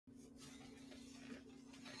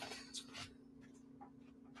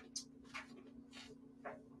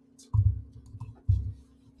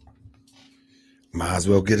Might as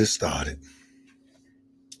well get it started.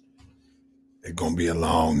 It's going to be a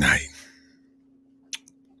long night.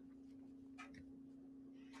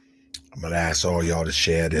 I'm going to ask all y'all to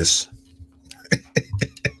share this.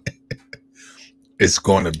 It's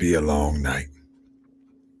going to be a long night.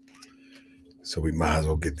 So we might as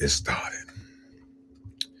well get this started.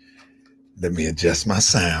 Let me adjust my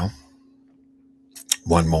sound.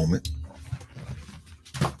 One moment.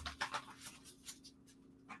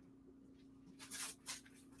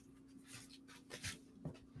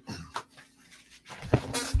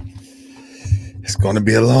 It's going to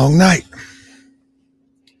be a long night.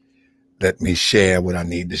 Let me share what I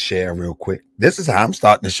need to share real quick. This is how I'm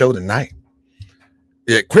starting the show tonight.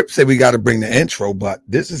 Yeah, Crip said we got to bring the intro, but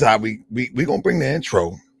this is how we going to bring the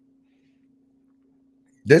intro.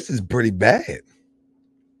 This is pretty bad.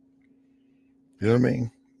 You know what I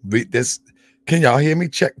mean? Can y'all hear me?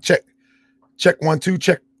 Check 1 2,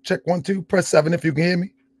 check 1 2. Press 7 if you can hear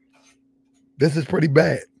me. This is pretty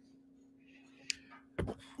bad.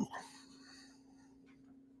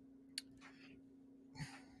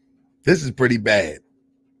 This is pretty bad,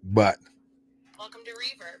 but welcome to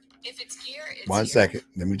Reverb. If it's here, it's one here. second.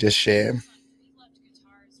 Let me just share.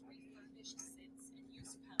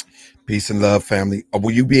 Peace and love, family. Will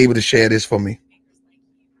you be able to share this for me?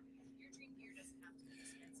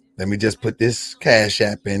 Let me just put this Cash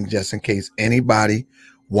App in just in case anybody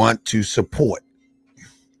want to support.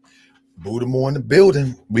 Buddha in the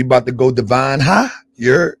building. We about to go divine high.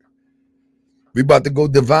 You heard? We about to go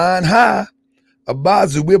divine high.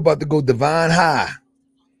 Abazu, we're about to go divine high.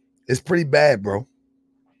 It's pretty bad, bro.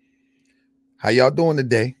 How y'all doing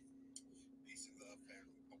today?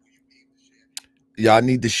 Y'all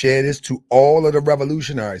need to share this to all of the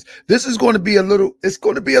revolutionaries. This is going to be it's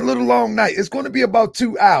going to be a little long night. It's going to be about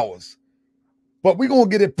 2 hours. But we're going to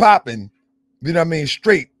get it popping. You know what I mean?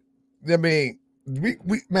 Straight. I mean,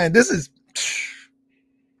 man, this is,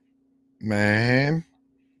 man.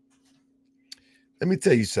 Let me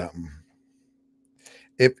tell you something.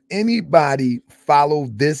 If anybody follow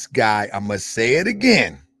this guy, I'm going to say it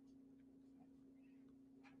again.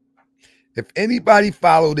 If anybody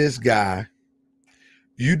follow this guy,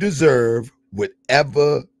 you deserve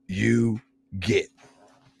whatever you get.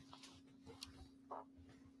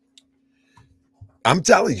 I'm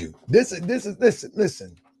telling you,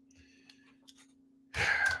 listen.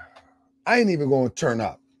 I ain't even going to turn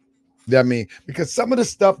up. You know what I mean? Because some of the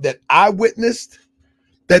stuff that I witnessed,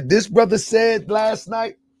 that this brother said last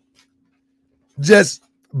night, just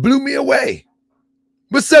blew me away.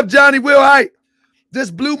 What's up, Johnny Will Height?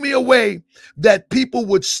 Just blew me away that people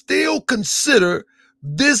would still consider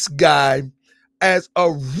this guy as a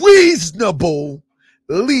reasonable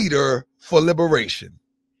leader for liberation.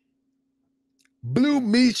 Blew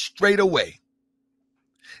me straight away.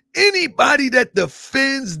 Anybody that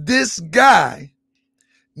defends this guy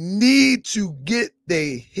need to get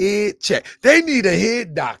their head checked. They need a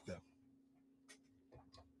head doctor.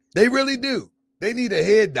 They really do. They need a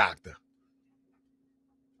head doctor.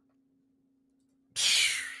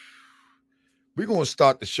 We're going to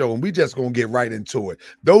start the show and we just going to get right into it.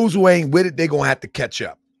 Those who ain't with it, they're going to have to catch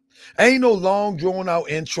up. Ain't no long drawn out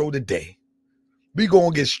intro today. We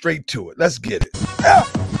going to get straight to it. Let's get it. I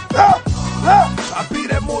be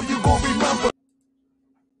that more you going to remember.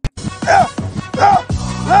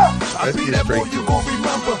 I be that more you gon'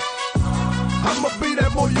 remember. I'ma be that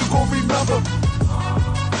more you gon' remember.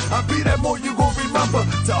 I be that more you gon' remember.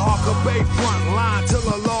 To Harker Bay front line till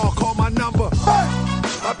the law call my number.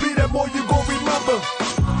 I be that more you gon' remember.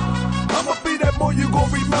 I'ma be that more you gon'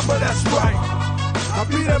 remember. That's right. I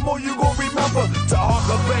be that more you gon' remember. To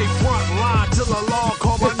Harker Bay front line till the law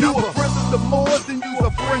call my number. If you a friend of the Moors, then you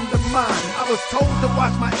a friend of mine. I was told to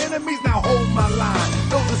watch my enemies, now hold my line.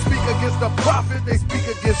 Those that speak against the prophet, they speak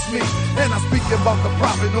against me. And I'm speaking about the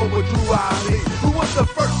prophet over Drew Ali, who was the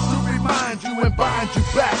first to remind you and bind you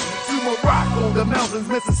back to Morocco, the mountains,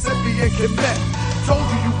 Mississippi, and Quebec. Told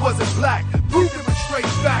you you wasn't black, proved it with straight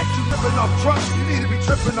facts. You tripping off trucks, you need to be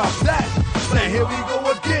tripping off that. Now here we go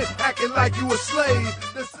again, acting like you a slave.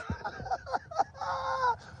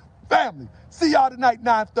 Family, see y'all tonight,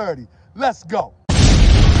 9:30. Let's go. I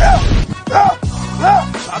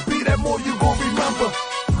be that more you gon' remember.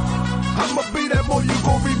 I'ma be that more you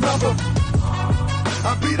gon' remember.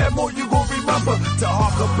 I be that more you gon' remember. To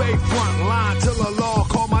Harker Bay front line till the law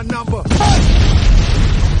call my number.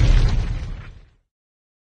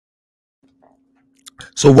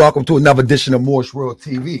 So welcome to another edition of Morse World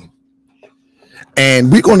TV.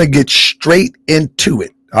 And we're going to get straight into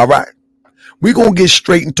it. All right. We're going to get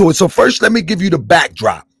straight into it. So first, let me give you the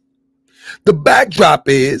backdrop. The backdrop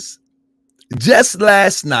is just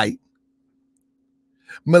last night,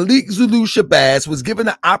 Malik Zulu Shabazz was given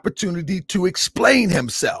the opportunity to explain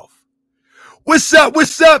himself. What's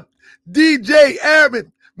up, DJ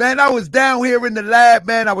Airman? Man, I was down here in the lab,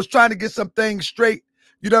 man. I was trying to get some things straight.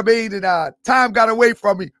 You know what I mean? And time got away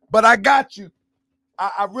from me, but I got you.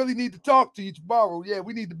 I really need to talk to you tomorrow. Yeah,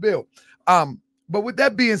 we need to build. But with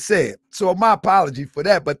that being said, so my apology for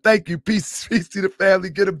that, but thank you. Peace to the family.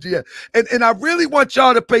 Get them, GM. And I really want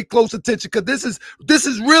y'all to pay close attention because this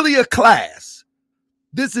is really a class.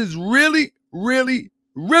 This is really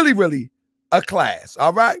a class.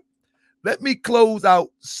 All right. Let me close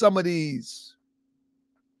out some of these.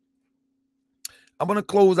 I'm going to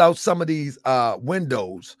close out some of these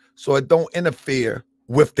windows so it don't interfere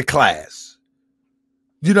with the class.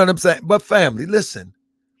 You know what I'm saying? But family, listen.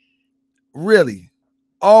 Really,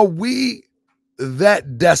 are we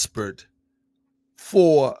that desperate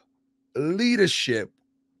for leadership,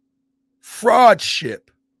 fraudship,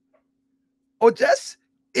 or just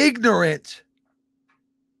ignorant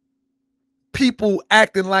people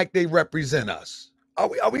acting like they represent us? Are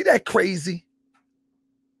we that crazy?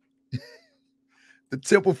 The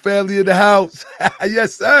Temple family in the house.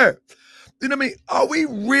 Yes, sir. You know what I mean? Are we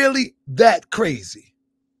really that crazy?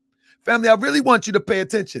 Family, I really want you to pay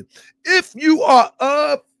attention. If you are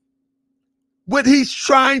of what he's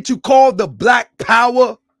trying to call the Black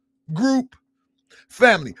Power group,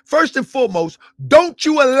 family, first and foremost, don't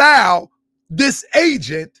you allow this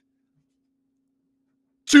agent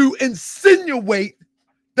to insinuate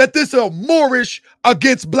that this is a Moorish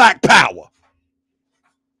against Black Power.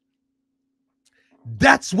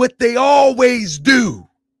 That's what they always do.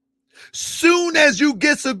 Soon as you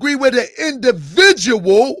disagree with an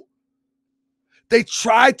individual, they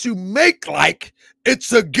try to make like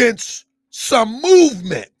it's against some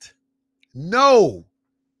movement. No,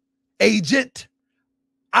 agent,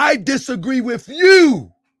 I disagree with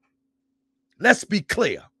you. Let's be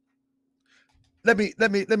clear. Let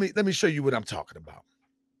me show you what I'm talking about.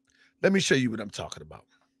 Let me show you what I'm talking about.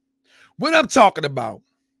 What I'm talking about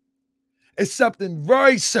is something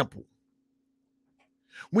very simple.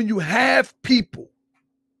 When you have people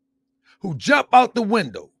who jump out the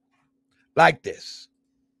window like this,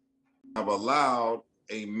 have allowed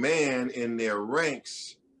a man in their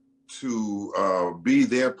ranks to be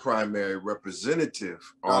their primary representative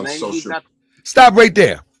on social. Stop right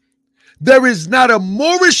there. There is not a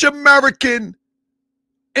Moorish American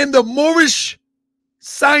in the Moorish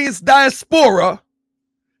science diaspora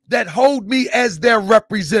that hold me as their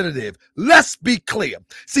representative. Let's be clear.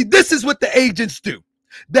 See, this is what the agents do.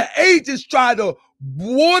 The agents try to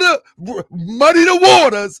muddy the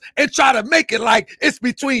waters and try to make it like it's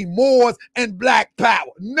between Moors and Black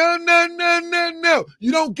Power. No.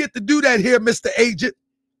 You don't get to do that here, Mr. Agent.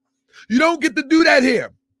 You don't get to do that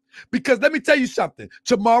here. Because let me tell you something.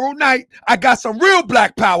 Tomorrow night, I got some real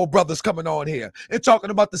Black Power brothers coming on here and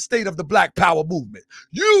talking about the state of the Black Power movement.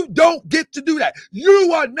 You don't get to do that.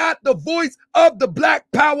 You are not the voice of the Black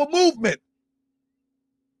Power movement.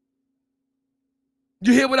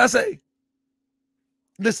 You hear what I say?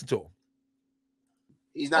 Listen to him.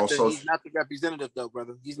 He's not the representative, though,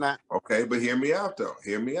 brother. He's not. Okay, but hear me out, though.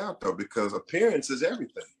 Hear me out, though, because appearance is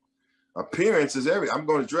everything. Appearance is everything. I'm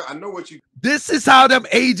going to. I know what you. This is how them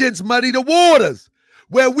agents muddy the waters,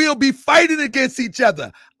 where we'll be fighting against each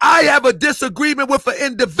other. I have a disagreement with an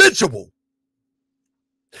individual.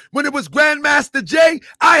 When it was Grandmaster Jay,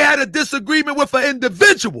 I had a disagreement with an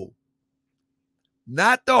individual,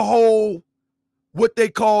 not the whole. What they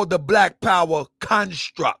call the Black Power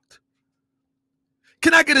construct.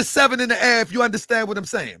 Can I get a 7 in the air if you understand what I'm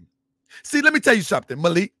saying? See, let me tell you something,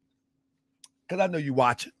 Malik, because I know you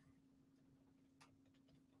watching.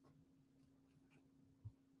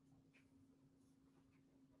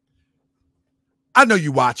 I know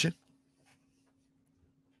you watching.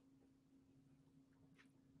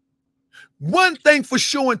 One thing for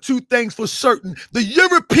sure and two things for certain. The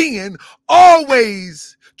European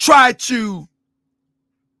always try to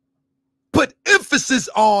put emphasis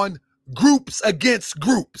on groups against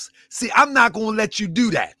groups. See, I'm not going to let you do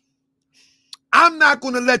that. I'm not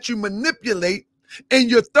going to let you manipulate in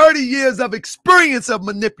your 30 years of experience of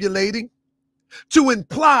manipulating to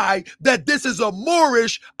imply that this is a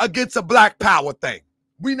Moorish against a Black Power thing.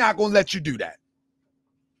 We're not going to let you do that.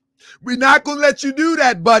 We're not going to let you do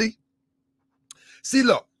that, buddy. See,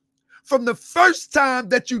 look, from the first time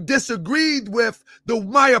that you disagreed with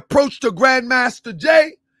my approach to Grandmaster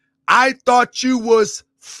Jay, I thought you was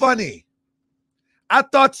funny. I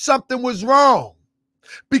thought something was wrong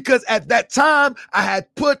because at that time I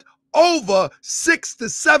had put over 6 to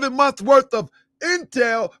 7 months worth of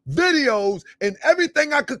intel, videos, and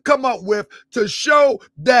everything I could come up with to show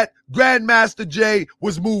that Grandmaster Jay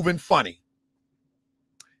was moving funny.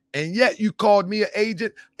 And yet you called me an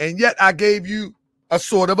agent, and yet I gave you a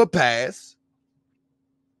sort of a pass.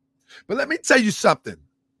 But let me tell you something.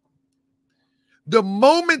 The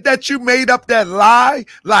moment that you made up that lie,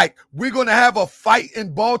 like we're going to have a fight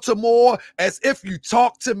in Baltimore as if you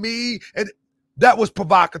talked to me, and that was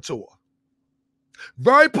provocateur.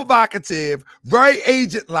 Very provocative, very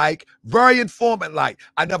agent-like, very informant-like.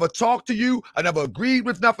 I never talked to you. I never agreed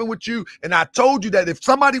with nothing with you. And I told you that if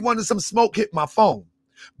somebody wanted some smoke, hit my phone.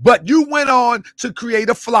 But you went on to create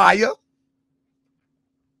a flyer.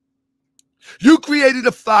 You created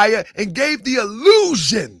a flyer and gave the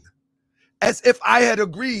illusion as if I had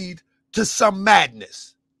agreed to some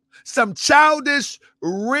madness, some childish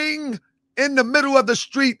ring in the middle of the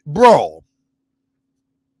street brawl.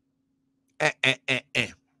 Now,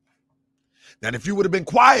 if you would have been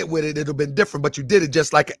quiet with it, it would have been different, but you did it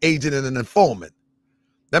just like an agent and an informant.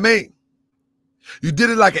 I mean, you did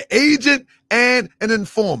it like an agent and an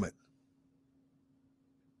informant.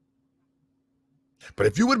 But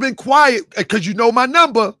if you would have been quiet, because you know my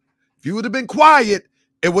number, if you would have been quiet,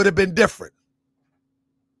 it would have been different.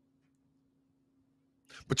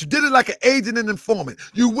 But you did it like an agent and informant.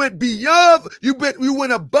 You went beyond, you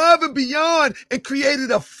went above and beyond and created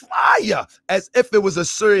a flyer as if it was a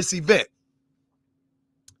serious event.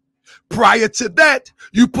 Prior to that,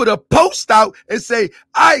 you put a post out and say,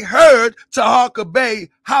 I heard Tahaka Bay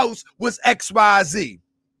house was XYZ.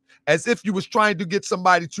 As if you was trying to get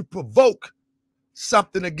somebody to provoke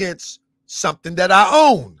something against something that I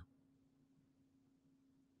own.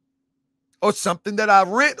 Or something that I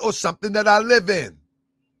rent or something that I live in.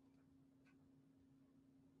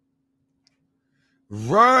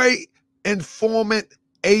 Very informant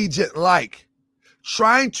agent-like.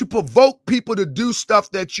 Trying to provoke people to do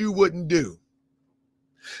stuff that you wouldn't do.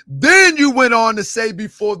 Then you went on to say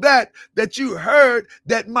before that you heard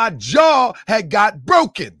that my jaw had got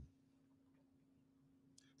broken.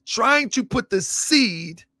 Trying to put the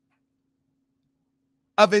seed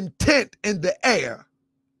of intent in the air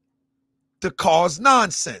to cause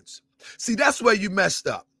nonsense. See, that's where you messed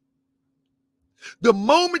up. The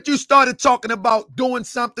moment you started talking about doing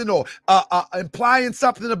something or implying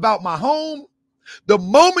something about my home, the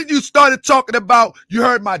moment you started talking about you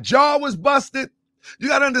heard my jaw was busted, you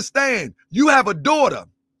got to understand, you have a daughter.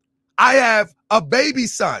 I have a baby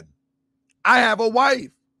son. I have a wife.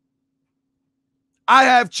 I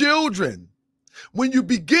have children. When you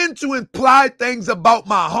begin to imply things about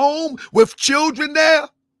my home with children there,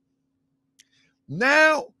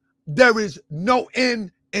 now there is no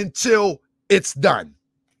end until it's done.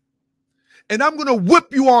 And I'm going to whip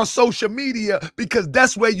you on social media because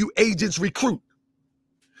that's where you agents recruit.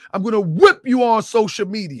 I'm going to whip you on social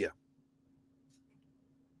media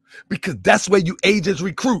because that's where you agents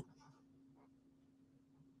recruit.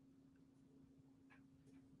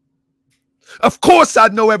 Of course, I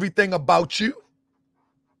know everything about you.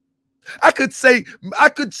 I could say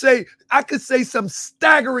some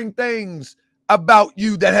staggering things about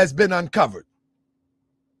you that has been uncovered.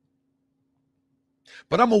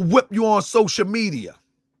 But I'm going to whip you on social media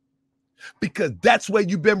because that's where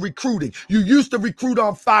you've been recruiting. You used to recruit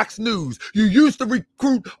on Fox News. You used to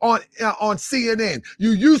recruit on CNN.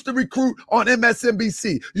 You used to recruit on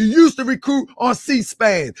MSNBC. You used to recruit on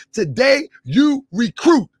C-SPAN. Today, you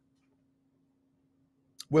recruit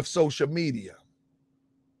with social media.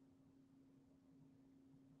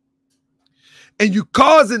 And you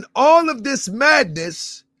causing all of this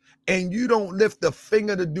madness and you don't lift a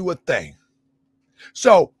finger to do a thing.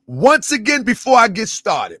 So once again, before I get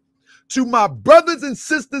started, to my brothers and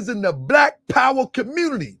sisters in the Black Power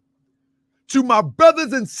community, to my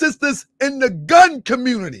brothers and sisters in the gun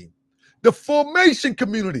community, the formation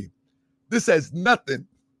community, this has nothing,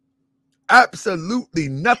 absolutely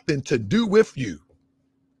nothing to do with you.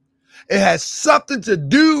 It has something to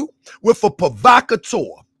do with a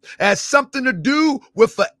provocateur. It has something to do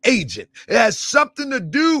with an agent. It has something to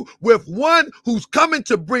do with one who's coming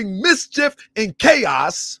to bring mischief and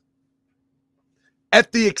chaos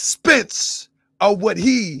at the expense of what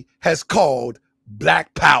he has called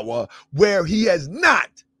Black Power, where he has not,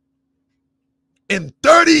 in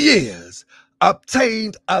 30 years,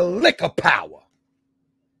 obtained a lick of power.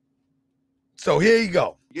 So here you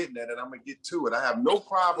go. Getting that, and I'm gonna get to it. I have no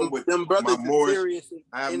problem with them brothers. My Moors.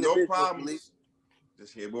 I have no problem.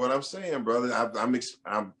 Just hear what I'm saying, brother.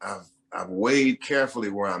 I've weighed carefully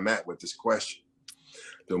where I'm at with this question.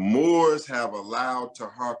 The Moors have allowed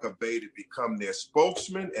Tahaka Bay to become their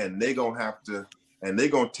spokesman, and they're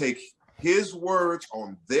gonna take his words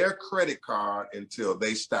on their credit card until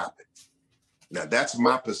they stop it. Now, that's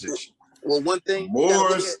my position. Well, one thing.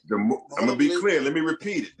 Moors, I'm going to be clear. Let me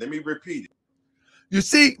repeat it. You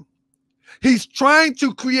see, he's trying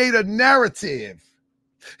to create a narrative.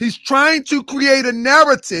 He's trying to create a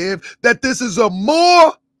narrative that this is a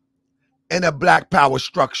Moor and a Black Power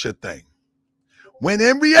structure thing. When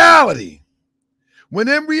in reality,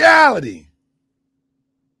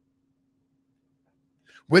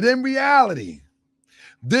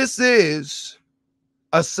 this is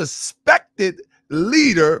a suspected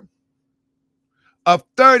leader of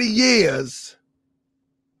 30 years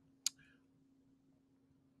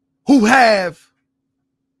who have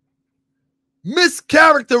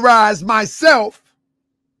mischaracterized myself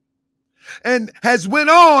and has went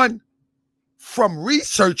on from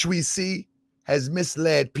research we see has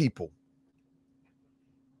misled people.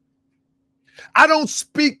 I don't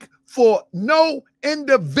speak for no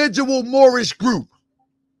individual Moorish group,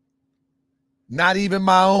 not even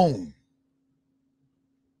my own,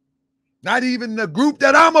 not even the group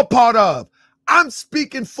that I'm a part of. I'm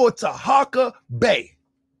speaking for Tahaka Bay,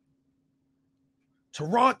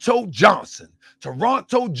 Toronto Johnson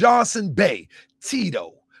Bay,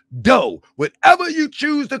 Tito, Doe, whatever you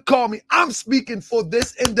choose to call me. I'm speaking for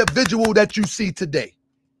this individual that you see today.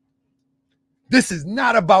 This is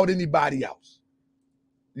not about anybody else.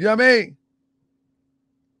 You know what I mean?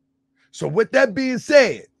 So with that being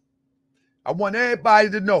said, I want everybody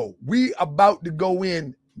to know we about to go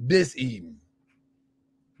in this evening.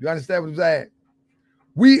 You understand what I'm saying?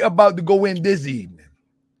 We about to go in this evening.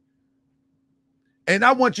 And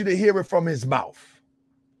I want you to hear it from his mouth.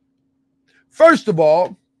 First of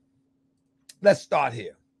all, let's start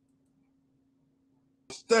here.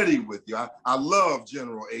 Study with you. I love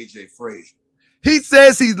General A.J. Frazier. He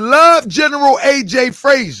says he loved General A.J.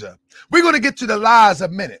 Frazier. We're going to get to the lies in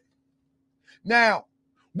a minute. Now,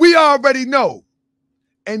 we already know,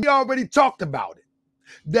 and we already talked about it,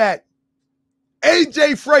 that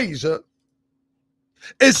A.J. Frazier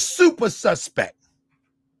is super suspect.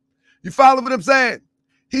 You follow what I'm saying?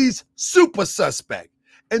 He's super suspect.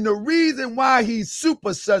 And the reason why he's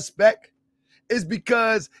super suspect is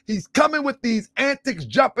because he's coming with these antics,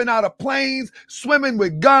 jumping out of planes, swimming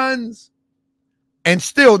with guns, and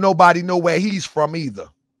still nobody know where he's from either.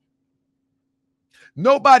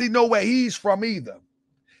 Nobody know where he's from either.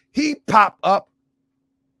 He popped up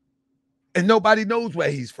and nobody knows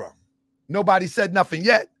where he's from. Nobody said nothing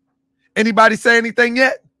yet. Anybody say anything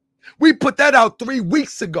yet? We put that out 3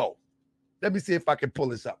 weeks ago. Let me see if I can pull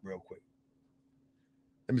this up real quick.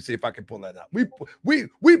 Let me see if I can pull that up.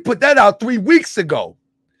 We put that out 3 weeks ago,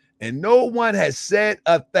 and no one has said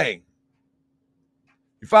a thing.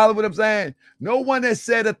 You follow what I'm saying? No one has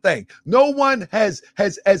said a thing. No one has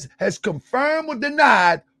confirmed or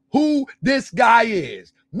denied who this guy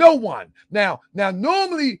is. No one. Now,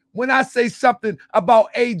 normally when I say something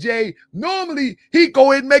about AJ, normally he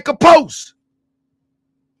go ahead and make a post.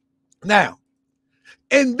 Now,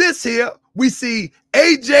 in this here, we see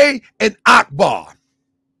AJ and Akbar.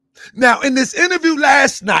 Now, in this interview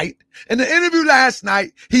last night,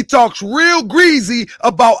 he talks real greasy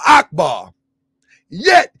about Akbar.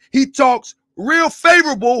 Yet, he talks real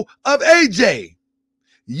favorable of AJ.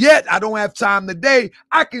 Yet, I don't have time today.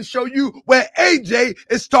 I can show you where AJ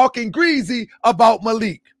is talking greasy about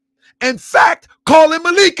Malik. In fact, calling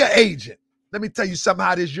Malik an agent. Let me tell you something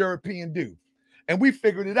how this European do. And we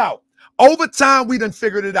figured it out. Over time, we done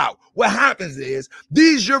figured it out. What happens is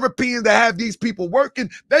these Europeans that have these people working,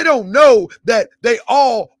 they don't know that they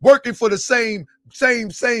all working for the same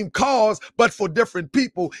cause, but for different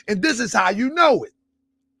people. And this is how you know it.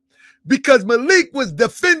 Because Malik was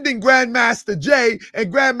defending Grandmaster J,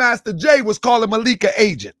 and Grandmaster J was calling Malik an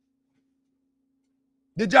agent.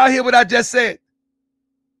 Did y'all hear what I just said?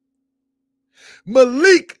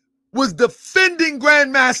 Malik was defending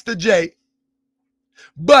Grandmaster J,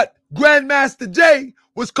 but Grandmaster J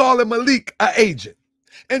was calling Malik an agent.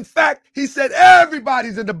 In fact, he said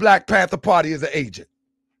everybody's in the Black Panther Party is an agent.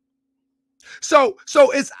 So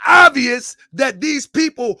it's obvious that these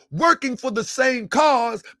people working for the same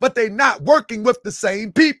cause, but they're not working with the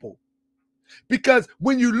same people. Because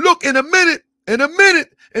when you look in a minute,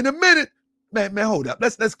 man, hold up.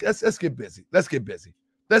 Let's get busy. Let's get busy.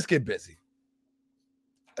 Let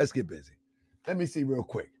me see real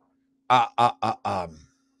quick.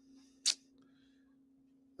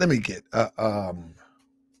 Let me get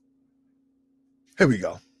here we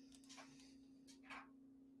go.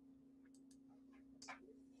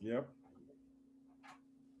 Yep.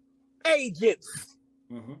 Agents.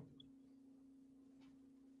 Mm-hmm.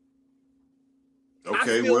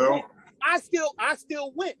 Okay, I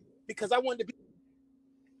still went because I wanted to be.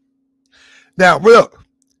 Now, look,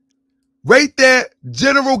 right there,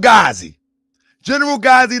 General Ghazi. General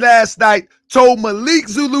Ghazi last night told Malik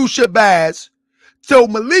Zulu Shabazz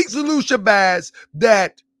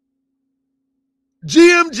that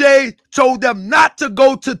GMJ told them not to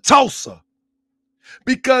go to Tulsa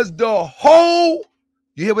because the whole,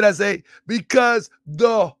 you hear what I say? Because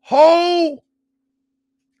the whole,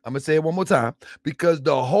 I'm going to say it one more time, because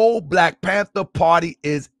the whole Black Panther Party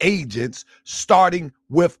is agents, starting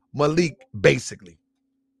with Malik, basically.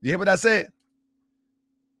 You hear what I said?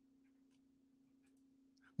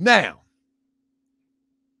 Now,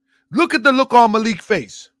 look at the look on Malik's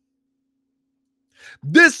face.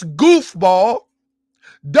 This goofball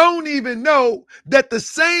don't even know that the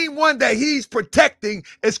same one that he's protecting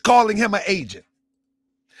is calling him an agent.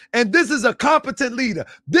 And this is a competent leader.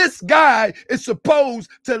 This guy is supposed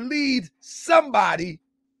to lead somebody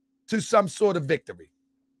to some sort of victory.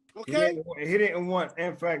 Okay. He didn't want,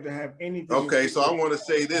 in fact, to have anything. Okay, so I want to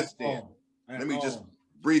say this then. Let me just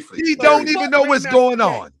briefly. He don't even know what's going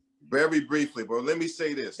on. Very briefly, but let me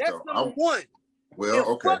say this. That's though. number one. Well, and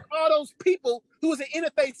okay. Fuck all those people who was in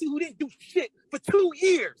NFAC who didn't do shit for 2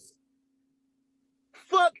 years.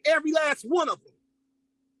 Fuck every last one of them.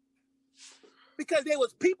 Because there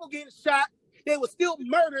was people getting shot. There was still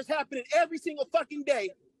murders happening every single fucking day.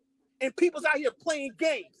 And people's out here playing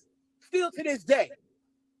games. Still to this day.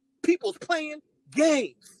 People's playing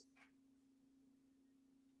games.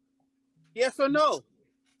 Yes or no?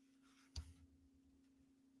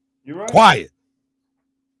 You're right. Quiet.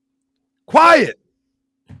 Quiet.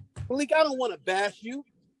 Malik, I don't want to bash you.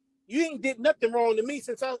 You ain't did nothing wrong to me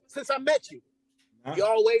since I met you. You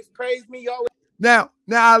always praise me. You always. Now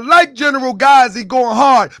I like General Ghazi going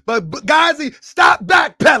hard, but Ghazi, stop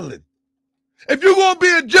backpedaling. If you're going to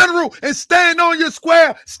be a general and stand on your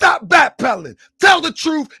square, stop backpedaling. Tell the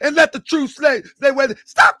truth and let the truth stay with it.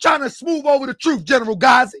 Stop trying to smooth over the truth, General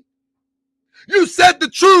Ghazi. You said the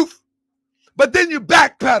truth, but then you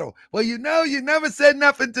backpedal. Well, you know, you never said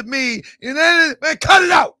nothing to me. You know, man, cut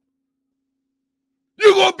it out.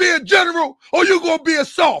 You're going to be a general or you're going to be a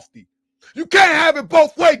softy. You can't have it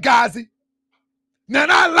both ways, Ghazi. Now,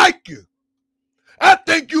 I like you. I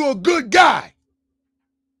think you're a good guy.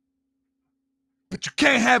 But you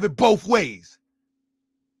can't have it both ways.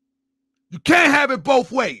 You can't have it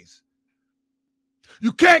both ways.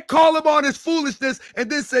 You can't call him on his foolishness and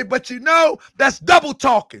then say, but you know, that's double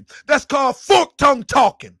talking. That's called fork tongue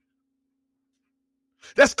talking.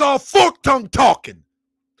 That's called fork tongue talking.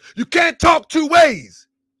 You can't talk two ways.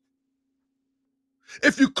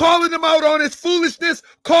 If you're calling him out on his foolishness,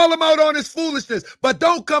 call him out on his foolishness. But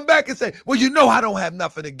don't come back and say, well, you know I don't have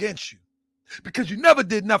nothing against you because you never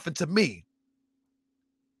did nothing to me.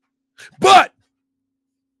 But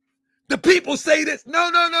the people say this.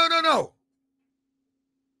 No.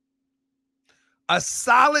 A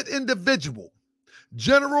solid individual,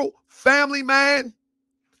 general, family man,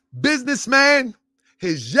 businessman,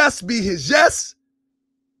 his yes be his yes,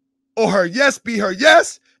 or her yes be her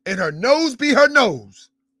yes, and her nose be her nose.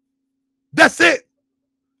 That's it.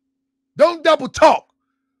 Don't double talk.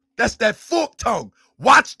 That's that fork tongue.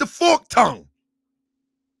 Watch the fork tongue.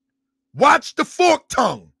 Watch the fork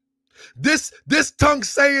tongue. This tongue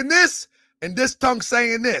saying this, and this tongue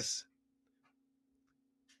saying this.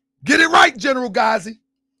 Get it right, General Ghazi.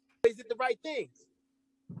 Is it the right things?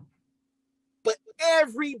 But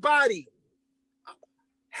everybody,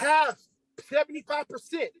 half,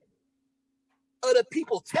 75% of the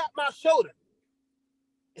people tap my shoulder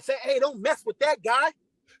and say, hey, don't mess with that guy.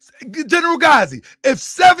 General Ghazi, if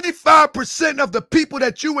 75% of the people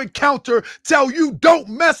that you encounter tell you don't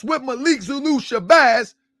mess with Malik Zulu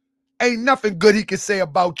Shabazz, ain't nothing good he can say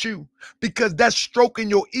about you, because that's stroking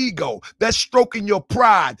your ego. That's stroking your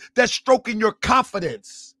pride. That's stroking your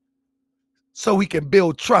confidence. So he can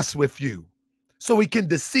build trust with you. So he can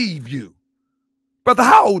deceive you. Brother,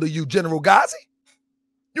 how old are you, General Ghazi?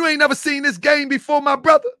 You ain't never seen this game before, my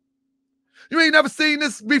brother. You ain't never seen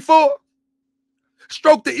this before.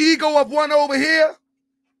 Stroke the ego of one over here.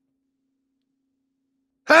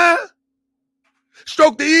 Huh?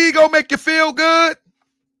 Stroke the ego, make you feel good.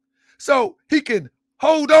 So he can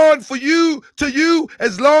hold on to you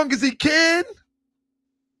as long as he can.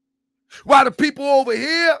 While the people over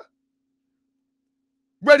here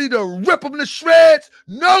ready to rip them to shreds.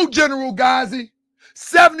 No, General Ghazi.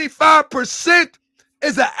 75%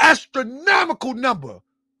 is an astronomical number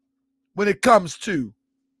when it comes to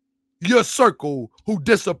your circle who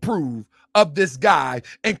disapprove of this guy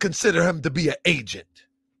and consider him to be an agent.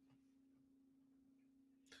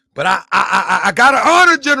 But I gotta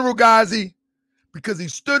honor General Ghazi, because he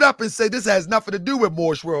stood up and said this has nothing to do with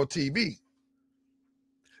Moorish World TV.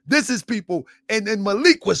 This is people, and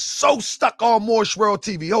Malik was so stuck on Moorish World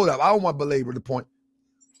TV. Hold up, I don't want to belabor the point.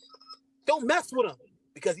 Don't mess with him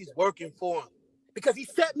because he's working for him. Because he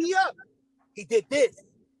set me up. He did this.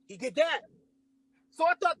 He did that. So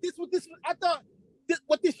I thought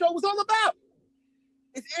what this show was all about.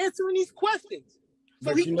 It's answering these questions.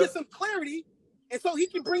 So he can get some clarity, and so he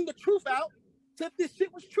can bring the truth out to if this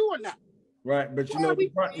shit was true or not. Right, but you know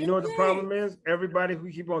what the problem is? Everybody who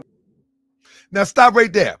keep on. Now stop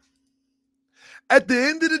right there. At the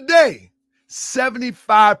end of the day,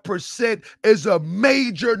 75% is a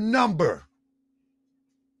major number.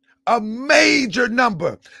 A major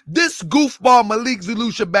number. This goofball Malik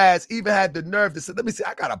Zulu Shabazz even had the nerve to say, let me see,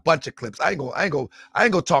 I got a bunch of clips. I ain't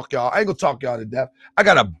gonna talk y'all. I ain't gonna talk y'all to death. I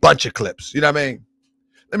got a bunch of clips. You know what I mean?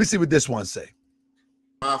 Let me see what this one say.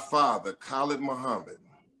 My father, Khalid Muhammad.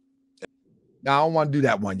 Now I don't want to do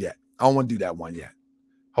that one yet.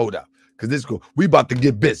 Hold up. Because we about to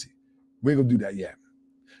get busy. We ain't gonna do that yet.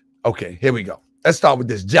 Okay, here we go. Let's start with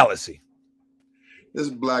this jealousy. This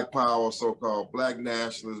Black Power, so-called Black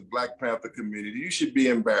nationalist, Black Panther community, you should be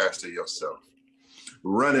embarrassed of yourself.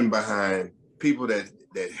 Running behind people that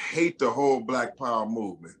hate the whole Black Power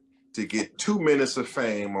movement to get 2 minutes of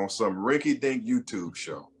fame on some rinky-dink YouTube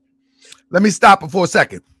show. Let me stop it for a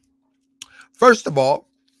second. First of all,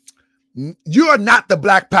 you are not the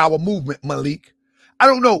Black Power movement, Malik. I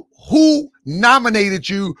don't know who nominated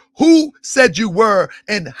you, who said you were,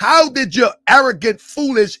 and how did your arrogant,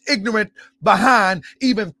 foolish, ignorant behind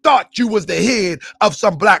even thought you was the head of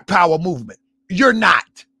some Black Power movement. You're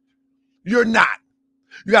not. You're not.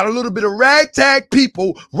 You got a little bit of ragtag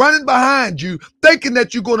people running behind you, thinking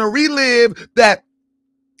that you're going to relive that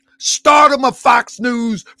stardom of Fox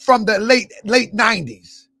News from the late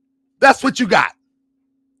 90s. That's what you got.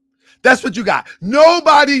 That's what you got.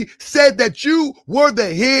 Nobody said that you were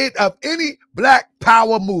the head of any Black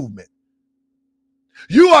Power movement.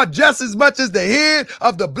 You are just as much as the head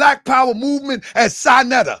of the Black Power movement as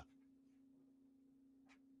Sinetta.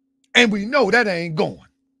 And we know that ain't going.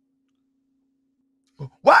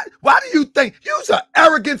 Why do you think you're an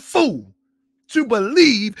arrogant fool to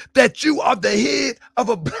believe that you are the head of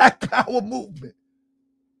a Black Power movement?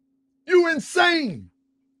 You're insane.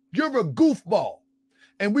 You're a goofball.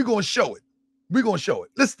 And we're going to show it. We're going to show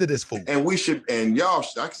it. Listen to this fool. And we should, and y'all,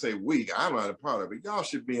 I can say we, I'm not a part of it. Y'all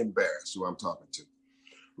should be embarrassed who I'm talking to.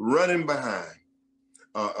 Running behind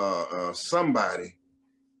somebody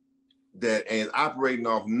that ain't operating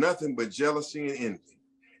off nothing but jealousy and envy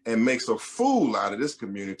and makes a fool out of this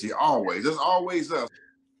community always. There's always us.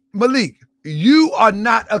 Malik, you are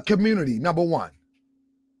not a community, number one.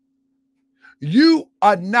 You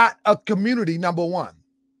are not a community, number one.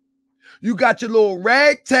 You got your little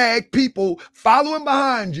ragtag people following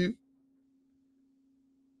behind you,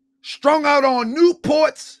 strung out on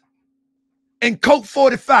Newports and Coke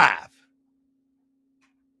 45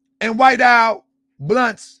 and White Owl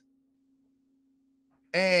blunts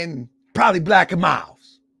and probably Black and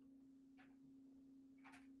Miles.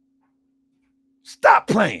 Stop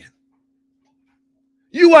playing.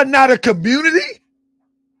 You are not a community.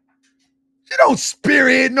 You don't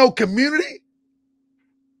spearhead no community.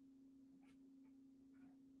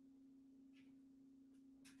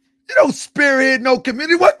 You don't spearhead no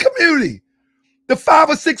community. What community? The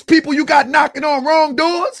 5 or 6 people you got knocking on wrong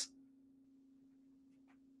doors?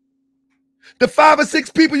 The 5 or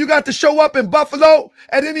 6 people you got to show up in Buffalo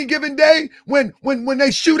at any given day when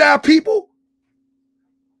they shoot our people?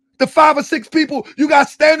 The 5 or 6 people you got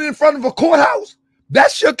standing in front of a courthouse?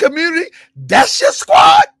 That's your community? That's your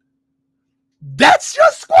squad? That's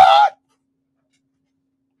your squad?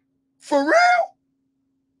 For real?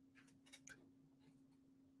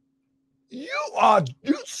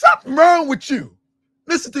 Something wrong with you.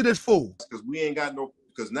 Listen to this fool. Because we ain't got no,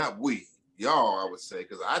 because not we, y'all, I would say,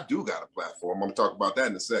 because I do got a platform. I'm going to talk about that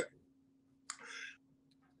in a second.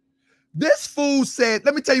 This fool said,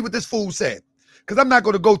 let me tell you what this fool said, because I'm not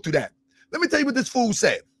going to go through that. Let me tell you what this fool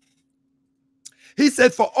said. He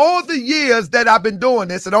said, for all the years that I've been doing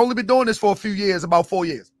this, and I've only been doing this for a few years, about 4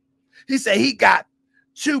 years, he said he got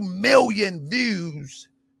 2 million views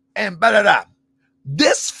and blah, blah, blah.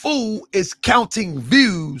 This fool is counting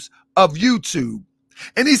views of YouTube.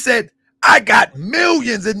 And he said, I got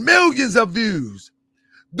millions and millions of views.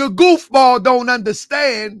 The goofball don't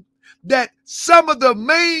understand that some of the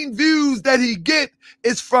main views that he get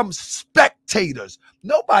is from spectators.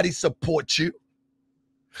 Nobody supports you.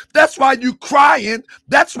 That's why you crying.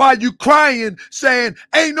 That's why you crying, saying,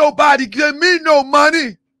 ain't nobody give me no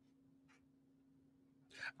money.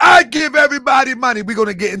 I give everybody money. We're going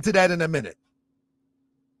to get into that in a minute.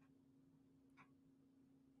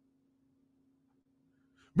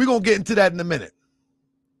 We're going to get into that in a minute.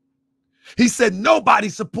 He said nobody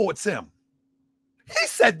supports him. He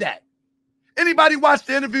said that. Anybody watch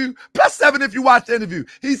the interview? +7 if you watch the interview.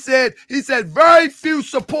 He said very few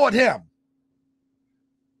support him.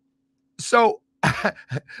 So,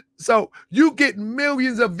 so you get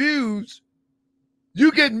millions of views.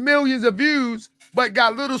 You get millions of views, but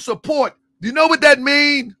got little support. Do you know what that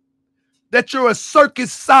means? That you're a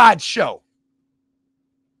circus sideshow.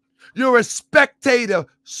 You're a spectator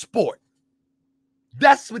sport.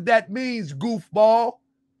 That's what that means, goofball.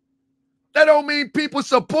 That don't mean people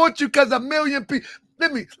support you because a million people.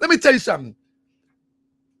 Let me tell you something.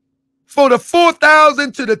 For the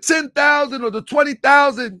 4,000 to the 10,000 or the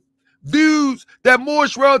 20,000 views that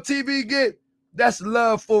Moorish World TV get, that's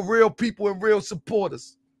love for real people and real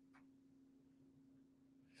supporters.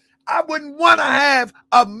 I wouldn't want to have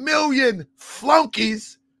a million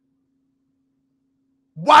flunkies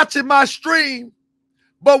watching my stream,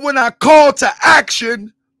 but when I call to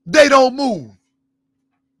action, they don't move.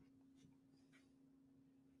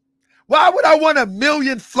 Why would I want a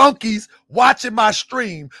million flunkies watching my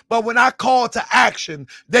stream, but when I call to action,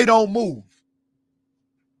 they don't move?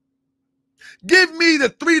 Give me the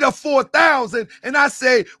 3,000 to 4,000 and I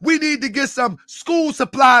say, we need to get some school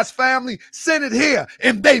supplies, family, send it here,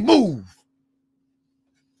 and they move.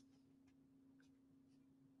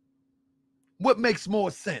 What makes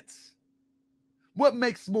more sense? What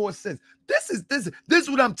makes more sense? This is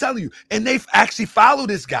what I'm telling you. And they've actually followed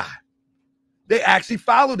this guy. They actually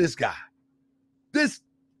follow this guy.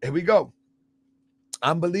 Here we go.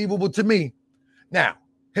 Unbelievable to me. Now,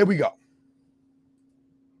 here we go.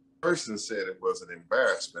 Person said it was an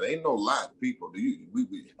embarrassment. Ain't no lot of people.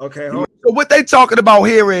 Okay. So what they talking about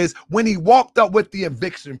here is when he walked up with the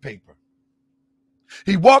eviction paper.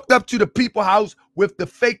 He walked up to the people house with the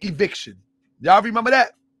fake eviction. Y'all remember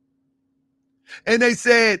that? And they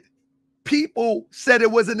said, people said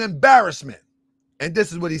it was an embarrassment. And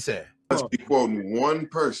this is what he said. Let's be quoting one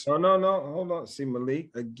person. No. Hold on. See, Malik,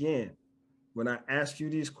 again, when I ask you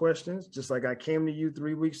these questions, just like I came to you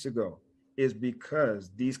 3 weeks ago, is because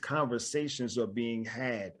these conversations are being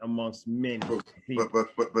had amongst many people.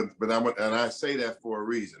 But I say that for a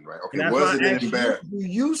reason, right? Okay, was it an embarrassment? Do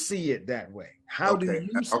you see it that way? How do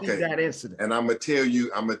you see that incident? And I'm gonna tell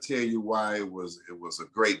you why it was a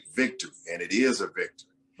great victory, and it is a victory.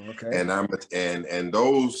 Okay. And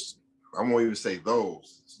those, I won't even say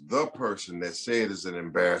those. The person that said it's an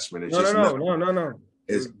embarrassment is no.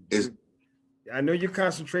 Is I know you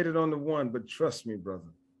concentrated on the one, but trust me, brother.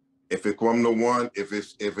 If it come the one, if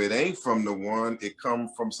it ain't from the one, it come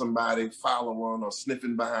from somebody following or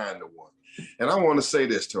sniffing behind the one. And I want to say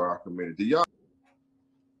this to our community. Y'all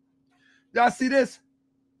see this?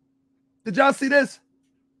 Did y'all see this?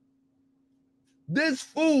 This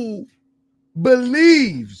fool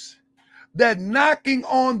believes that knocking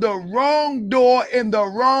on the wrong door in the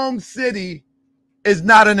wrong city is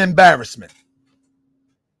not an embarrassment.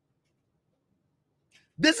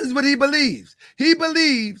 This is what he believes. He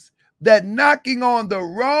believes that knocking on the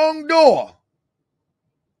wrong door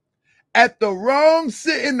at the wrong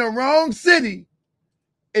in the wrong city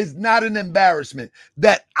is not an embarrassment.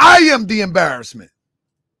 That I am the embarrassment.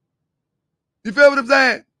 You feel what I'm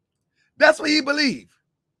saying? That's what he believes.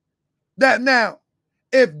 That now,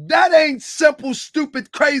 if that ain't simple,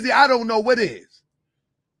 stupid, crazy, I don't know what is.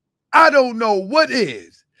 I don't know what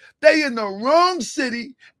is. They in the wrong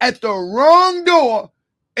city at the wrong door,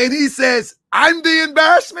 and he says, I'm the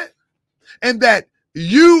embarrassment, and that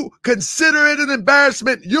you consider it an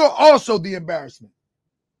embarrassment, you're also the embarrassment.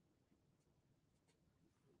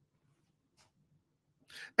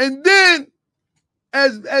 And then,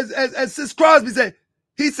 as Sis Crosby said,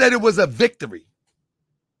 he said it was a victory.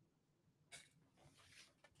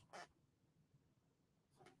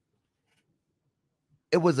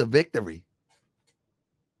 It was a victory.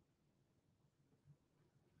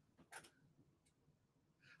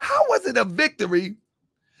 How was it a victory?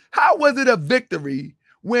 How was it a victory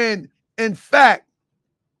when, in fact,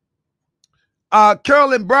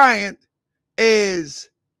 Carolyn Bryant is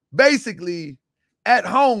basically at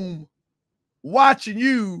home watching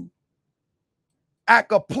you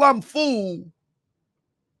act a plumb fool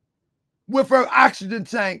with her oxygen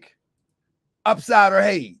tank upside her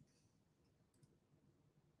head?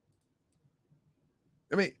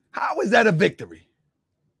 I mean, how is that a victory?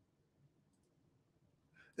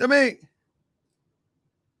 I mean,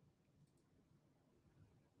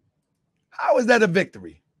 how is that a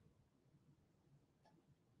victory?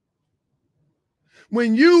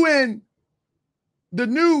 When you and the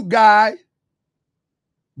new guy,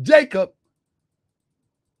 Jacob,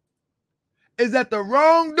 is at the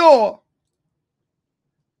wrong door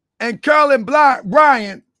And Carolyn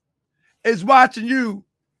Bryant is watching you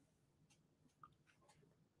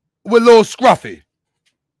with little Scruffy.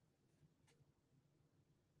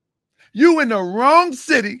 You in the wrong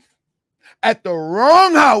city, at the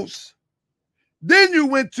wrong house. Then you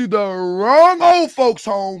went to the wrong old folks'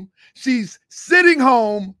 home. She's sitting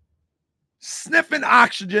home, sniffing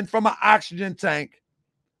oxygen from an oxygen tank.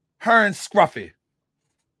 Her and Scruffy.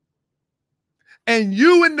 And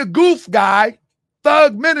you and the goof guy,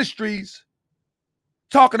 Thug Ministries,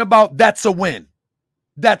 talking about that's a win.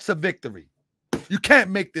 That's a victory. You can't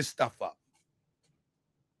make this stuff up.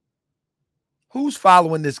 Who's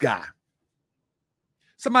following this guy?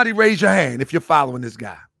 Somebody raise your hand if you're following this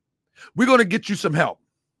guy. We're going to get you some help.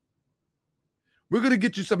 We're going to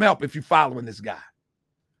get you some help if you're following this guy.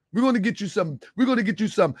 We're going to get you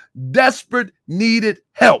some desperate needed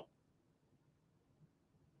help.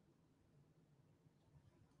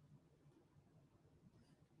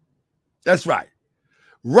 That's right.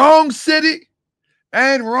 Wrong city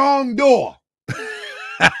and wrong door.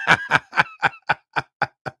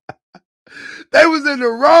 They was in the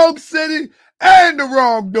wrong city and the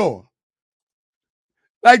wrong door.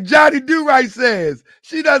 Like Johnny Do-Right says,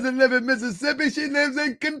 she doesn't live in Mississippi, she lives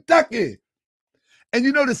in Kentucky. And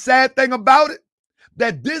you know the sad thing about it?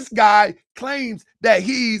 That this guy claims that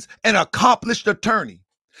he's an accomplished attorney.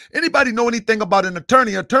 Anybody know anything about an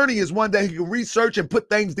attorney? Attorney is one that he can research and put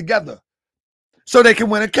things together so they can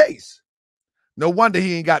win a case. No wonder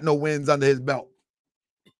he ain't got no wins under his belt.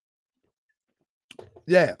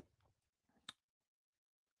 Yeah.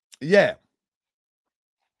 Yeah.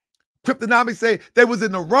 Cryptonomics say they was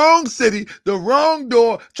in the wrong city, the wrong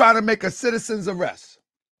door, trying to make a citizen's arrest.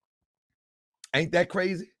 Ain't that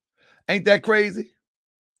crazy? Ain't that crazy?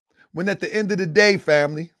 When at the end of the day,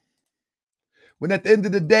 family, when at the end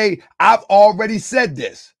of the day, I've already said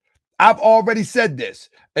this. I've already said this.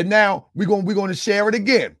 And now we're going to share it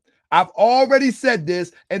again. I've already said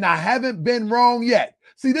this, and I haven't been wrong yet.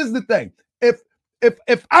 See, this is the thing.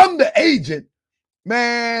 If I'm the agent,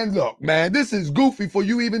 man, look, man, this is goofy for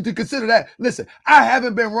you even to consider that. Listen, I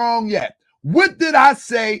haven't been wrong yet. What did I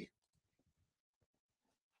say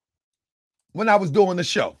when I was doing the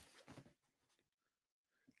show?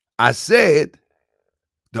 I said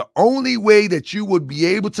the only way that you would be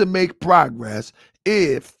able to make progress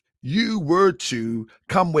if you were to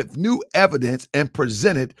come with new evidence and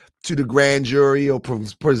present it to the grand jury or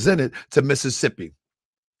present it to Mississippi.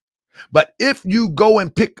 But if you go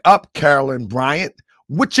and pick up Carolyn Bryant,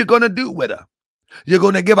 what you gonna do with her? You're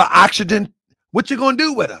gonna give her oxygen? What you gonna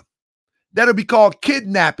do with her? That'll be called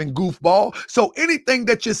kidnapping, goofball. So anything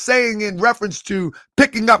that you're saying in reference to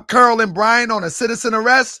picking up Carolyn Bryant on a citizen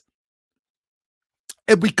arrest,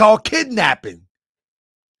 it'd be called kidnapping.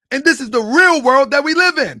 And this is the real world that we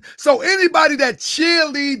live in. So anybody that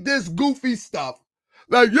cheerlead this goofy stuff,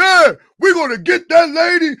 like, yeah, we're going to get that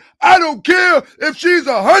lady. I don't care if she's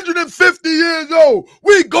 150 years old.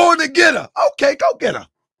 We're going to get her. Okay, go get her.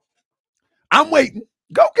 I'm waiting.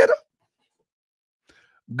 Go get her.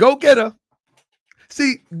 Go get her.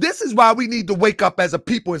 See, this is why we need to wake up as a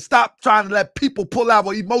people and stop trying to let people pull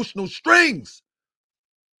our emotional strings.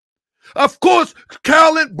 Of course,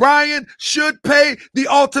 Carolyn Bryant should pay the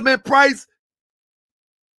ultimate price.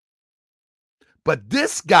 But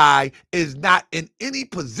this guy is not in any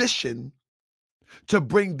position to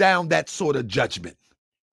bring down that sort of judgment.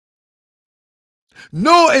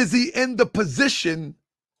 Nor is he in the position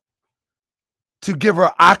to give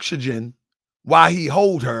her oxygen while he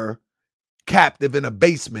hold her captive in a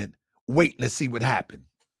basement waiting to see what happened.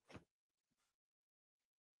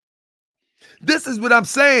 This is what I'm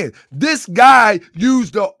saying. This guy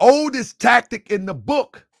used the oldest tactic in the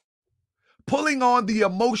book, pulling on the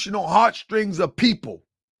emotional heartstrings of people.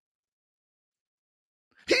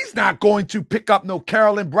 He's not going to pick up no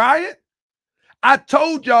Carolyn Bryant. I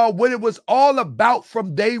told y'all what it was all about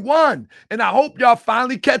from day one, and I hope y'all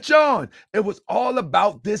finally catch on. It was all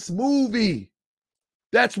about this movie.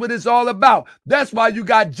 That's what it's all about. That's why you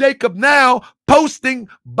got Jacob now posting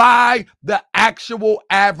by the actual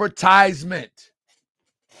advertisement.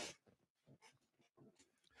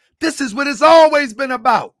 This is what it's always been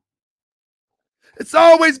about. It's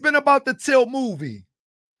always been about the Till movie.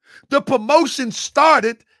 The promotion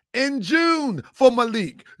started in June for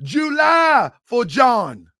Malik, July for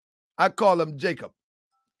John. I call him Jacob.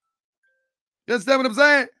 You understand what I'm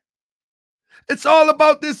saying? It's all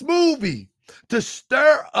about this movie to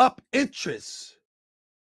stir up interest.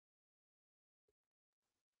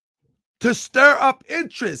 To stir up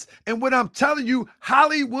interest. And what I'm telling you,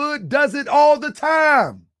 Hollywood does it all the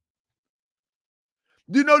time.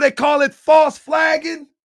 You know they call it false flagging?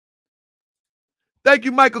 Thank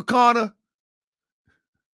you, Michael Connor.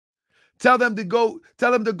 Tell them to go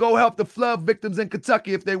help the flood victims in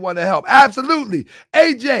Kentucky if they want to help. Absolutely.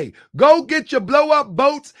 AJ, go get your blow up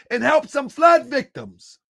boats and help some flood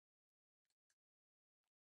victims.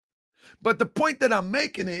 But the point that I'm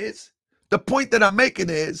making is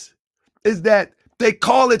that they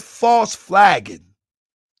call it false flagging.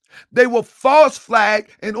 They will false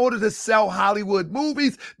flag in order to sell Hollywood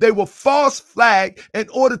movies. They will false flag in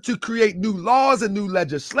order to create new laws and new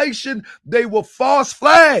legislation. They will false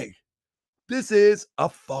flag. This is a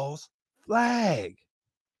false flag.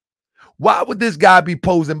 Why would this guy be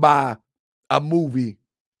posing by a movie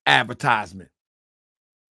advertisement?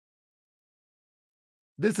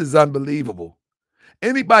 This is unbelievable.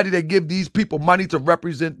 Anybody that give these people money to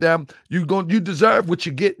represent them, you deserve what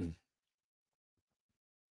you're getting.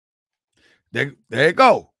 There you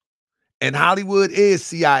go. And Hollywood is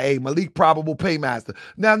CIA, Malik probable paymaster.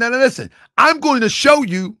 Now, listen, I'm going to show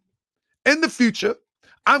you in the future,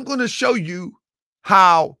 I'm going to show you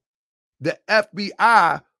how the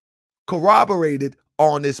FBI corroborated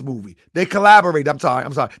on this movie. They collaborated. I'm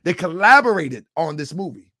sorry. They collaborated on this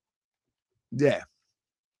movie. Yeah.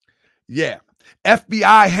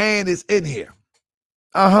 FBI hand is in here.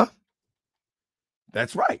 That's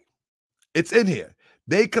right. It's in here.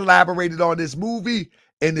 They collaborated on this movie,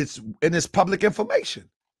 and it's public information.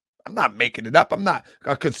 I'm not making it up. I'm not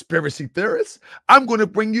a conspiracy theorist. I'm going to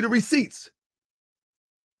bring you the receipts.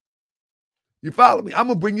 You follow me? I'm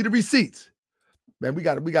going to bring you the receipts. Man, we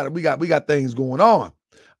got things going on.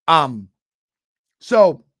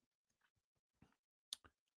 So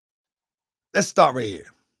let's start right here.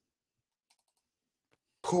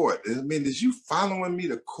 Court. I mean, is you following me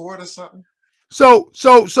to court or something? So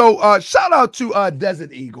shout out to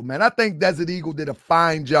Desert Eagle, man. I think Desert Eagle did a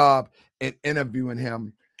fine job in interviewing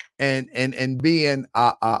him and being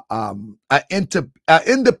an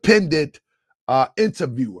independent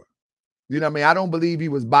interviewer. You know what I mean? I don't believe he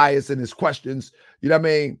was biased in his questions. You know what I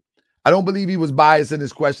mean? I don't believe he was biased in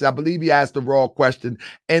his questions. I believe he asked the raw question,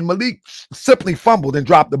 and Malik simply fumbled and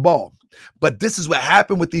dropped the ball. But this is what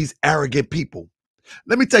happened with these arrogant people.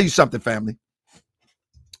 Let me tell you something, family.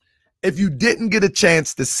 If you didn't get a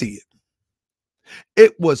chance to see it,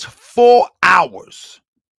 it was 4 hours.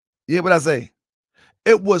 You hear what I say?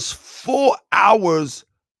 It was 4 hours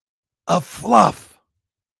of fluff.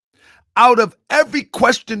 Out of every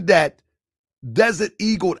question that Desert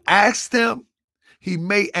Eagle asked him, he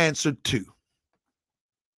may answer 2.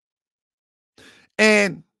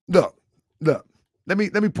 And look, let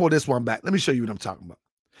me pull this one back. Let me show you what I'm talking about.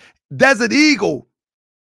 Desert Eagle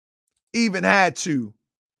even had to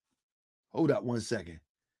hold up 1 second.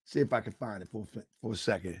 See if I can find it for a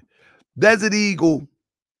second. Desert Eagle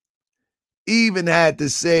even had to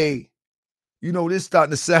say, you know, this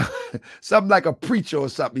starting to sound something like a preacher or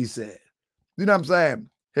something he said. You know what I'm saying?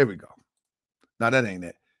 Here we go. No, that ain't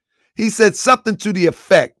it. He said something to the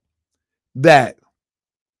effect that,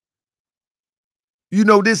 you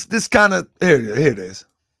know, this kind of, here it is.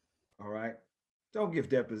 All right. Don't give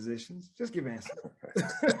depositions. Just give answers.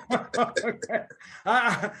 Okay.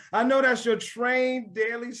 I know that's your trained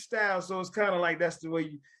daily style, so it's kind of like that's the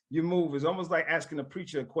way you move. It's almost like asking a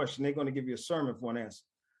preacher a question. They're going to give you a sermon for an answer.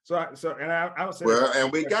 I would say, well,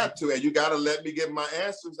 and we got to, and you got to let me get my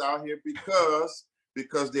answers out here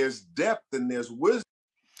because there's depth and there's wisdom.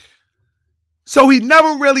 So he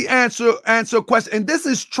never really answer a question, and this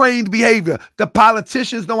is trained behavior. The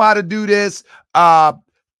politicians know how to do this.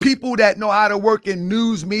 People that know how to work in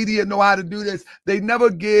news media know how to do this. They never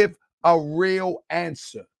give a real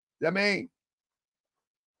answer. I mean,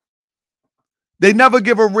 they never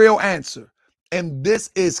give a real answer. And this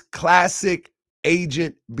is classic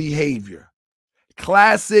agent behavior.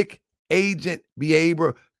 Classic agent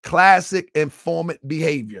behavior. Classic informant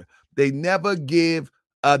behavior. They never give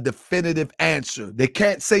a definitive answer. They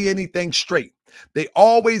can't say anything straight. They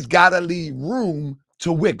always got to leave room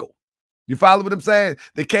to wiggle. You follow what I'm saying?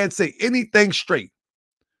 They can't say anything straight.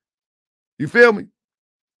 You feel me?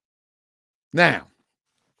 Now,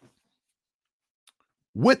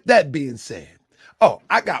 with that being said, oh,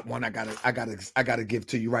 I got one. I gotta give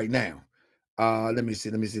to you right now. Let me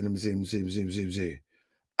see.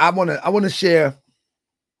 I wanna share.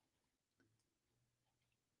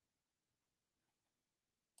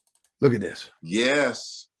 Look at this.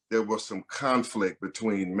 Yes, there was some conflict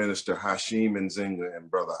between Minister Hashim Nzinga and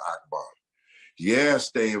Brother Akbar.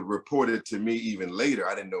 Yes, they reported to me even later.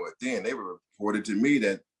 I didn't know it then. They reported to me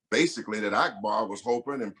that basically that Akbar was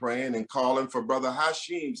hoping and praying and calling for Brother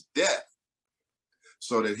Hashim's death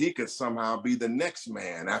so that he could somehow be the next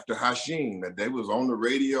man after Hashim, that they was on the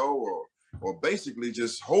radio or or basically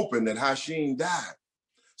just hoping that Hashim died.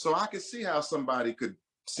 So I could see how somebody could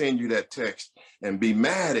send you that text and be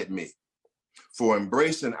mad at me for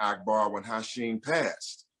embracing Akbar when Hashim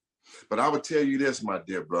passed. But I would tell you this, my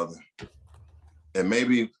dear brother, and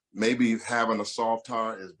maybe having a soft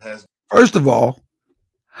heart has. First of all,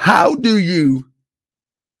 how do you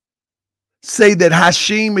say that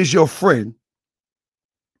Hashim is your friend?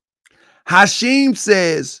 Hashim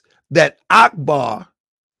says that Akbar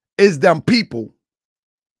is them people,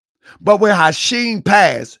 but when Hashim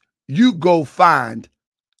passed, you go find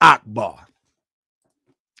Akbar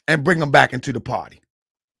and bring him back into the party.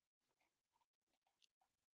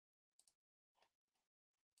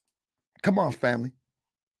 Come on, family.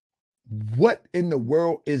 What in the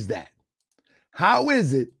world is that? How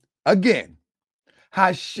is it, again,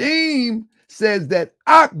 Hashim says that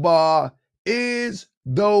Akbar is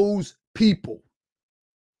those people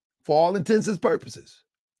for all intents and purposes.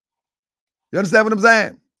 You understand what I'm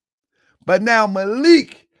saying? But now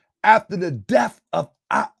Malik, after the death of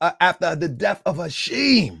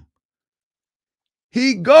Hashim,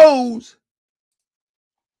 he goes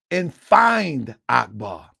and find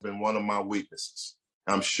Akbar. Been one of my weaknesses.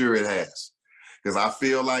 I'm sure it has. Because I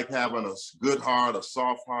feel like having a good heart, a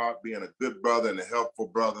soft heart, being a good brother and a helpful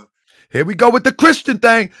brother. Here we go with the Christian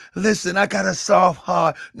thing. Listen, I got a soft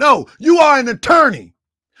heart. No, you are an attorney.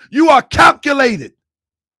 You are calculated.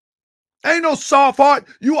 Ain't no soft heart.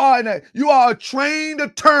 You are a trained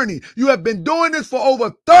attorney. You have been doing this for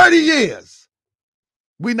over 30 years.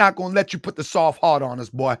 We're not going to let you put the soft heart on us,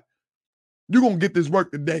 boy. You're going to get this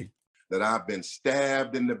work today. That I've been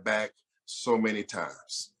stabbed in the back so many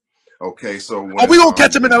times. Okay, so when we're going to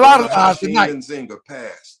catch him in a lot of lies tonight. And Zinga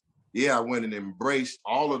passed. Yeah, I went and embraced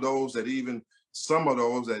all of those that some of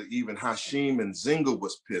those that even Hashim and Zinga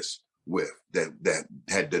was pissed with, that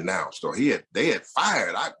had denounced, or they had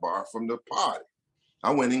fired Akbar from the party.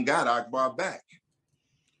 I went and got Akbar back.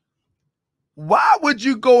 Why would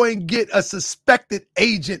you go and get a suspected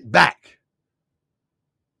agent back?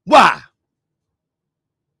 Why?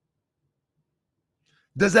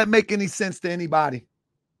 Does that make any sense to anybody?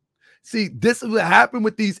 See, this is what happened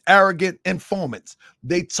with these arrogant informants.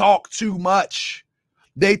 They talk too much.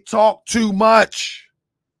 They talk too much.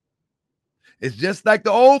 It's just like the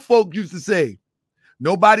old folk used to say,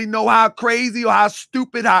 nobody know how crazy or how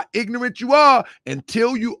stupid, how ignorant you are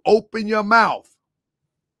until you open your mouth.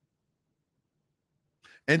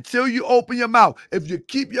 Until you open your mouth. If you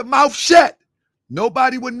keep your mouth shut,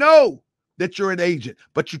 nobody would know that you're an agent,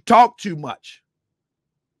 but you talk too much.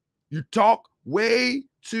 You talk way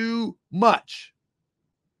too much.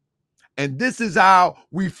 And this is how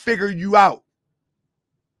we figure you out.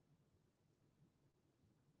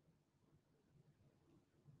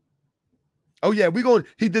 Oh, yeah,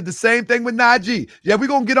 he did the same thing with Najee. Yeah, we're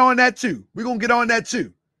going to get on that too.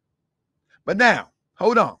 But now,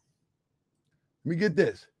 hold on. Let me get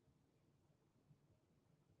this.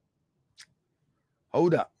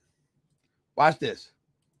 Hold up. Watch this.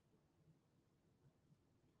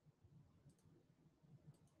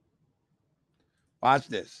 Watch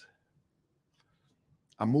this.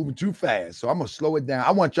 I'm moving too fast, so I'm going to slow it down.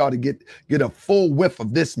 I want y'all to get a full whiff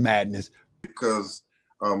of this madness. Because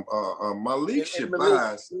Malik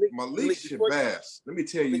Shabazz, let me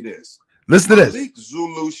tell you this. Listen to this. Malik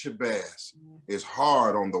Zulu Shabazz is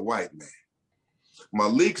hard on the white man.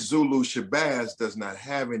 Malik Zulu Shabazz does not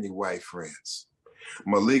have any white friends.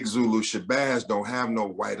 Malik Zulu Shabazz don't have no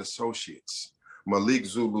white associates. Malik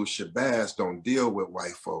Zulu Shabazz don't deal with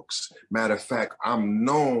white folks. Matter of fact, I'm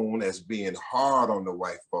known as being hard on the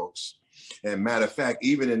white folks. And matter of fact,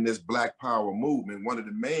 even in this Black Power movement, one of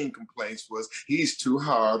the main complaints was he's too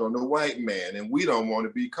hard on the white man, and we don't want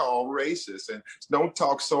to be called racist, and don't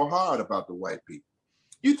talk so hard about the white people.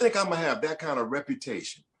 You think I'm gonna have that kind of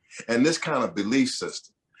reputation and this kind of belief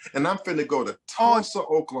system? And I'm finna go to Tulsa,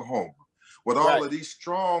 Oklahoma, with all of these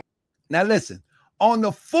strong. Now listen, on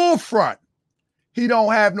the forefront, he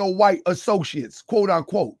don't have no white associates, quote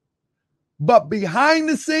unquote. But behind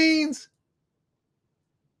the scenes,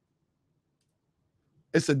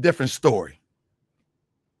 it's a different story.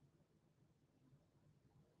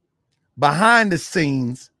 Behind the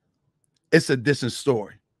scenes, it's a different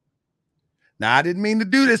story. Now, I didn't mean to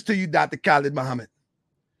do this to you, Dr. Khalid Muhammad.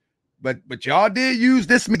 But y'all did use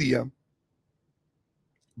this media.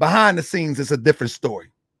 Behind the scenes, it's a different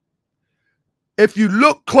story. If you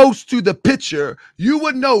look close to the picture, you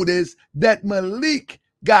would notice that Malik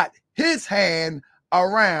got his hand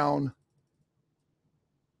around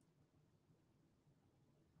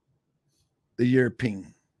the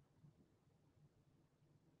European.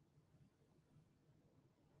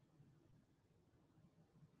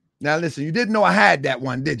 Now listen, you didn't know I had that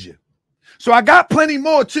one, did you? So I got plenty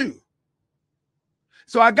more too.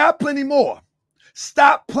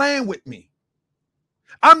 Stop playing with me.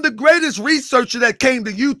 I'm the greatest researcher that came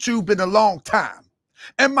to YouTube in a long time.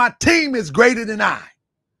 And my team is greater than I.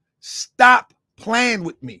 Stop playing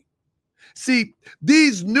with me. See,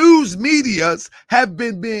 these news medias have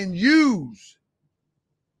been being used.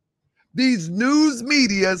 These news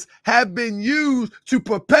medias have been used to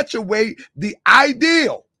perpetuate the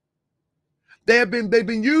ideal. They've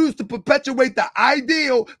been used to perpetuate the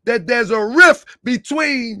ideal that there's a rift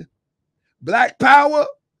between Black power,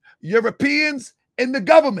 Europeans, and the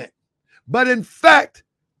government. But in fact,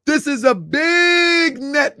 this is a big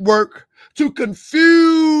network to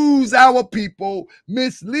confuse our people,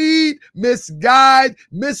 mislead, misguide,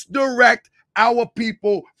 misdirect our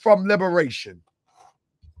people from liberation.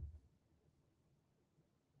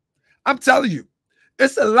 I'm telling you,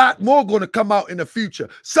 it's a lot more going to come out in the future.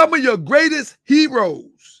 Some of your greatest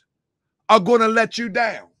heroes are going to let you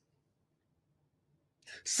down.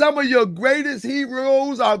 Some of your greatest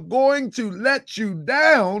heroes are going to let you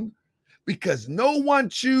down because no one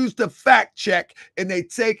chooses to fact check and they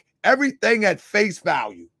take everything at face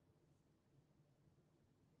value.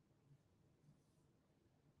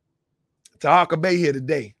 Tahaka Bay here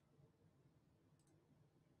today.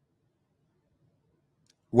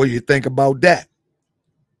 What do you think about that?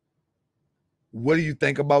 What do you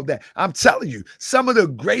think about that? I'm telling you, some of the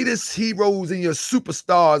greatest heroes and your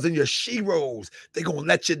superstars and your sheroes, they're going to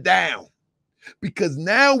let you down. Because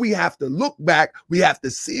now we have to look back, we have to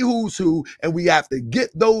see who's who, and we have to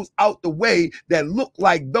get those out the way that look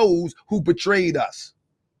like those who betrayed us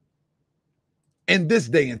in this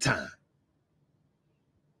day and time.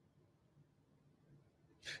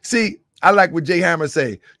 See, I like what Jay Hammer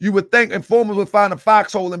say. You would think informers would find a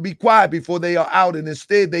foxhole and be quiet before they are out, and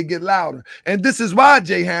instead they get louder. And this is why,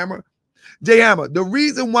 Jay Hammer, the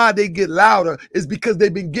reason why they get louder is because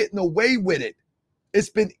they've been getting away with it. It's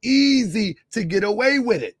been easy to get away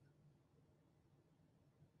with it.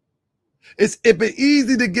 It's been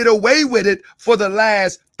easy to get away with it for the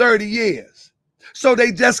last 30 years. So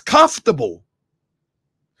they just comfortable.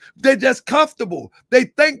 They're just comfortable. They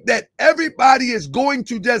think that everybody is going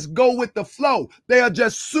to just go with the flow. They are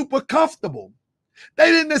just super comfortable.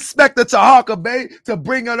 They didn't expect the Tahaka Bay to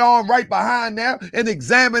bring it on right behind them and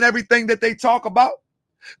examine everything that they talk about.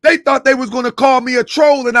 They thought they was going to call me a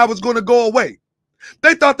troll and I was going to go away.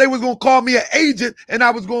 They thought they was going to call me an agent and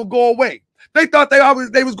I was going to go away. They thought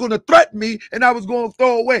they was going to threaten me and I was going to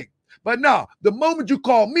throw away. But no, the moment you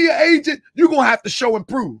call me an agent, you're going to have to show and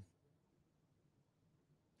prove.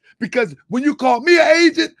 Because when you call me an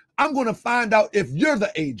agent, I'm going to find out if you're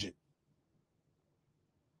the agent.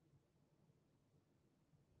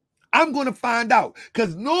 I'm going to find out.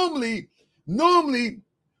 Because normally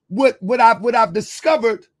what I've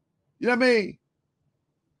discovered, you know what I mean?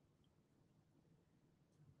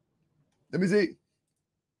 Let me see.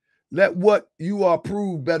 Let what you are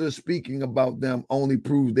proved better speaking about them only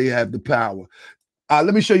proves they have the power.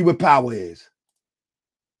 Let me show you what power is.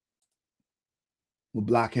 We'll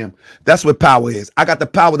block him. That's what power is. I got the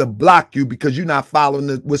power to block you because you're not following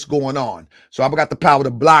what's going on. So I've got the power to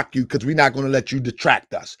block you because we're not going to let you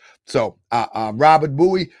detract us. So Robert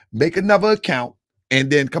Bowie, make another account and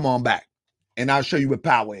then come on back. And I'll show you what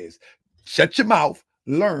power is. Shut your mouth,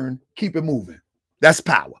 learn, keep it moving. That's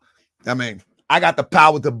power. I mean, I got the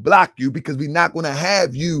power to block you because we're not going to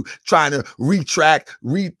have you trying to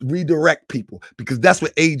redirect people because that's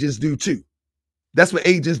what agents do too. That's what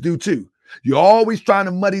agents do too. You're always trying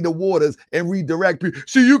to muddy the waters and redirect people.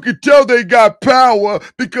 So you can tell they got power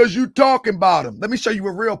because you talking about them. Let me show you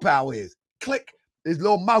what real power is. Click this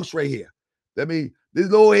little mouse right here. This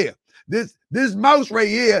little here. This mouse right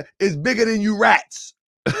here is bigger than you rats.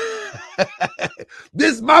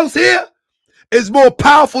 This mouse here is more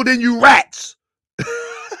powerful than you rats.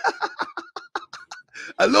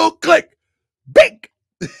 A little click. Bink.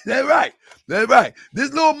 That's right. That's right.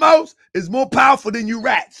 This little mouse is more powerful than you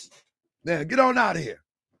rats. Now, get on out of here.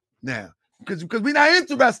 Now, because we're not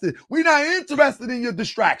interested. We're not interested in your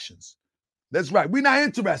distractions. That's right. We're not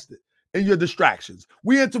interested in your distractions.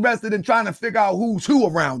 We're interested in trying to figure out who's who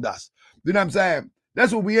around us. You know what I'm saying?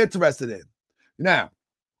 That's what we're interested in. Now,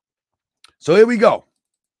 so here we go.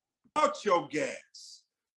 Bought your gas.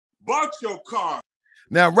 Bought your car.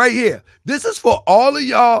 Now, right here, this is for all of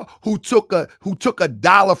y'all who took a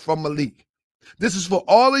dollar from Malik. This is for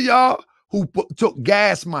all of y'all who took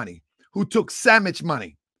gas money, who took sandwich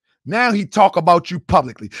money. Now he talk about you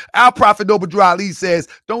publicly. Our Prophet Obadiah Ali says,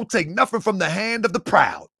 don't take nothing from the hand of the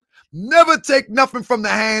proud. Never take nothing from the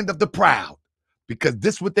hand of the proud, because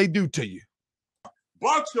this is what they do to you.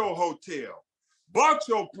 bought your hotel, bought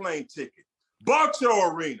your plane ticket, bought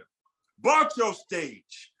your arena, bought your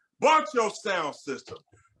stage, bought your sound system,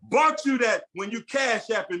 bought you that when you cash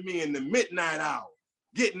apping me in the midnight hour,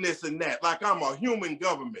 getting this and that, like I'm a human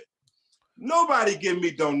government. Nobody give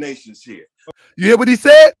me donations here. You hear what he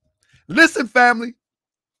said? Listen, family.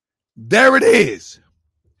 There it is.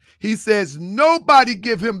 He says nobody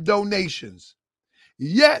give him donations.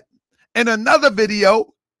 Yet, in another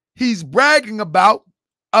video, he's bragging about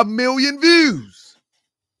 1 million views.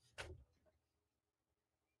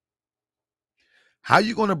 How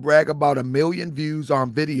you going to brag about 1 million views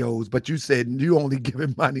on videos, but you said you only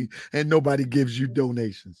giving money and nobody gives you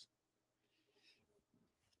donations?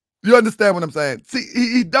 You understand what I'm saying? See,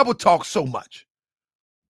 he double talks so much.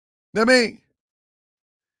 You know what I mean?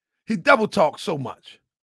 He double talks so much.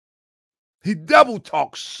 He double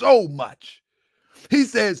talks so much. He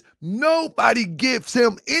says nobody gives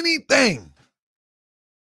him anything.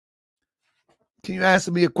 Can you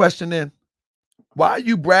answer me a question then? Why are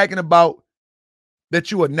you bragging about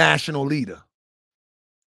that you're a national leader?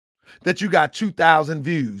 That you got 2,000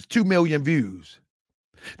 views, 2 million views.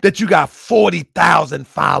 That you got 40,000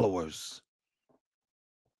 followers.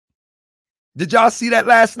 Did y'all see that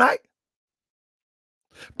last night?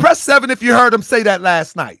 Press 7 if you heard him say that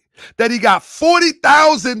last night. That he got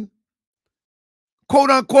 40,000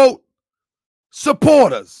 quote unquote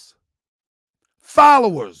supporters,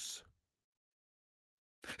 followers.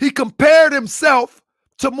 He compared himself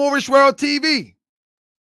to Moorish World TV.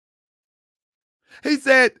 He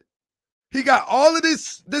said he got all of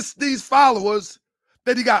these followers,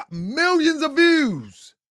 that he got millions of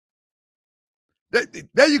views.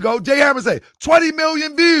 There you go. Jay Hammer say 20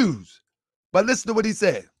 million views. But listen to what he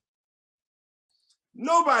said.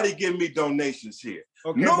 Nobody give me donations here.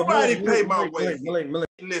 Okay, Nobody pay my way. Malik.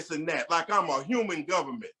 This and that, like I'm a human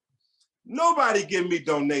government. Nobody give me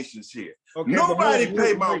donations here. Okay, nobody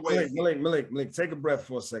pay my way. Malik, take a breath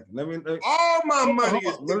for a second. All my money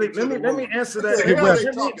is Malik, let me answer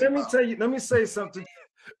that. Let me tell you. Let me say something.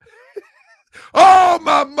 All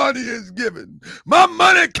my money is given. My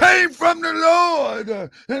money came from the Lord.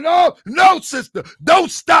 And all, no, sister,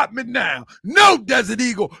 don't stop me now. No, Desert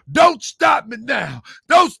Eagle, don't stop me now.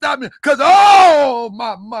 Don't stop me, because all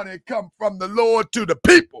my money come from the Lord to the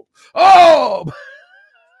people. Oh,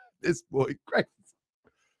 this boy crazy.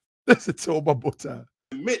 Listen to him one more time.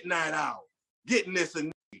 Midnight hour, getting this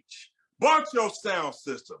and that. Bought your sound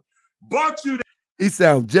system. Bought you that. He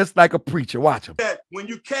sounds just like a preacher. Watch him. That when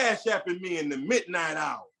you cash apping me in the midnight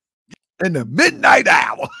hour. In the midnight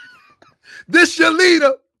hour. This your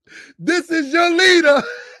leader. This is your leader.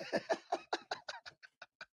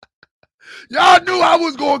 Y'all knew I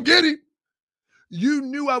was going to get him. You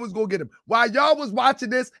knew I was going to get him. While y'all was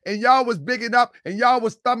watching this and y'all was bigging up and y'all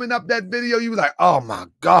was thumbing up that video, you was like, oh my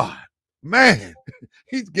God, man,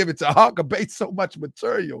 he's giving to Huckabee so much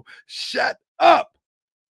material. Shut up.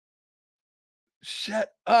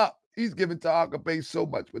 Shut up. He's giving to Huckabee so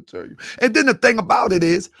much material. And then the thing about it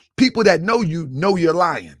is, people that know you're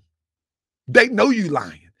lying. They know you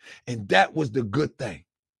lying. And that was the good thing.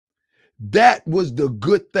 That was the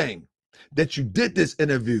good thing, that you did this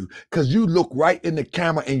interview, because you look right in the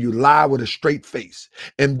camera and you lie with a straight face.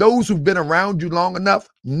 And those who've been around you long enough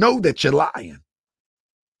know that you're lying.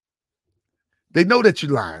 They know that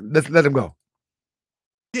you're lying. Let's let them go.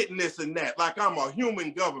 Getting this and that, like I'm a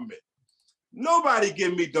human government. Nobody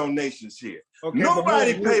give me donations here. Okay,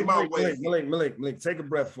 nobody pay my way. Malik, take a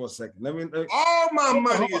breath for a second. All my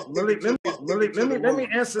money is. Malik, let me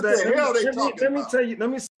answer that. Let me tell you. Let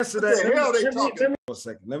me answer that. What the hell they talking for a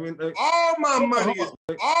second. All my money is.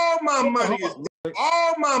 All my money is.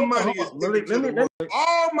 All my money is.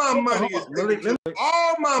 All my money is.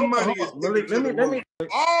 All my money is.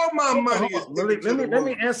 All my money is. Let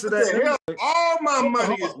me answer that. All my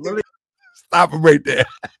money is. Stop him right there.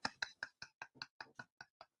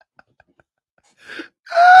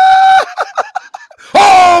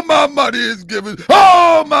 All my money is given.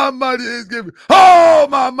 All my money is given. All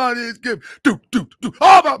my money is given. Do.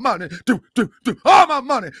 All my money. Do. All my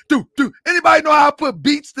money. Do. Anybody know how I put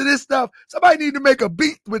beats to this stuff? Somebody need to make a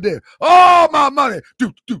beat with it. All my money.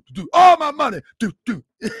 Do. All my money. Do.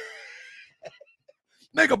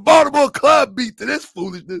 Make a Baltimore club beat to this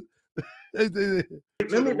foolishness. Let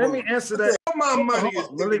me answer that. All my money is.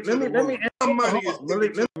 Malik, let me my money is.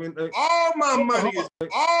 All my money is.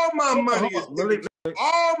 All my money is.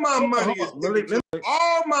 All my money is.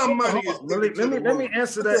 All my money is. Let me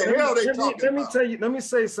answer that. What the hell they talking let me about? tell you. Let me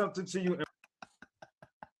say something to you.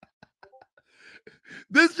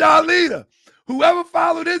 This y'all leader. Whoever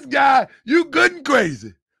followed this guy, you good and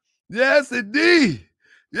crazy. Yes, indeed.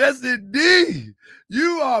 Yes, indeed.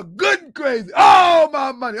 You are good and crazy. All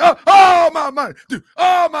my money. All my money. Dude,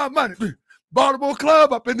 all my money. Baltimore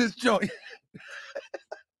Club up in this joint.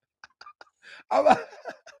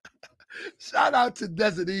 Shout out to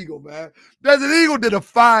Desert Eagle, man. Desert Eagle did a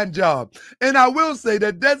fine job. And I will say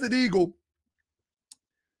that Desert Eagle,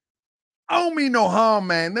 I don't mean no harm,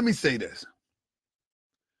 man. Let me say this.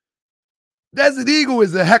 Desert Eagle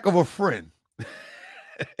is a heck of a friend.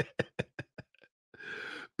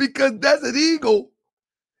 Because Desert Eagle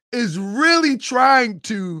is really trying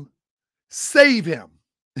to save him.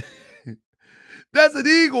 Desert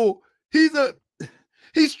Eagle,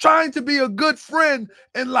 he's trying to be a good friend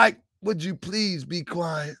and like, would you please be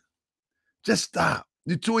quiet? Just stop.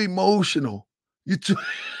 You're too emotional. You're too.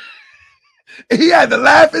 He had to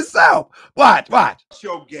laugh himself. Watch.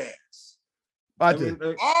 Your gas. Watch it.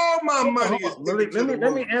 All my money is. Let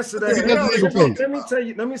me answer that. Let me tell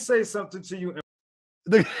you. Let me say something to you.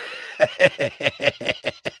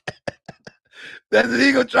 Desert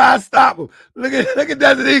Eagle try to stop him. Look at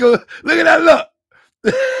Desert Eagle. Look at that look.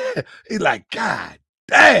 He's like, God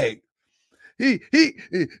dang. He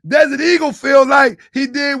Desert Eagle feel like he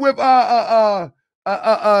did with Grandmaster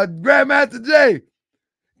J.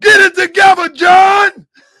 Get it together, John.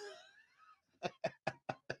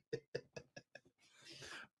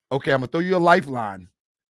 Okay, I'm gonna throw you a lifeline.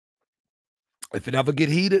 If it ever get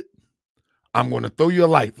heated, I'm gonna throw you a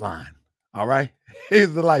lifeline. All right,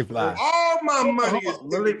 here's the lifeline. All my money is.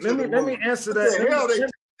 Let me answer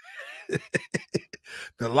that.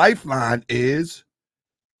 The lifeline is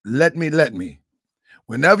let me.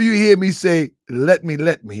 Whenever you hear me say let me,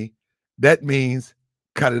 that means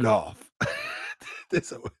cut it off.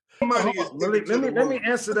 Money is. Let me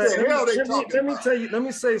answer that. Let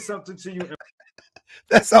me say something to you.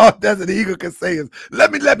 That's all Desert Eagle can say is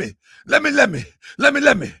let me. All my money. Let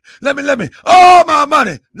me. All my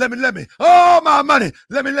money. Let me. All my money.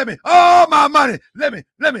 Let me. All my money. Let me.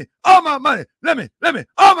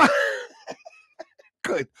 All my.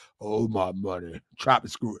 Good. All my money. Trap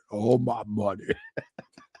and screw it. All my money.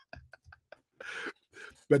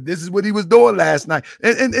 But this is what he was doing last night.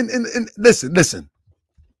 And listen.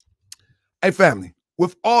 Hey, family,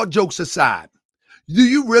 with all jokes aside, do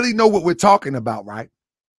you really know what we're talking about, right?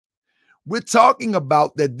 We're talking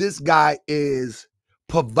about that this guy is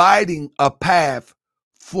providing a path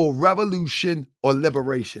for revolution or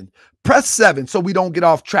liberation. Press 7 so we don't get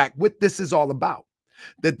off track. What this is all about.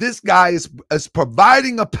 That this guy is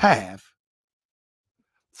providing a path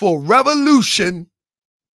for revolution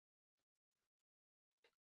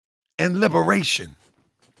and liberation.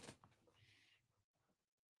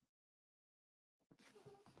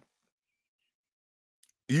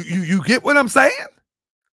 You get what I'm saying?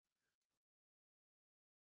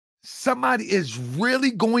 Somebody is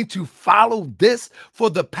really going to follow this for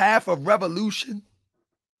the path of revolution.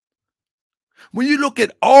 When you look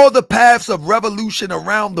at all the paths of revolution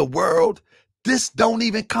around the world, this don't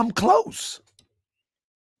even come close.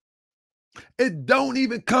 It don't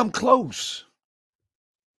even come close.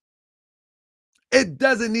 It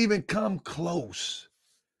doesn't even come close.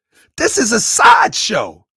 This is a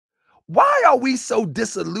sideshow. Why are we so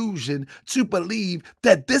disillusioned to believe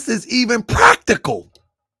that this is even practical?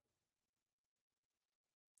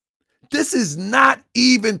 This is not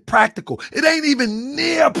even practical. It ain't even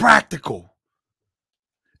near practical.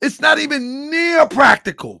 It's not even near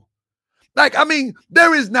practical. Like, I mean,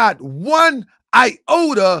 there is not one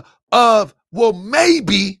iota of, well,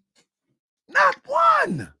 maybe, not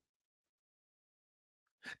one.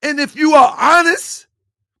 And if you are honest,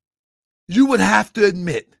 you would have to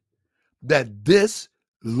admit that this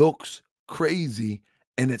looks crazy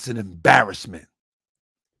and it's an embarrassment.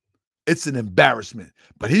 It's an embarrassment.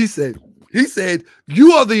 But he said,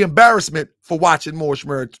 you are the embarrassment for watching more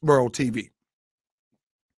Shmurl TV.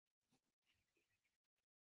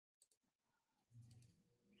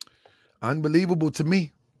 Unbelievable to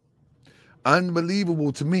me.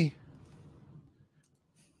 Unbelievable to me.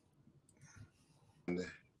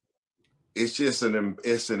 It's just an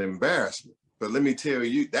embarrassment. But let me tell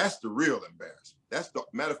you, that's the real embarrassment. That's the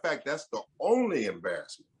matter of fact, that's the only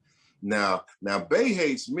embarrassment. Now Bay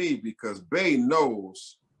hates me because Bay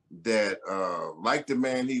knows that like the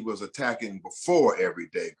man he was attacking before every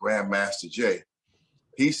day, Grandmaster J,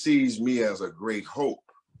 he sees me as a great hope.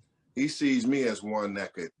 He sees me as one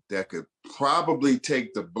that could probably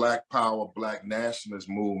take the Black Power, Black nationalist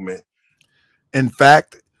movement. In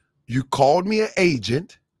fact, you called me an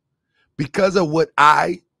agent because of what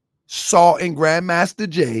I saw in Grandmaster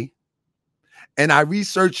J, and I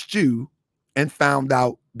researched you and found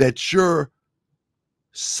out that you're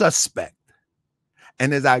suspect.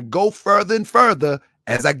 And as I go further and further,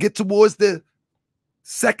 as I get towards the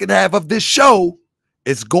second half of this show,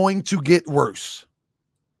 it's going to get worse.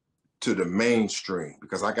 To the mainstream,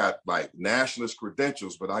 because I got like nationalist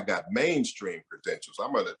credentials, but I got mainstream credentials.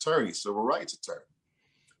 I'm an attorney, civil rights attorney.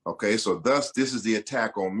 Okay, so thus this is the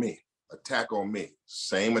attack on me. Attack on me.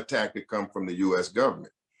 Same attack that come from the U.S.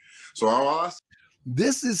 government. So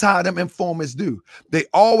this is how them informers do. They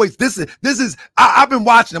always, I've been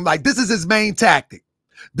watching them like this is his main tactic.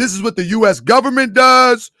 This is what the U.S. government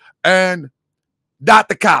does. And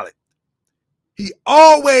Dr. Khaled, he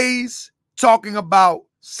always talking about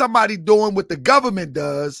somebody doing what the government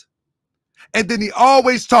does. And then he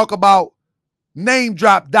always talk about name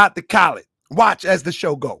drop Dr. Khaled. Watch as the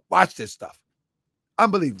show go. Watch this stuff.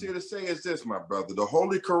 Unbelievable. To say is this, my brother. The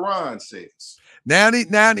Holy Quran says. Now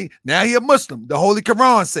he a Muslim. The Holy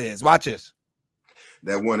Quran says, watch this.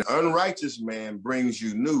 That when an unrighteous man brings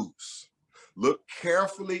you news, look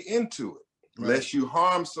carefully into it, lest you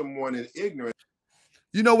harm someone in ignorance.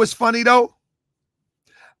 You know what's funny though?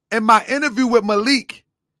 In my interview with Malik,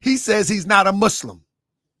 he says he's not a Muslim.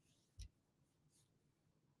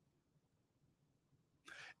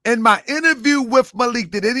 In my interview with Malik,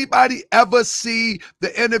 did anybody ever see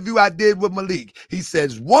the interview I did with Malik? He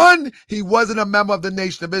says, 1, he wasn't a member of the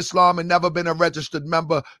Nation of Islam and never been a registered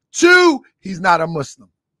member. 2, he's not a Muslim.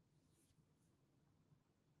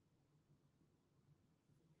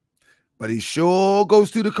 But he sure goes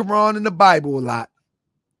through the Quran and the Bible a lot.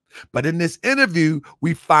 But in this interview,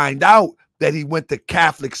 we find out that he went to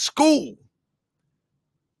Catholic school.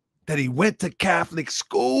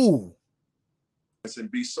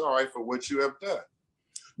 And be sorry for what you have done.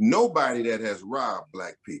 Nobody that has robbed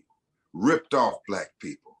black people, ripped off black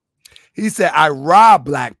people. He said, I robbed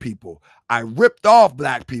black people. I ripped off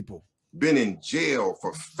black people. Been in jail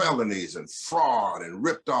for felonies and fraud and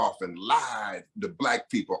ripped off and lied to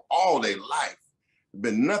black people all their life.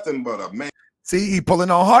 Been nothing but a man. See, he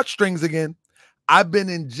pulling on heartstrings again. I've been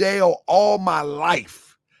in jail all my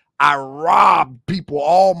life. I robbed people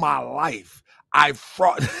all my life. I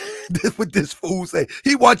fraud. This what this fool say.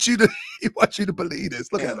 He wants you to believe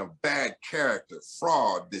this. Look at a bad character,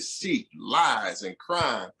 fraud, deceit, lies, and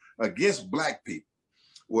crime against black people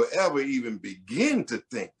will ever even begin to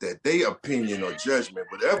think that their opinion or judgment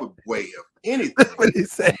would ever weigh of anything. That's what he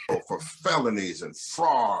said. For felonies and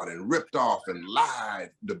fraud and ripped off and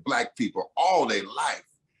lied to black people all their life.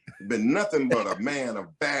 Been nothing but a man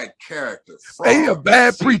of bad character, fraud, he a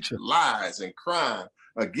bad preacher, lies, and crime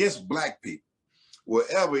against black people will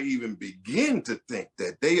ever even begin to think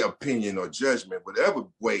that their opinion or judgment would ever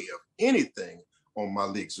weigh of anything on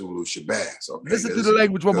Malik Zulu Shabazz. Okay? Listen to the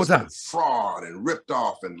language one more time. Fraud and ripped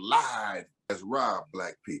off and lied has robbed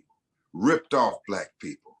black people, ripped off black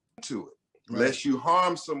people to it. Right. Lest you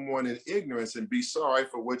harm someone in ignorance and be sorry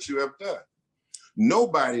for what you have done.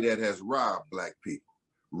 Nobody that has robbed black people,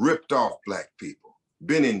 ripped off black people,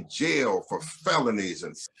 been in jail for felonies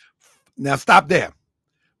and... Now stop there.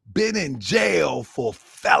 Been in jail for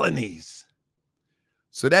felonies.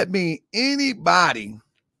 So that means anybody,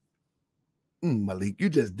 Malik, you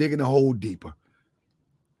just digging a hole deeper.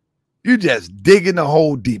 You just digging a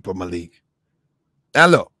hole deeper, Malik. Now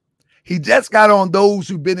look, he just got on those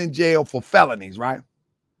who've been in jail for felonies, right?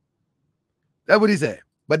 That's what he said.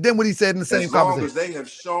 But then what he said in the same conversation. As long as they have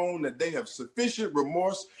shown that they have sufficient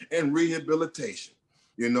remorse and rehabilitation,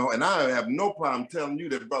 you know, and I have no problem telling you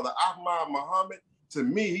that Brother Ahmad Muhammad, to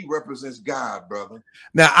me, he represents God, brother.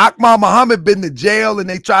 Now, Ahmad Muhammad been to jail and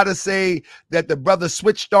they try to say that the brother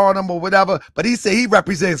switched on him or whatever, but he said he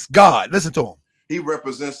represents God. Listen to him. He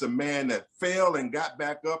represents a man that fell and got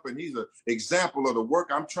back up, and he's an example of the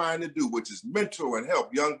work I'm trying to do, which is mentor and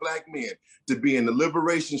help young black men to be in the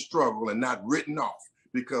liberation struggle and not written off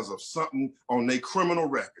because of something on their criminal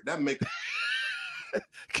record. That makes...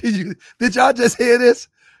 Did y'all just hear this?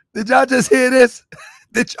 Did y'all just hear this?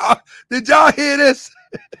 Did y'all hear this?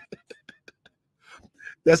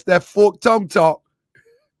 That's that forked tongue talk.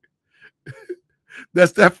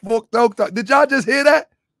 That's that forked tongue talk. Did y'all just hear that?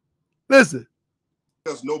 Listen.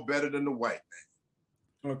 Us no better than the white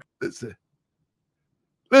man. Okay.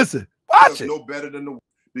 Listen. Watch it. No better than the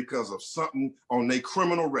because of something on their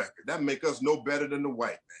criminal record. That make us no better than the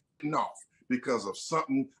white man. No, because of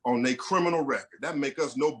something on their criminal record. That make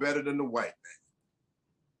us no better than the white man.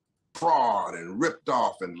 Fraud and ripped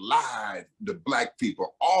off and lied to black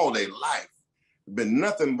people all their life. Been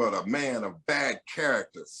nothing but a man of bad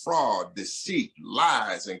character, fraud, deceit,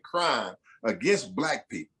 lies, and crime against black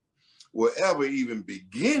people will ever even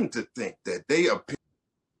begin to think that they appear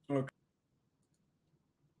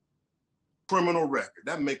criminal record.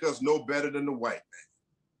 That make us no better than the white man.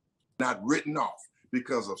 Not written off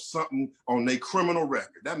because of something on their criminal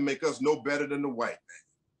record. That make us no better than the white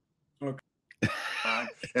man. Okay.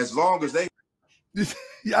 As long as they...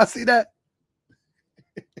 Y'all see that?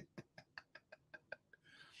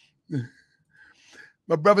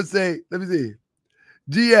 My brother say, let me see.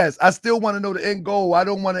 GS, I still want to know the end goal. I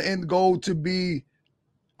don't want the end goal to be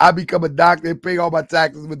I become a doctor and pay all my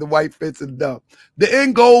taxes with the white fits and dumb. The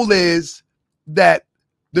end goal is that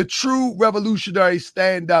the true revolutionaries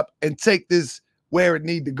stand up and take this where it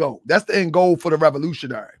need to go. That's the end goal for the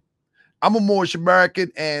revolutionary. I'm a Moorish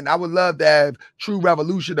American, and I would love to have true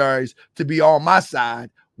revolutionaries to be on my side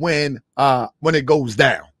when it goes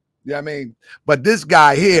down. You know what I mean? But this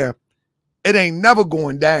guy here, it ain't never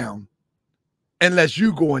going down unless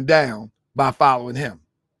you going down by following him.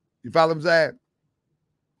 You follow what I'm saying?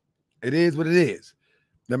 It is what it is.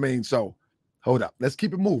 I mean, so hold up. Let's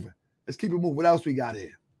keep it moving. Let's keep it moving. What else we got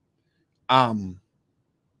here?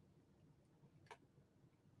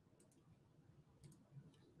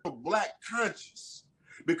 Black conscious,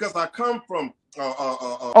 because I come from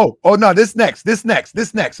oh no, this next.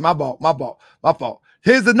 My fault.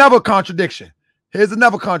 Here's another contradiction.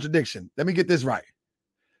 Let me get this right.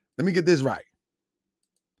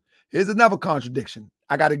 Here's another contradiction.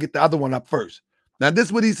 I got to get the other one up first. Now, this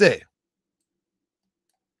is what he said.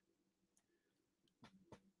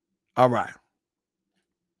 All right.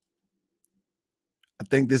 I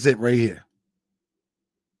think this is it right here.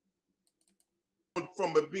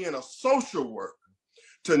 From it being a social worker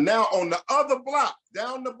to now on the other block,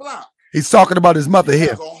 down the block. He's talking about his mother here.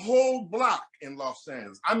 There's a whole block in Los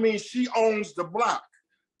Angeles. I mean, she owns the block.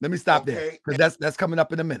 Let me stop there, because that's coming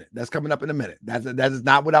up in a minute. That is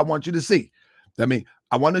not what I want you to see. I mean,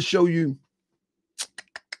 I want to show you.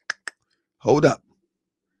 Hold up.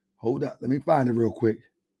 Let me find it real quick.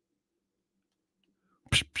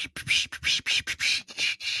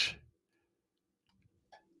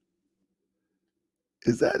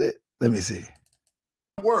 Is that it? Let me see.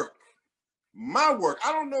 My work.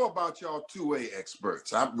 I don't know about y'all 2A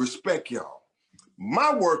experts. I respect y'all.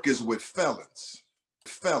 My work is with felons.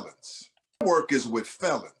 My work is with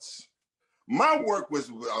felons. My work was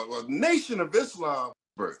a Nation of Islam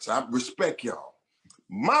experts. I respect y'all.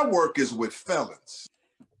 My work is with felons.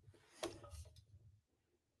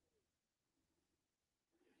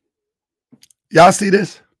 Y'all see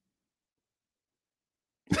this?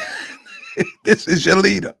 This is your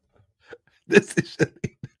leader.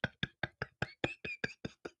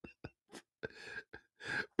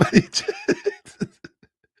 But he just,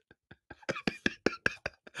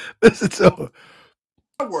 listen to him.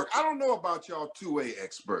 My work, I don't know about y'all 2A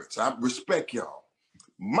experts. I respect y'all.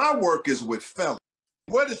 My work is with felons.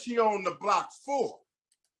 What is she on the block for?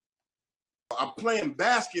 I'm playing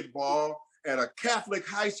basketball at a Catholic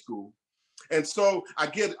high school. And so I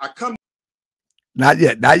come. Not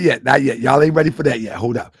yet. Y'all ain't ready for that yet.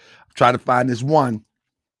 Hold up. I'm trying to find this one.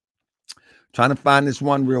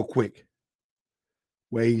 Real quick.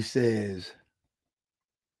 Where he says,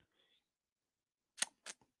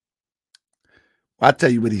 I'll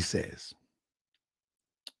tell you what he says.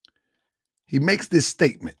 He makes this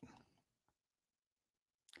statement.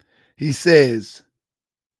 He says,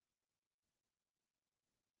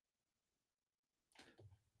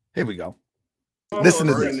 here we go. Listen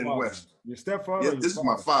to this. Your stepfather? Yeah, this is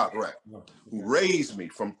my father, right? Who raised me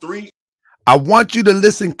from 3. I want you to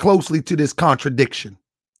listen closely to this contradiction.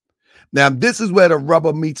 Now, this is where the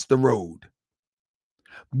rubber meets the road.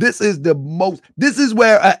 This is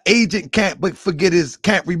where an agent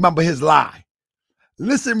can't remember his lie.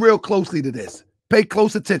 Listen real closely to this. Pay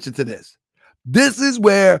close attention to this. This is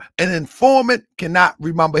where an informant cannot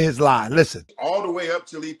remember his lie. Listen. All the way up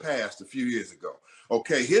till he passed a few years ago.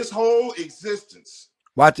 Okay, his whole existence.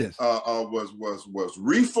 Watch this. Was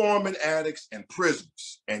reforming addicts and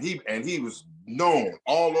prisoners, and he was known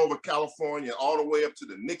all over California, all the way up to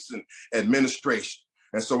the Nixon administration.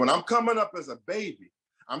 And so when I'm coming up as a baby,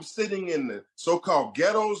 I'm sitting in the so-called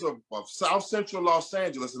ghettos of South Central Los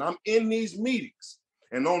Angeles, and I'm in these meetings.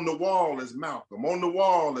 And on the wall is Malcolm. On the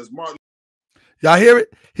wall is Martin. Y'all hear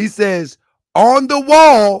it? He says, on the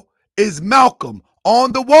wall is Malcolm.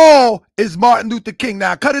 On the wall is Martin Luther King.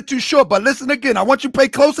 Now, I cut it too short, but listen again. I want you to pay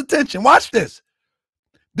close attention. Watch this.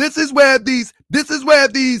 This is where these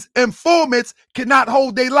informants cannot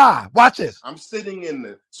hold their lie. Watch this. I'm sitting in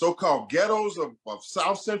the so-called ghettos of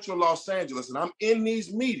South Central Los Angeles, and I'm in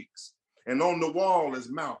these meetings. And on the wall is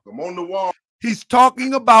Malcolm. On the wall. He's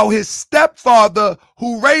talking about his stepfather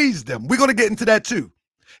who raised him. We're going to get into that too.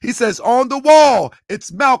 He says, on the wall,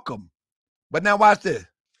 it's Malcolm. But now watch this.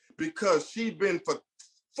 Because she's been for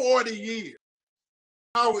 40 years.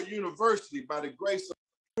 Howard University, by the grace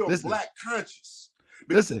of Black conscious.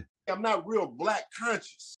 Listen. I'm not real black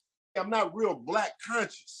conscious. I'm not real black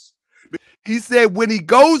conscious. He said when he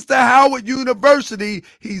goes to Howard University,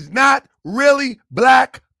 he's not really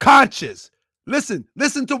black conscious. Listen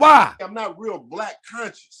to why. I'm not real black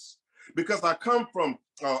conscious because I come from,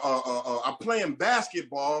 I'm playing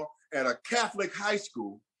basketball at a Catholic high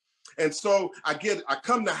school. And so I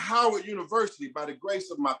come to Howard University by the grace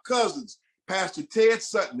of my cousins, Pastor Ted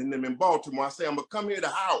Sutton and them in Baltimore. I say, I'm gonna come here to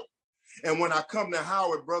Howard. And when I come to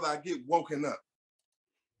Howard, brother, I get woken up.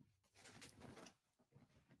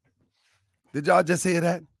 Did y'all just hear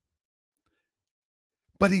that?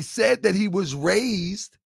 But he said that he was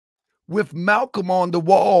raised with Malcolm on the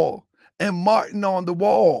wall and Martin on the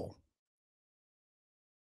wall.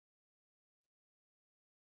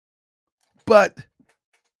 But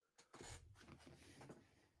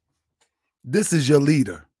this is your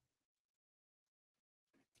leader.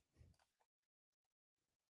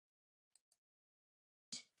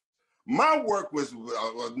 My work was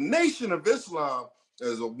a Nation of Islam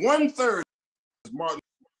as a 1/3 Martin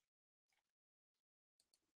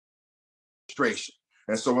administration.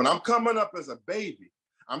 And so when I'm coming up as a baby,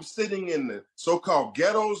 I'm sitting in the so-called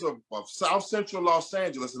ghettos of South Central Los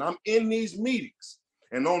Angeles, and I'm in these meetings.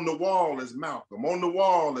 And on the wall is Malcolm. On the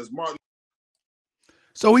wall is Martin.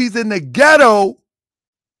 So he's in the ghetto,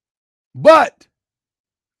 but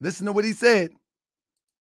listen to what he said.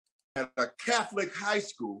 At a Catholic high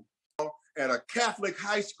school,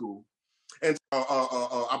 and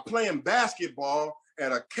I'm playing basketball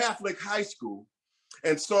at a Catholic high school.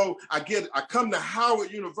 And so I come to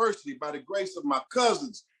Howard University by the grace of my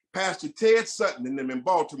cousins, Pastor Ted Sutton and them in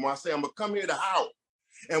Baltimore. I say, I'm gonna come here to Howard.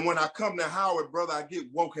 And when I come to Howard, brother, I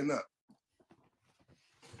get woken up.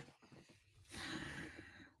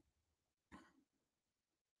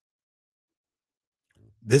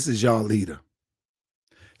 This is y'all leader.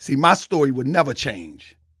 See, my story would never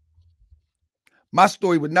change. My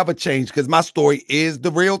story would never change because my story is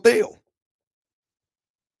the real deal.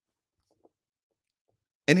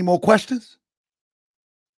 Any more questions?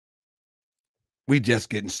 We just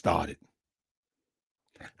getting started.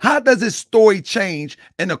 How does his story change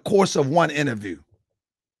in the course of one interview?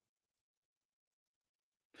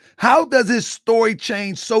 How does his story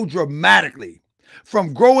change so dramatically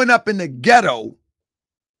from growing up in the ghetto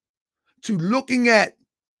to looking at,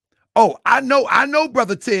 oh, I know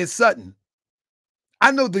brother Ted Sutton.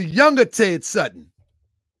 I know the younger Ted Sutton.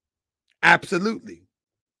 Absolutely.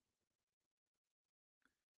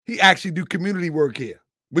 He actually do community work here.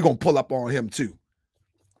 We're going to pull up on him too.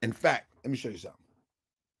 In fact, let me show you something.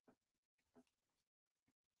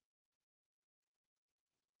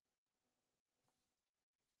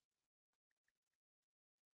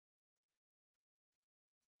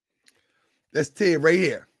 That's Ted right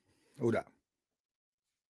here. Hold up.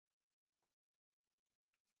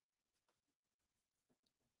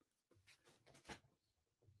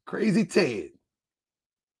 Crazy Ted.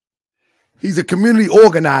 He's a community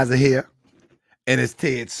organizer here, and it's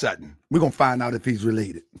Ted Sutton. We're going to find out if he's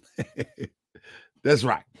related. That's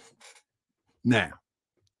right. Now,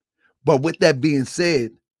 but with that being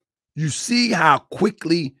said, you see how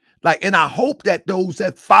quickly, and I hope that those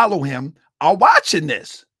that follow him are watching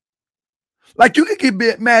this. Like, you can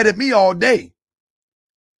get mad at me all day,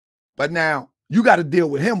 but now you got to deal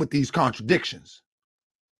with him with these contradictions.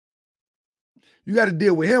 You got to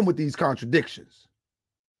deal with him with these contradictions.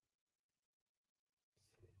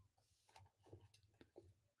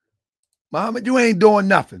 Muhammad, you ain't doing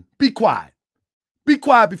nothing. Be quiet. Be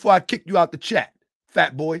quiet before I kick you out the chat,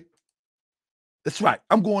 fat boy. That's right.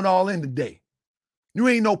 I'm going all in today. You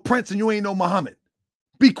ain't no Prince and you ain't no Muhammad.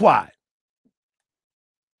 Be quiet.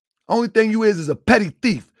 Only thing you is a petty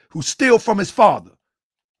thief who steal from his father,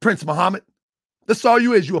 Prince Muhammad. That's all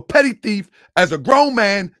you is. You a petty thief as a grown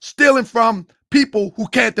man stealing from people who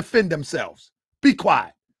can't defend themselves. Be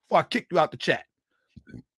quiet before I kick you out the chat.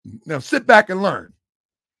 Now sit back and learn.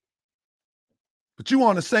 But you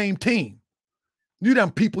on the same team. You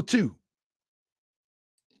them people too.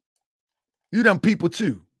 You them people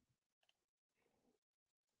too.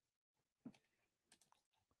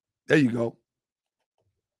 There you go.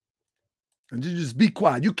 And you just be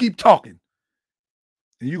quiet. You keep talking.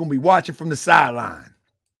 And you're going to be watching from the sideline.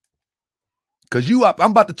 Because you up.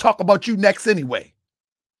 I'm about to talk about you next anyway.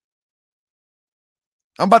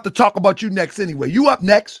 I'm about to talk about you next anyway. You up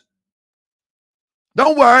next.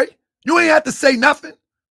 Don't worry. You ain't have to say nothing.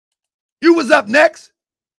 You was up next.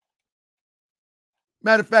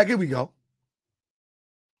 Matter of fact, here we go.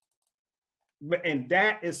 And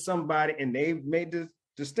that is somebody, and they made the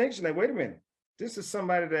distinction that, wait a minute, this is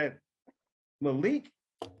somebody that Malik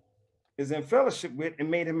is in fellowship with and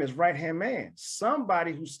made him his right-hand man.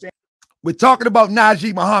 Somebody who stands. We're talking about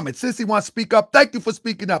Najee Muhammad. Since he wants to speak up, thank you for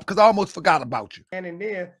speaking up because I almost forgot about you. Standing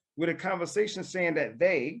there with a conversation saying that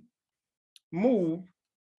they move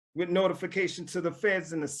with notification to the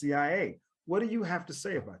feds and the CIA. What do you have to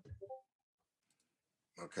say about that?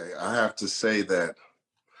 Okay, I have to say that,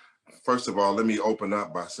 first of all, let me open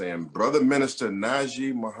up by saying Brother Minister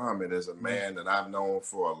Najee Muhammad is a man that I've known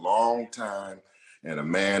for a long time and a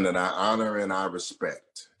man that I honor and I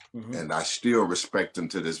respect. And I still respect him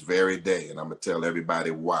to this very day. And I'm going to tell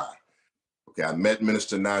everybody why. Okay, I met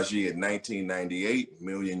Minister Najee in 1998,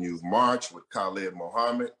 Million Youth March with Khalid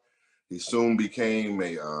Muhammad. He soon became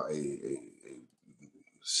a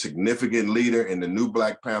significant leader in the new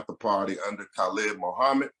Black Panther Party under Khalid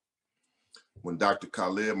Muhammad. When Dr.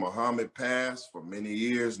 Khalid Muhammad passed, for many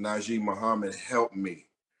years, Najee Muhammad helped me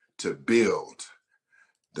to build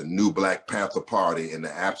the new Black Panther Party in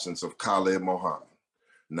the absence of Khalid Muhammad.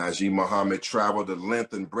 Najee Muhammad traveled the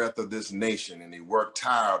length and breadth of this nation, and he worked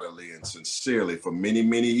tirelessly and sincerely for many,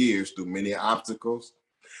 many years through many obstacles.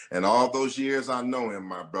 And all those years I know him,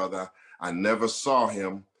 my brother, I never saw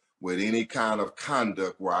him with any kind of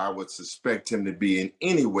conduct where I would suspect him to be in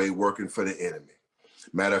any way working for the enemy.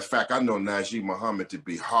 Matter of fact, I know Najee Muhammad to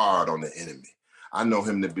be hard on the enemy. I know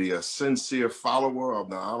him to be a sincere follower of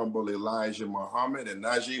the Honorable Elijah Muhammad, and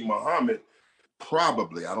Najee Muhammad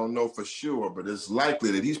probably, I don't know for sure, but it's likely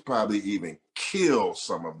that he's probably even killed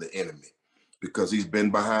some of the enemy because he's been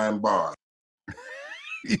behind bars.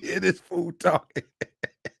 You hear this fool talking?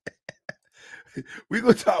 We're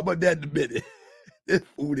going to talk about that in a minute. This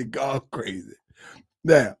fool is gone crazy.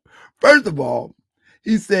 Now, first of all,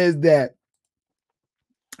 he says that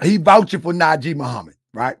he vouching for Najee Muhammad,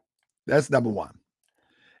 right? That's number one.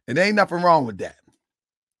 And there ain't nothing wrong with that.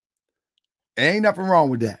 Ain't nothing wrong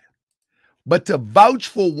with that. But to vouch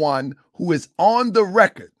for one who is on the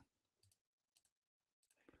record,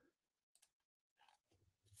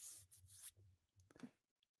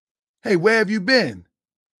 hey, where have you been?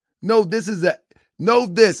 An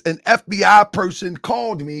FBI person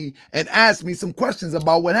called me and asked me some questions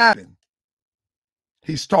about what happened.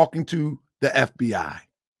 He's talking to the FBI.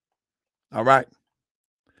 All right.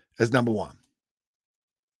 That's number one.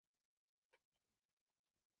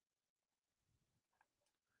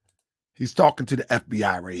 He's talking to the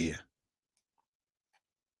FBI right here.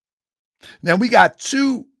 Now, we got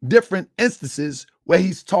two different instances where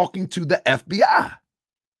he's talking to the FBI.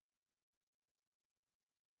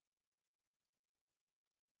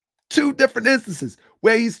 Two different instances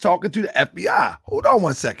where he's talking to the FBI. Hold on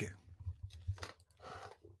one second.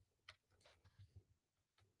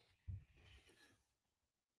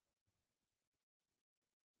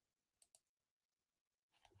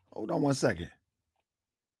 Hold on one second.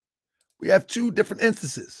 We have two different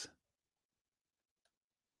instances.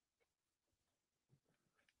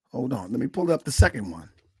 Hold on. Let me pull up the second one.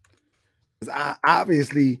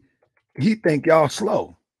 Obviously, he think y'all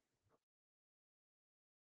slow.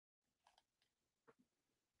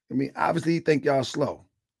 Obviously, he think y'all slow.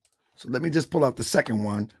 So let me just pull up the second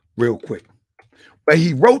one real quick. But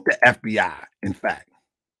he wrote the FBI, in fact.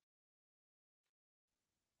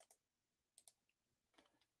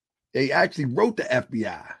 He actually wrote the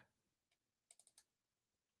FBI.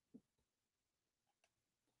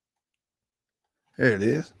 There it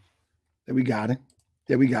is. There we got him.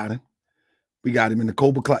 There we got him. We got him in the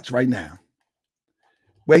Cobra Clutch right now.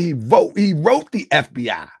 Where he wrote the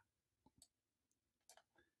FBI.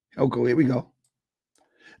 Okay, here we go.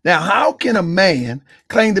 Now, how can a man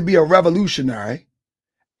claim to be a revolutionary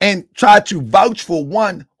and try to vouch for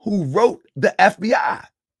one who wrote the FBI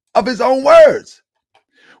of his own words?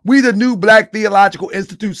 We, the new Black Theological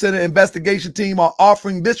Institute Center investigation team, are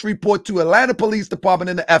offering this report to Atlanta Police Department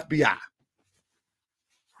and the FBI.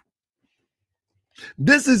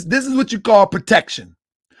 This is what you call protection,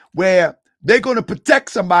 where they're going to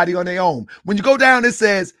protect somebody on their own. When you go down, it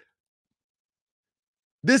says,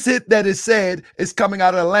 this hit that is said is coming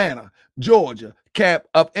out of Atlanta, Georgia, camp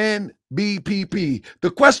of NBPP.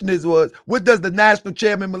 The question was, what does the national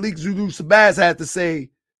chairman Malik Zulu Shabazz have to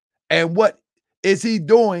say, and what is he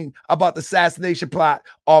doing about the assassination plot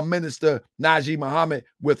on Minister Najee Muhammad,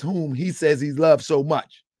 with whom he says he loves so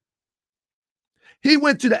much? He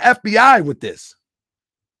went to the FBI with this.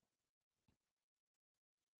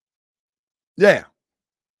 Yeah.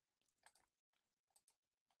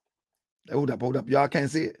 Hold up. Y'all can't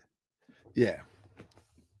see it. Yeah.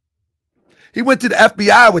 He went to the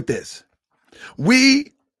FBI with this.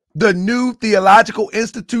 We, the new Theological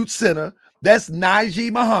Institute Center, that's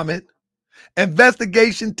Najee Muhammad,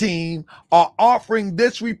 investigation team are offering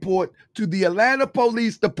this report to the Atlanta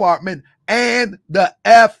Police Department and the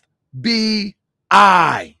FBI.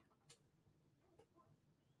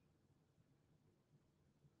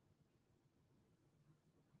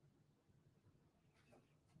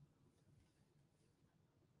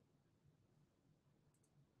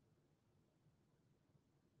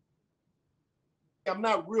 I'm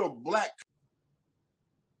not real black.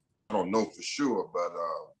 I don't know for sure, but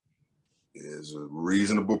there's a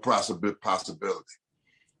reasonable possibility.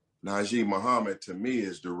 Najee Muhammad, to me,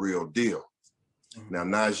 is the real deal. Now,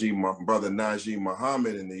 brother Najee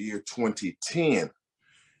Muhammad, in the year 2010,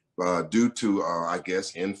 due to, I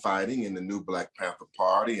guess, infighting in the new Black Panther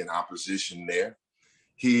Party and opposition there,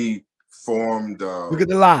 he formed Look at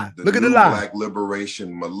the lie. the Look at the New lie. Black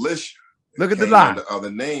Liberation Militia. Look at the Came lie. under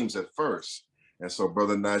other names at first. And so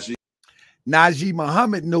brother Najee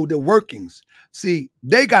Muhammad know the workings. See,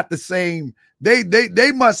 they got the same,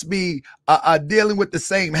 they must be dealing with the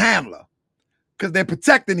same handler because they're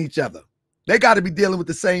protecting each other. They got to be dealing with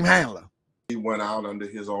the same handler. He went out under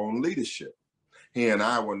his own leadership. He and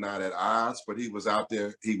I were not at odds, but he was out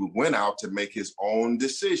there. He went out to make his own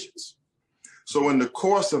decisions. So in the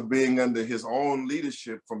course of being under his own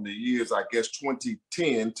leadership from the years, I guess,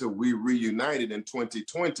 2010 till we reunited in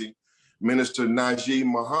 2020, Minister Najee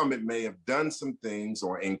Muhammad may have done some things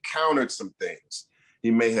or encountered some things.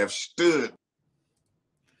 He may have stood.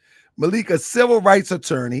 Malik, a civil rights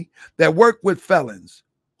attorney that worked with felons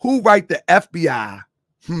who write the FBI.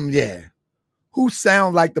 Yeah. Who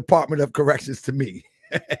sound like Department of Corrections to me.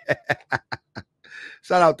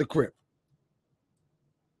 Shout out to Crip.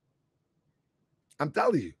 I'm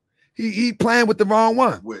telling you, he playing with the wrong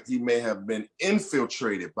one. He may have been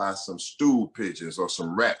infiltrated by some stool pigeons or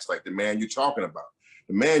some rats, like the man you're talking about.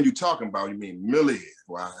 The man you're talking about, you mean Malik,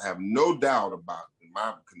 who I have no doubt about.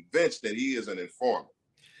 I'm convinced that he is an informant.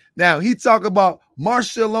 Now, he talking about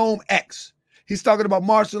Marshalom X. He's talking about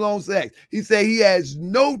Marshalom X. He said he has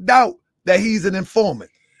no doubt that he's an informant.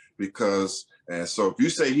 Because, and so if you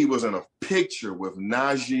say he was in a picture with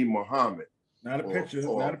Najee Muhammad, not a picture,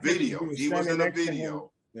 or not a video, he was in a video.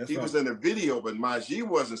 He was in a video, but Najee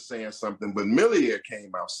wasn't saying something, but Malik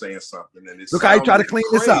came out saying something. And it look how he tried to clean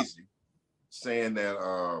this up. Saying that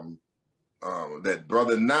that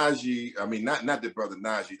brother Najee, I mean, not that brother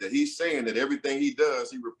Najee, that he's saying that everything he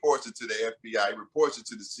does, he reports it to the FBI, he reports it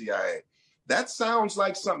to the CIA. That sounds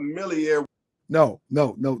like something Malik. No.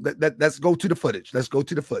 Let's go to the footage. Let's go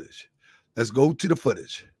to the footage. Let's go to the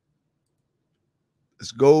footage.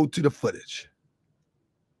 Let's go to the footage.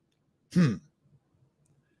 Let's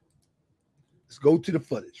go to the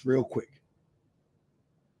footage real quick.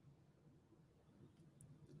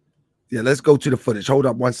 Yeah, let's go to the footage. Hold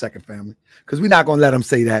up 1 second, family, because we're not gonna let him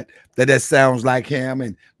say that sounds like him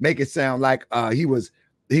and make it sound like he was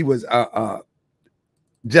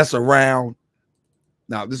just around.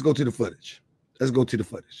 Now let's go to the footage. Let's go to the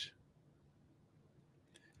footage.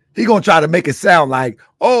 He gonna try to make it sound like,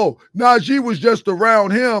 oh, Najee was just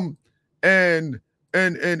around him, and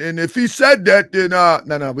if he said that, then no,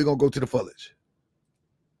 we're gonna go to the footage.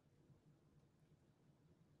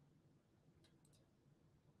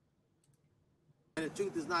 And the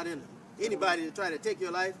truth is not in them. Anybody that try to take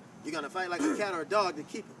your life, you're gonna fight like a cat or a dog to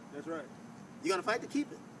keep it. That's right. You're gonna fight to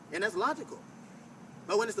keep it, and that's logical.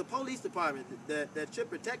 But when it's the police department that should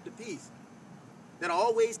protect the peace, that are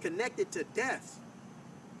always connected to death,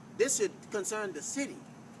 this should concern the city,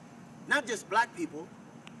 not just black people,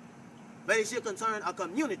 but it should concern a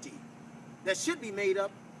community that should be made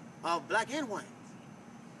up of black and whites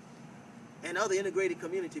and other integrated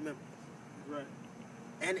community members. Right.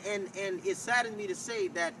 And it saddens me to say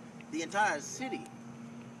that the entire city,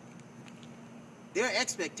 their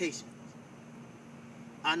expectations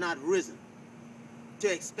are not risen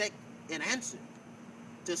to expect an answer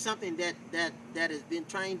to something that has been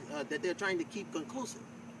trying that they're trying to keep conclusive.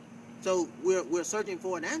 So we're searching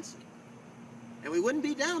for an answer, and we wouldn't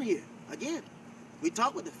be down here again. We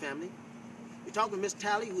talked with the family, we talked with Miss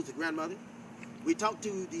Tally, who's the grandmother. We talked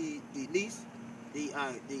to the niece,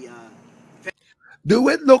 Do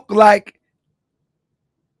it look like?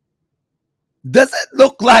 Does it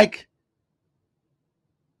look like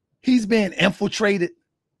he's being infiltrated?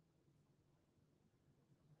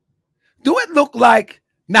 Do it look like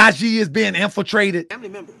Najee is being infiltrated? Family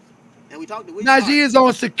members, and we talked to Najee is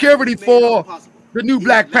on security for the new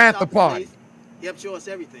Black Panther Party. He helped show us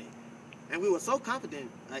everything, and we were so confident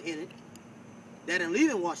in it that in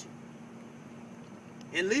leaving Washington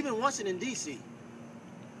D.C.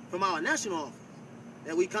 from our national office,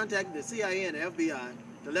 that we contacted the CIA and the FBI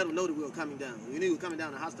to let them know that we were coming down. We knew we were coming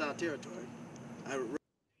down to hostile territory.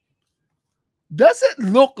 Does it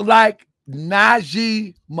look like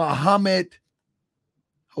Najee Muhammad?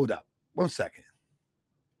 Hold up 1 second.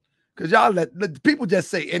 Because y'all let people just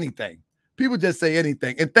say anything. People just say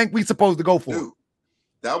anything and think we supposed to go for it.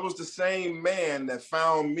 That was the same man that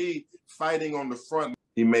found me fighting on the front.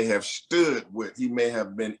 He may have he may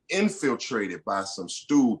have been infiltrated by some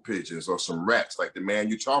stool pigeons or some rats, like the man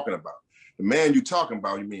you're talking about. The man you're talking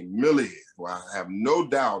about, you mean Malik, who I have no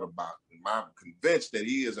doubt about. I'm convinced that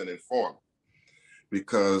he is an informant.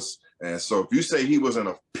 And so if you say he was in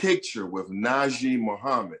a picture with Najee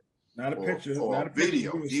Muhammad, not a picture, or not a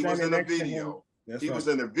video, he was in a video. He was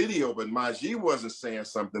in a video, but Najee wasn't saying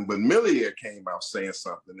something, but Malik came out saying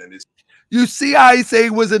something. And you see how he say he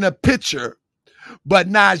was in a picture, but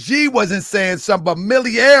Najee wasn't saying something, but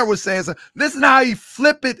Malik was saying something. Listen how he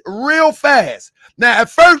flip it real fast. Now, at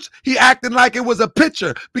first, he acting like it was a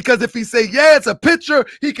picture, because if he say, yeah, it's a picture,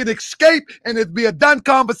 he can escape and it'd be a done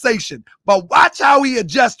conversation. But watch how he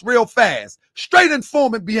adjusts real fast. Straight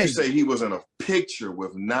informant behavior. You say he was in a picture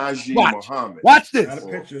with Najee Muhammad. Watch this. Not a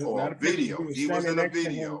picture, or a video. He was in a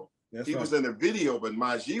video. He was in a video, but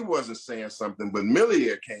Najee wasn't saying something, but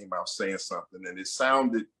Malik came out saying something, and it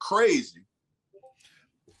sounded crazy.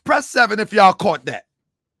 Press 7 if y'all caught that.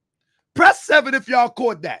 Press 7 if y'all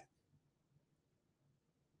caught that.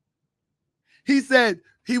 He said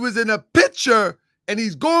he was in a picture and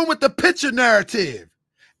he's going with the picture narrative.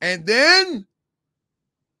 And then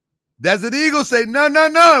Desert Eagle say, no,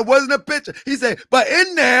 it wasn't a picture. He said, but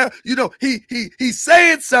in there, you know, he's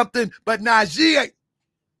saying something, but Najee ain't.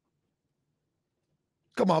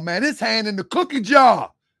 Come on, man. His hand in the cookie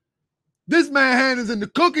jar. This man's hand is in the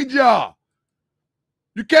cookie jar.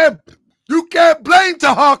 You can't blame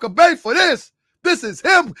Tahaka Bay for this. This is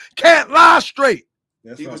him. Can't lie straight.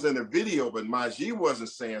 He was in a video, but Najee wasn't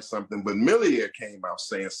saying something, but Malik came out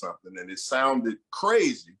saying something, and it sounded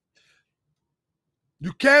crazy.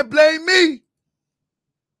 You can't blame me.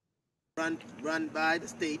 Run by the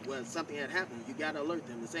state when something had happened. You got to alert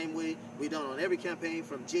them the same way we done on every campaign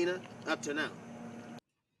from Gina up to now.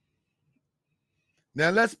 Now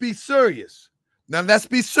let's be serious.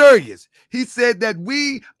 He said that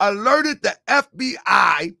we alerted the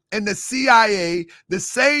FBI and the CIA the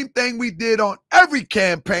same thing we did on every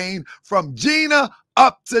campaign from Gina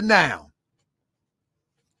up to now.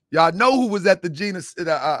 Y'all know who was at the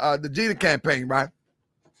Gina campaign, right?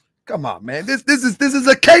 Come on, man. This is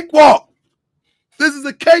a cakewalk. This is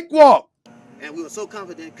a cakewalk. And we were so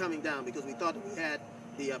confident coming down because we thought that we had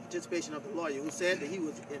the participation of the lawyer who said that he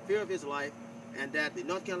was in fear of his life, and that the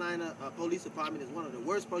North Carolina Police Department is one of the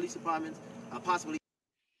worst police departments possibly.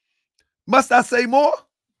 Must I say more?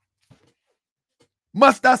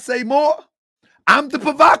 Must I say more? I'm the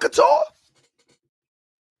provocateur.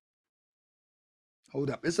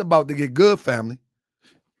 Hold up. It's about to get good, family.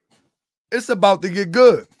 It's about to get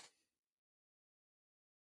good.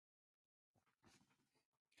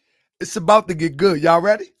 It's about to get good. Y'all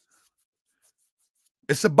ready?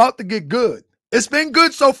 It's about to get good. It's been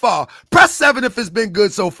good so far. Press 7 if it's been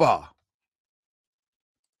good so far.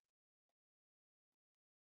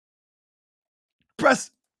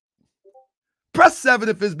 Press 7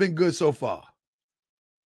 if it's been good so far.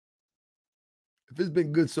 If it's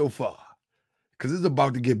been good so far. Because it's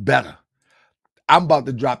about to get better. I'm about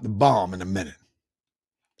to drop the bomb in a minute.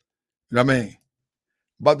 You know what I mean?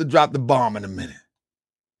 About to drop the bomb in a minute.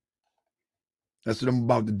 That's what I'm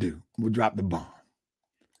about to do. We'll drop the bomb.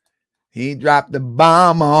 He dropped the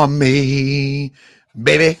bomb on me,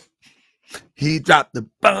 baby. He dropped the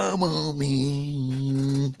bomb on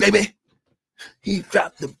me, baby. He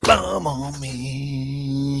dropped the bomb on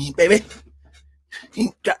me, baby.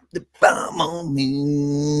 He dropped the bomb on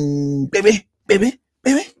me, baby, baby,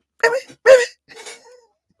 baby, baby, baby.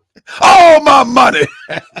 All my money.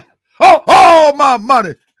 All my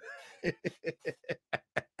money.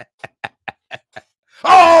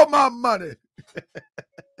 All my money.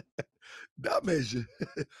 Dumb as you.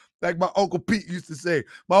 Like my Uncle Pete used to say.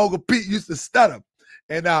 My Uncle Pete used to stutter.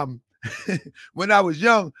 And when I was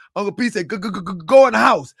young, Uncle Pete said, go in the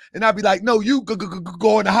house. And I'd be like, no, you go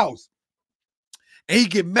in the house. And he'd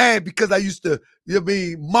get mad because I used to,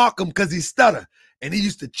 mock him because he stutter. And he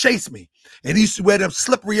used to chase me. And he used to wear them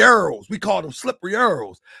slippery earls. We call them slippery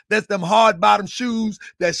earls. That's them hard bottom shoes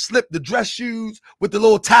that slip, the dress shoes with the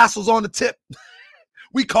little tassels on the tip.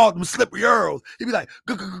 We called them slippery earls. He'd be like,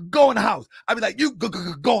 go in the house. I'd be like, you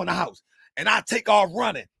go in the house. And I'd take off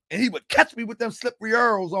running. And he would catch me with them slippery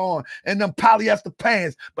earls on and them polyester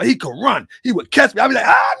pants. But he could run. He would catch me. I'd be like,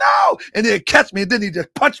 no. And then he'd catch me. And then he'd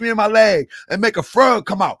just punch me in my leg and make a frog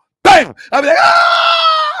come out. Bam! I'd be like,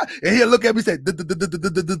 ah! And he'd look at me and say,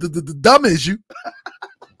 dumb is you.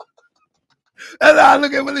 And I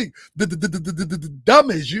look at Malik.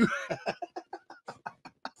 Dumb as you.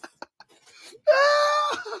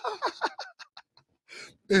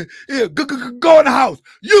 Here, go in the house.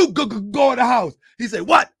 You go in the house. He said,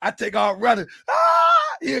 what? I take off running.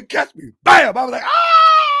 He'll catch me. Bam. I was like,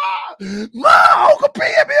 my Uncle P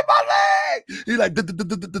hit me in my leg. He's like,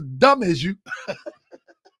 dumb as you.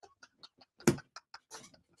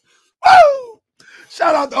 Woo!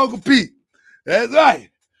 Shout out to Uncle Pete. That's right.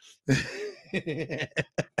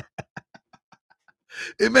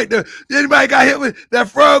 It make anybody got hit with that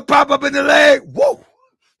frog pop up in the leg? Whoa.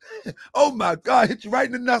 Oh my God, hit you right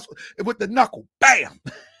in the knuckle with the knuckle. Bam.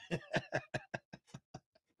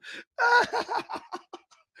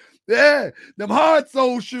 Yeah, them hard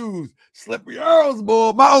sole shoes, slippery Earls,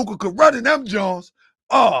 boy. My uncle could run in them Jones.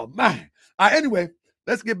 Oh man. Anyway,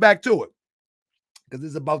 let's get back to it. Because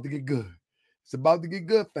it's about to get good. It's about to get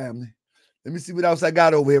good, family. Let me see what else I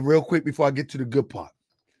got over here real quick before I get to the good part.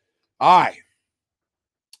 All right.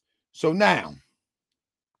 So now,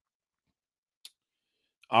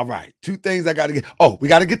 all right, two things I got to get. Oh, we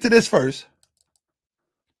got to get to this first.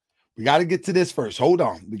 We got to get to this first. Hold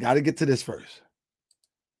on. We got to get to this first.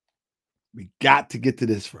 We got to get to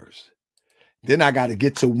this first. Then I got to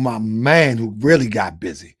get to my man who really got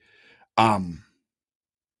busy. Hold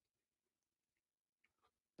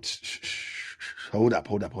up.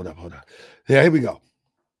 Yeah, here we go.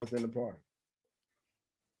 What's in the party?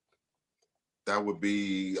 That would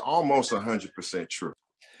be almost 100% true.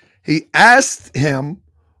 He asked him,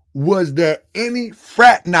 was there any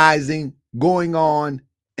fraternizing going on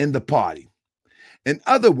in the party? In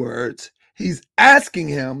other words, he's asking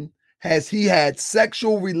him, has he had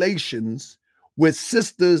sexual relations with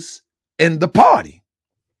sisters in the party?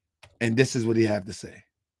 And this is what he had to say.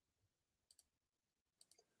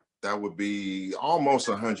 That would be almost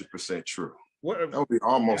 100% true. What? That would be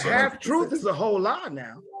almost half 100%. truth is a whole lie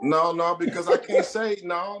now. No, because I can't say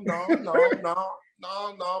no,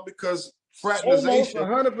 because fraternization.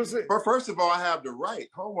 Almost 100%. First of all, I have the right.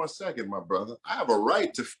 Hold one second, my brother. I have a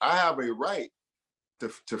right to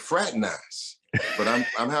fraternize, but I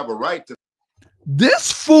have a right to.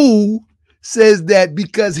 This fool says that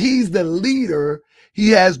because he's the leader,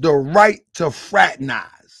 he has the right to fraternize.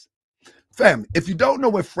 Family, if you don't know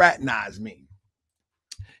what fraternize means,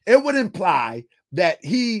 it would imply that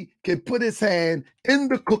he can put his hand in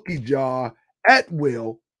the cookie jar at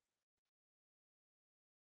will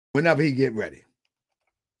whenever he get ready.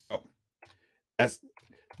 Oh, that's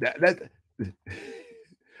that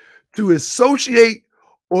to associate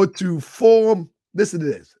or to form. Listen to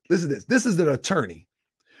this. This is an attorney.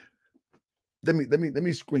 Let me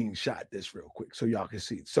screenshot this real quick so y'all can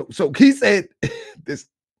see. So he said this.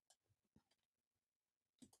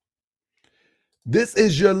 This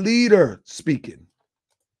is your leader speaking.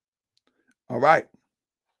 All right.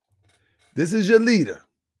 This is your leader.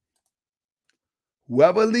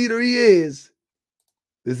 Whoever leader he is,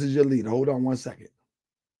 this is your leader. Hold on one second.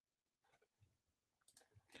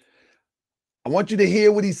 I want you to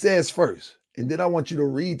hear what he says first, and then I want you to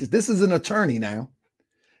read this. This is an attorney now.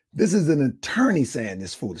 This is an attorney saying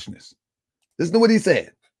this foolishness. Listen to what he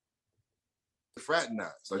said.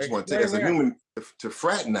 Fraternize. I just want to take as a human to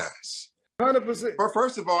fraternize. 100%.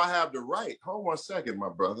 First of all, I have the right. Hold one second, my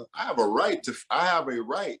brother. I have a right to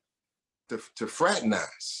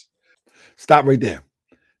fraternize. Stop right there.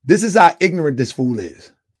 This is how ignorant this fool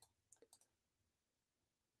is.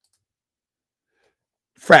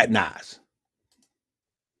 Fraternize.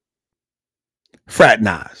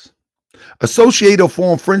 Fraternize. Associate or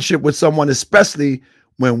form friendship with someone, especially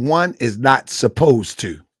when one is not supposed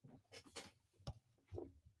to.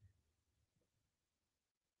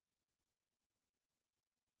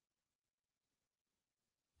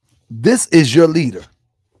 This is your leader.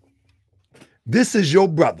 This is your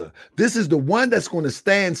brother. This is the one that's going to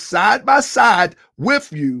stand side by side with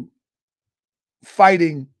you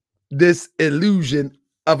fighting this illusion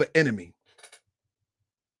of an enemy.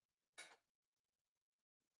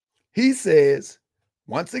 He says,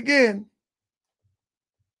 once again,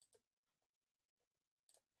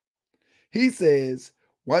 I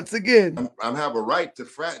have a right to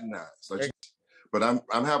fraternize. But I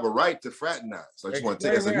have a right to fraternize. I just want to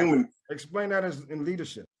take as a human. Explain that as in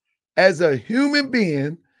leadership. As a human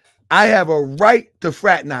being, I have a right to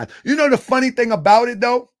fraternize. You know the funny thing about it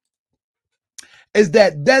though, is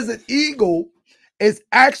that Desert Eagle is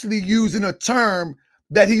actually using a term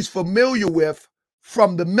that he's familiar with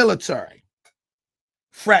from the military.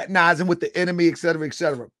 Fraternizing with the enemy, et cetera, et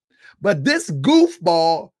cetera. But this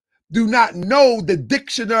goofball do not know the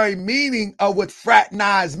dictionary meaning of what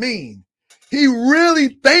fraternize mean. He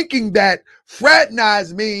really thinking that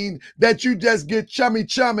Fraternize mean that you just get chummy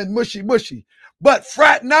chum and mushy mushy. But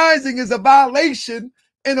fraternizing is a violation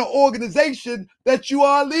in an organization that you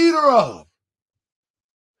are a leader of.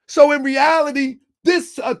 So in reality,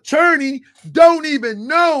 this attorney don't even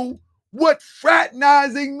know what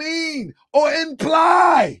fraternizing mean or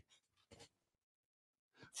imply.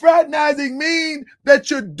 Fraternizing mean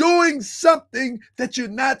that you're doing something that you're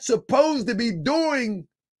not supposed to be doing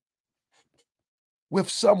with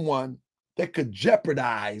someone that could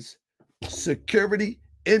jeopardize security,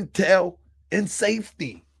 intel, and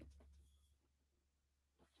safety.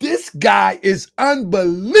 This guy is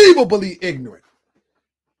unbelievably ignorant.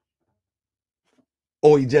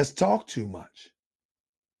 Or he just talked too much.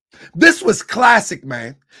 This was classic,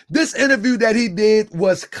 man. This interview that he did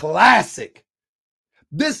was classic.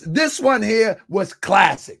 This one here was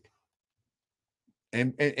classic.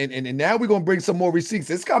 And now we're going to bring some more receipts.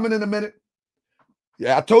 It's coming in a minute.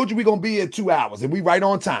 Yeah, I told you we're going to be in 2 hours, and we right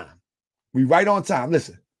on time. We right on time.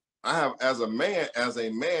 Listen. I have, as a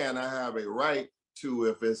man, I have a right to,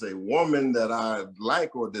 if it's a woman that I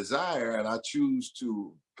like or desire, and I choose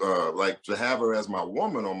to like to have her as my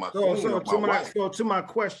woman or my queen or my wife. So to my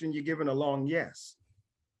question, you're giving a long yes.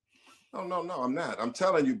 No, I'm not. I'm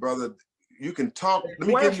telling you, brother, you can talk. Let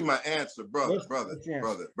me give you my answer, brother.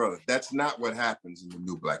 That's not what happens in the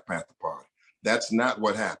new Black Panther Party. That's not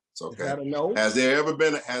what happens. Okay. No? Has there ever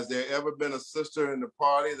been a sister in the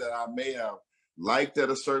party that I may have liked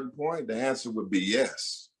at a certain point? The answer would be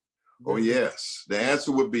yes. Oh, yes. The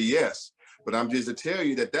answer would be yes. But I'm just to tell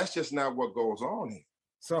you that that's just not what goes on here.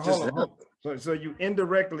 So hold on. So you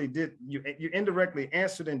indirectly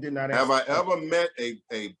answered and did not answer. Have I ever met a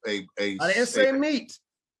I didn't say meet.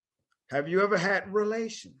 Have you ever had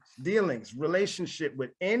relationship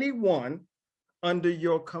with anyone under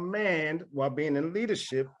your command while being in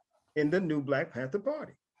leadership in the new Black Panther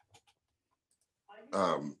Party?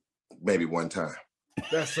 Maybe one time.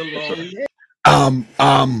 That's a long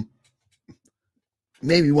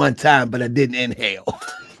maybe one time, but I didn't inhale.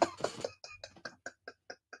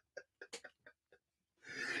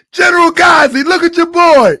 General Gazi, look at your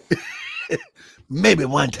boy. Maybe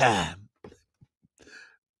one time,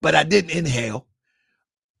 but I didn't inhale,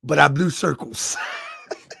 but I blew circles.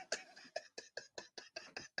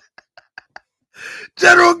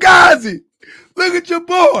 General Gazi, look at your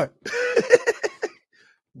boy.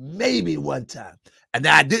 Maybe one time. And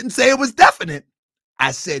I didn't say it was definite.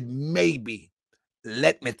 I said maybe.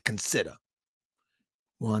 Let me consider.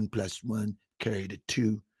 1 + 1 carry the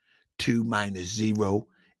 2. 2 - 0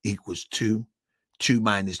 equals 2. 2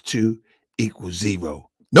 - 2 equals 0.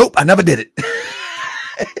 Nope, I never did it.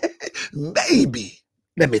 Maybe.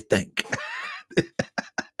 Let me think.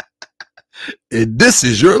 And this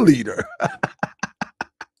is your leader.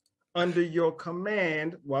 Under your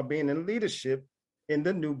command while being in leadership in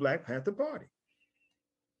the new Black Panther Party?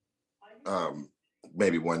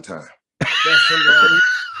 Maybe one time. That's a long.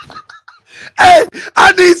 Hey,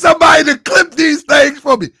 I need somebody to clip these things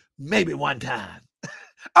for me. Maybe one time.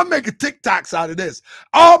 I'm making TikToks out of this.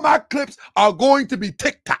 All my clips are going to be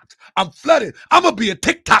TikToks. I'm flooded. I'm going to be a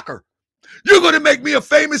TikToker. You're going to make me a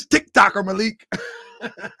famous TikToker, Malik.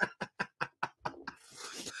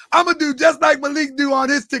 I'm going to do just like Malik do on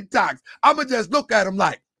his TikToks. I'm going to just look at him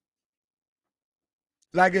like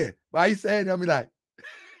it. Why you saying that? I'm like,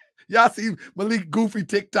 y'all see Malik goofy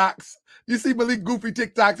TikToks? You see Malik goofy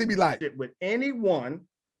TikToks? He be like, with anyone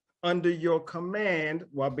under your command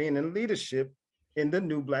while being in leadership in the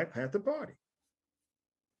new Black Panther Party?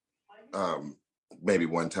 Maybe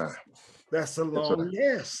one time. That's a long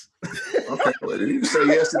yes. Okay, well, you can say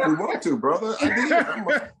yes if you want to, brother. I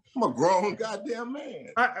did. I'm a grown goddamn man.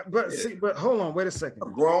 But hold on, wait a second. A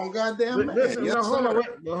grown goddamn man. Listen, yes, no,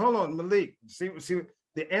 hold on, Malik. See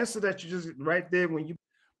the answer that you just right there when you.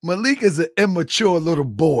 Malik is an immature little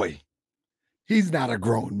boy. He's not a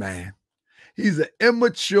grown man. He's an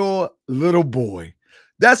immature little boy.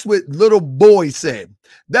 That's what little boys say.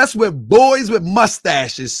 That's what boys with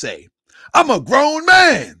mustaches say. I'm a grown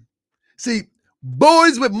man. See,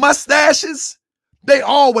 boys with mustaches, they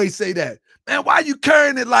always say that. Man, why you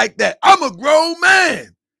carrying it like that? I'm a grown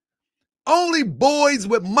man. Only boys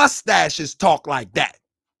with mustaches talk like that.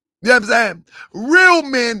 You know what I'm saying? Real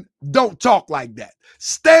men don't talk like that.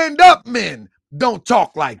 Stand-up men don't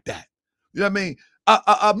talk like that. You know what I mean?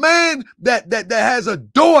 A man that has a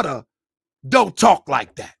daughter don't talk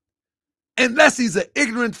like that. Unless he's an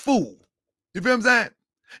ignorant fool. You feel what I'm saying?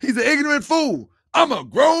 He's an ignorant fool. I'm a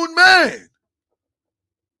grown man.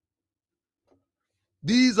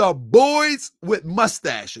 These are boys with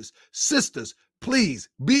mustaches. Sisters, please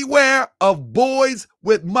beware of boys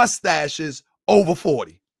with mustaches over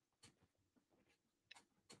 40.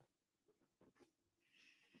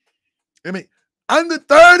 I mean, under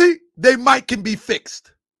 30, they might can be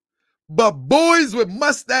fixed. But boys with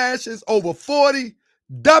mustaches over 40,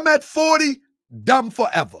 dumb at 40, dumb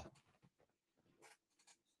forever.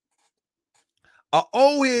 An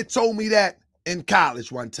old head told me that in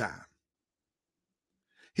college one time.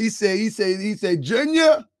 He said,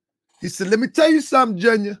 Junior, he said, let me tell you something,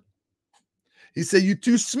 Junior. He said, you're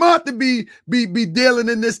too smart to be dealing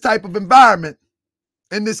in this type of environment,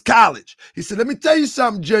 in this college. He said, let me tell you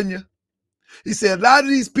something, Junior. He said, a lot of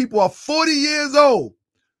these people are 40 years old.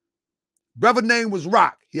 Brother name was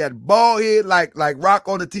Rock. He had bald head like Rock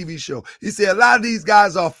on the TV show. He said, a lot of these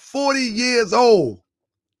guys are 40 years old.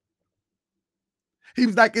 He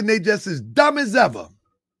was like, and they just as dumb as ever.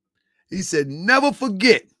 He said, never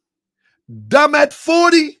forget, dumb at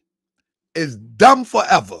 40 is dumb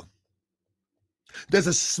forever. There's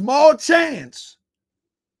a small chance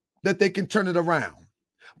that they can turn it around.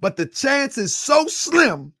 But the chance is so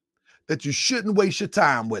slim that you shouldn't waste your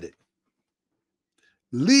time with it.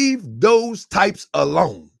 Leave those types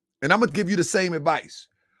alone. And I'm going to give you the same advice.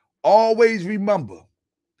 Always remember,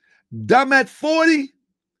 dumb at 40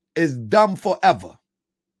 is dumb forever.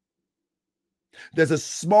 There's a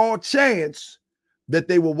small chance that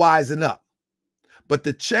they will wisen up. But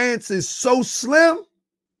the chance is so slim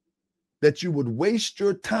that you would waste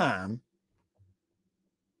your time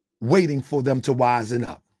waiting for them to wisen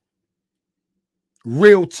up.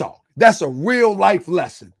 Real talk. That's a real life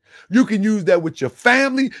lesson. You can use that with your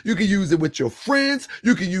family. You can use it with your friends.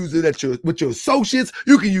 You can use it with your associates.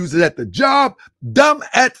 You can use it at the job. Dumb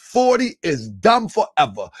at 40 is dumb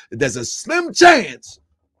forever. There's a slim chance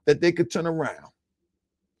that they could turn around.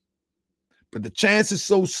 But the chance is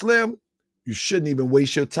so slim, you shouldn't even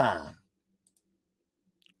waste your time.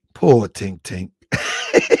 Poor Tink Tink.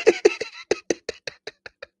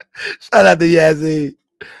 Shout out to Yazzie.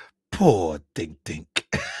 Poor Tink Tink.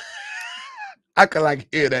 I could like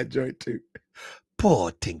hear that joint too.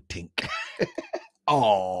 Poor Tink Tink.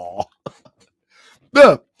 Oh.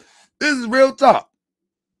 Look, this is real talk.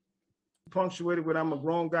 Punctuated with I'm a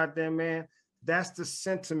grown goddamn man. That's the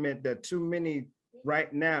sentiment that too many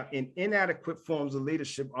right now in inadequate forms of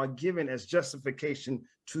leadership are given as justification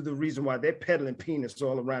to the reason why they're peddling peanuts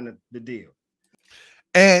all around the deal.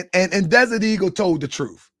 And Desert Eagle told the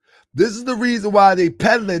truth. This is the reason why they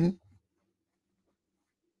peddling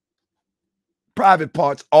private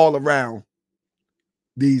parts all around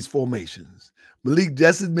these formations. Malik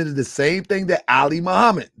just admitted the same thing that Ali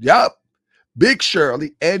Muhammad, Big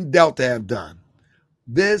Shirley, and Delta have done.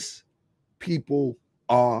 This people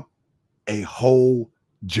are a whole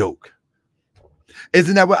joke.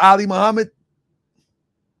 Isn't that what Ali Muhammad?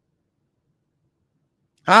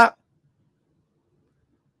 Huh?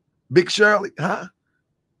 Big Shirley, huh?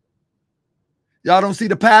 Y'all don't see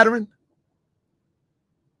the pattern?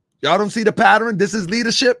 Y'all don't see the pattern? This is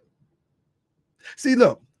leadership. See,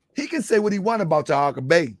 look, he can say what he want about Tahaka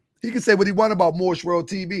Bay. He can say what he want about Morse World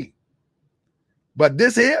TV. But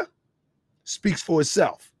this here speaks for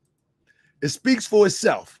itself. It speaks for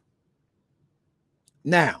itself.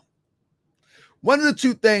 Now, one of the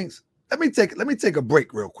two things, let me take a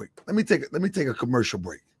break real quick. Let me take a commercial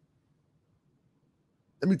break.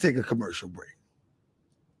 Let me take a commercial break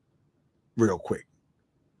real quick.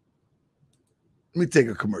 Let me take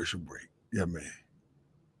a commercial break. Yeah, man.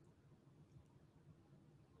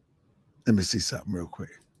 Let me see something real quick.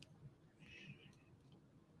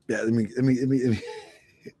 Yeah, let me,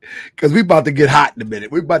 because we about to get hot in a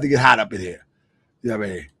minute. We're about to get hot up in here. Yeah,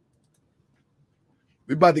 man.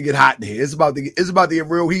 We're about to get hot in here. It's about to get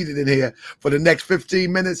real heated in here for the next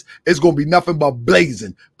 15 minutes. It's going to be nothing but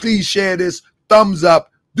blazing. Please share this. Thumbs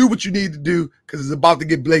up. Do what you need to do because it's about to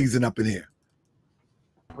get blazing up in here.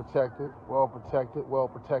 Protected, well protected, well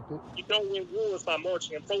protected. You don't win wars by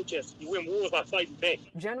marching and protesting. You win wars by fighting back.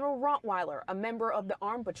 General Rottweiler, a member of the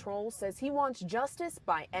Armed Patrol, says he wants justice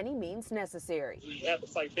by any means necessary. You have to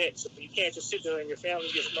fight back. So you can't just sit there and your family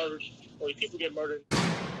gets murdered or your people get murdered.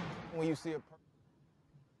 When you see a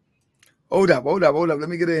Hold up. Let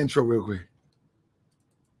me get an intro real quick.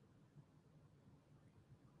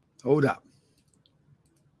 Hold up.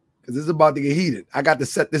 Because this is about to get heated. I got to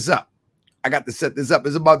set this up.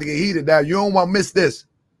 It's about to get heated now. You don't want to miss this.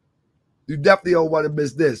 You definitely don't want to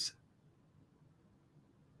miss this.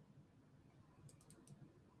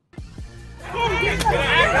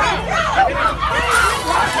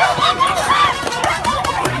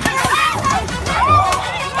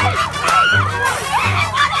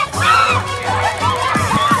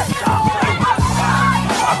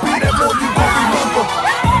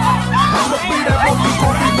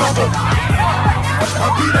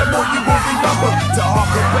 I'll be that one you won't remember. To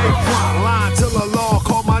Harker Bay front line till the law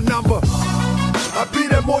call my number.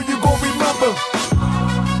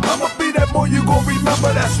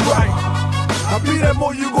 be there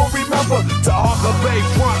more you gon' remember. To Harker Bay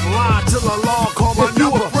front line till the law call my If you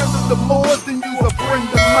number. a friend of the Moors, then you's a friend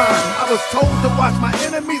of mine. I was told to watch my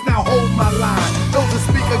enemies, now hold my line. Those that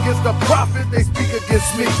speak against the prophet, they speak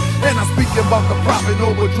against me. And I'm speaking about the prophet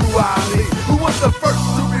over Drew Ali, who was the first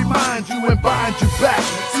to remind you and bind you back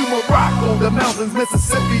to Morocco, the mountains,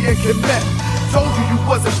 Mississippi, and Quebec. Told you you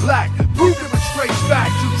wasn't black, proved it with straight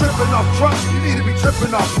facts. You tripping off Trump, you need to be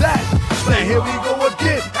tripping off that. Now here we go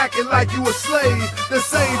again, acting like you a slave. The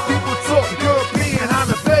same people talk European, how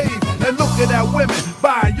to bathe, and looking at women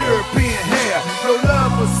buying European hair. No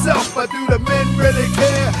love for self, but do the men really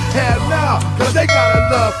care? Hell no, cause they got a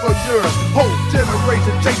love for Europe. Whole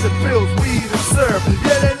generation chasing pills, weed, and syrup.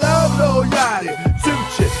 Yeah, they love Lil Yachty,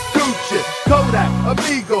 Tucci, Gucci, Kodak,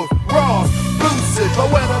 Amigos, Ross, Lucid.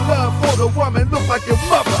 But when the love for the woman look like your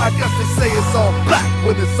mother, I guess they say it's all black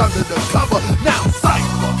when it's under the cover. Now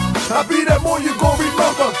cypher, I'll be that more you gon'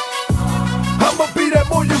 remember. I'ma be that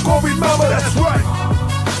more you gon' remember, that's right.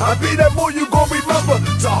 I'll be that more you gon' remember.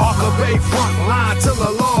 To Harker Bay front line till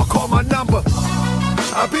the law call my number.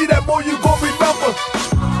 I'll be that more you gon' remember.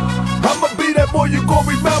 I'ma be that more you gon'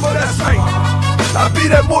 remember, that's right. I'll be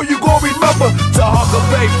that more you gon' remember. To Harker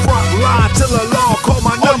Bay front line till the law call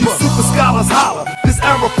my number. All you super scholars holler, this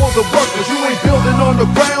era for the workers. You ain't building on the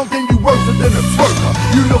ground, then you worse than a twerker.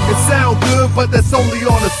 You look and sound good, but that's only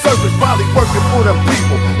on the surface. Probably working for the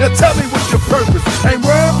people. Now tell me what's your purpose. Ain't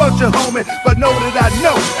worried about your homie, but know that I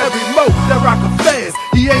know every mo that rock a fast.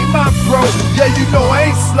 He ain't my bro. Yeah, you know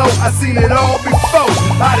I ain't slow. I seen it all before.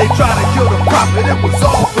 How they try to kill the prophet, it was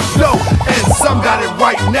all for show. And some got it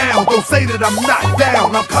right now. Don't say that I'm not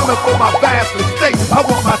down. I'm coming for my vast estate. I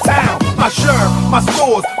want my town, my sheriff, my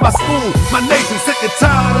scores, my school, my nation. Sick and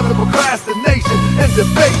tired of the procrastination and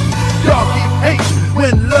debate. Y'all keep hating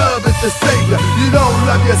when love is the savior. You don't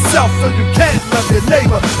love yourself, so you can't love your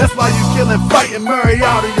neighbor. That's why you killing, fighting, marry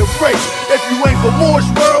out of your race. If you ain't for Moorish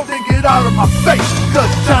world, then get out of my face. Cause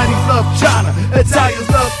Chinese love China, Italians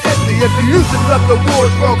love Italy. If you used to love the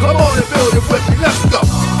Moorish world, come on and build it with me. Let's go.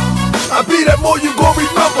 I'll be that more you gon'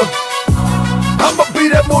 remember. I'ma be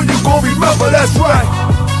that more you gon' remember, that's right.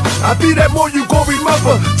 I'll be that more you gon'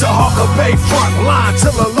 remember. To Harker Bay front line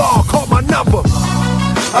till the law call my number.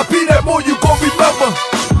 I'll be that more you gon' remember.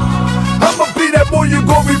 I'ma be that more you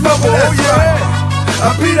gon' remember, oh yeah.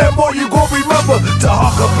 I'll be that more you gon' remember. To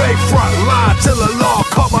Harker Bay front line till the law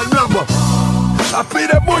call my number. I'll be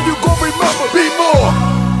that more you gon' remember, be more.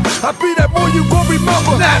 I'll be that more you gon'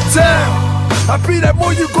 remember, that town. I'll be that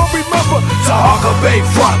more you gon' remember. To Harker Bay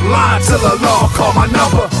front line till the law call my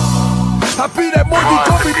number. I'll be that more you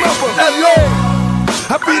gon' remember, LA.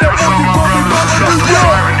 I'll be that more you gon' remember, New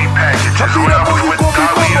York. I'll be that more you gon'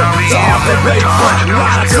 remember. To Harker Bay front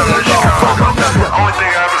line till the law call my number. Only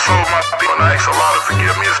thing I ever sold my people, and I ask Allah to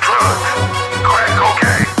forgive me, is drugs. Crack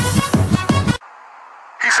cocaine.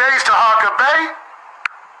 He says to Harker Bay,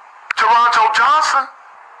 Toronto Johnson.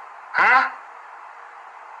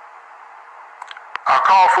 I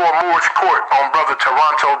call for a Moorish court on brother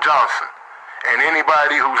Toronto Johnson and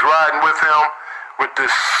anybody who's riding with him with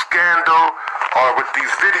this scandal or with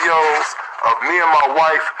these videos of me and my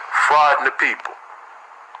wife frauding the people.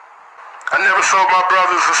 I never sold my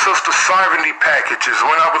brothers and sisters sovereignty packages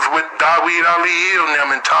when I was with Daweed Ali and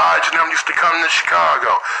them and Taj and them used to come to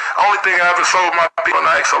Chicago. Only thing I ever sold my people, and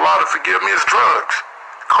I ask Allah to forgive me, is drugs.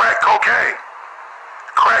 Crack cocaine.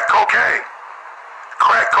 Crack cocaine.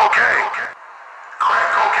 Crack cocaine. Crack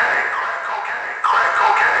cocaine. Crack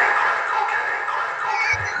cocaine.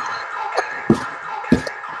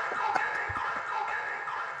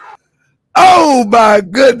 Oh my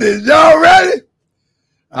goodness, y'all ready?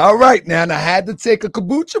 All right, now, and I had to take a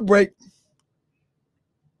kombucha break.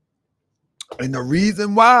 And the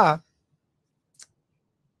reason why,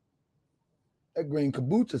 that green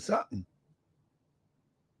kombucha something.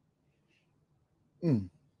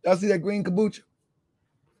 Y'all see that green kombucha?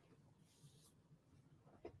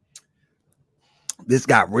 This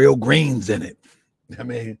got real greens in it. I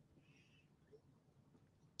mean,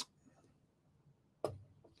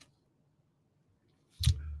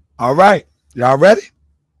 all right, y'all ready?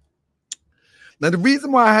 Now, the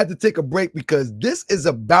reason why I had to take a break, because this is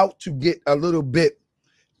about to get a little bit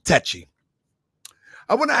touchy.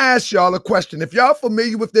 I want to ask y'all a question. If y'all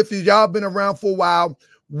familiar with this, if y'all been around for a while,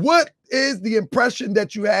 what is the impression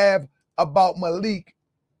that you have about Malik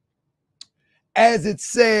as it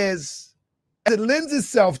says, as it lends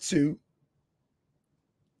itself to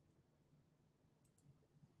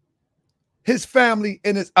his family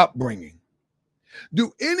and his upbringing?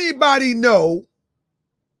 Do anybody know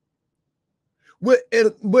what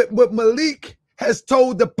Malik has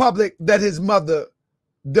told the public that his mother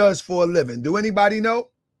does for a living? Do anybody know?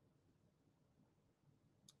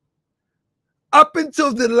 Up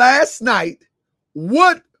until the last night,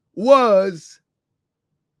 what was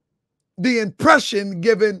the impression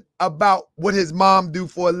given about what his mom do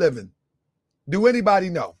for a living? Do anybody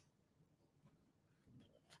know?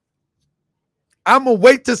 I'm going to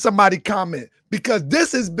wait till somebody comment because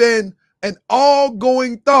this has been an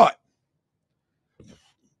ongoing thought.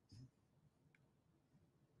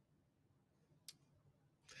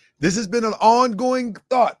 This has been an ongoing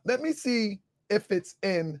thought. Let me see if it's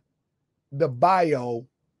in the bio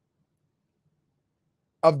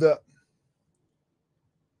of the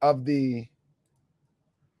let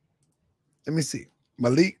me see.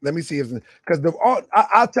 Malik, let me see if, because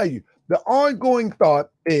I'll tell you, the ongoing thought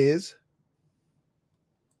is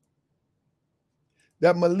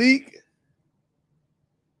that Malik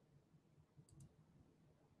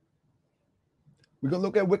we can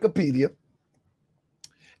look at Wikipedia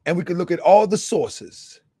and we can look at all the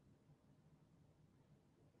sources.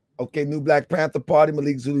 Okay, New Black Panther Party,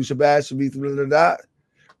 Malik Zulu Shabazz,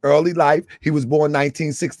 early life. He was born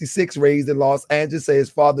 1966, raised in Los Angeles. His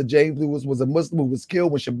father, James Lewis, was a Muslim who was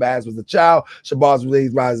killed when Shabazz was a child. Shabazz was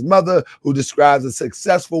raised by his mother, who describes a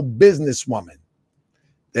successful businesswoman.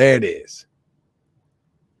 There it is.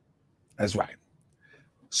 That's right.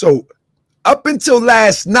 So up until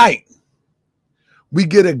last night, we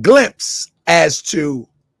get a glimpse as to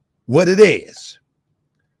what it is.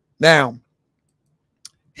 Now,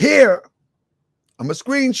 here, I'm going to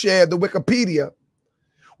screen share the Wikipedia.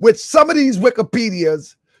 With some of these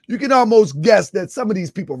Wikipedias, you can almost guess that some of these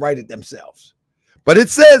people write it themselves. But it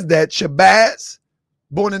says that Shabazz,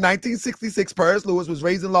 born in 1966, Paris Lewis, was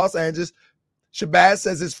raised in Los Angeles. Shabazz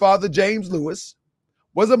says his father, James Lewis,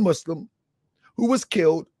 was a Muslim who was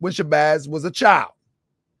killed when Shabazz was a child.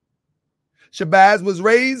 Shabazz was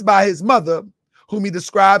raised by his mother, whom he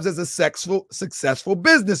describes as a successful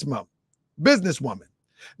businesswoman.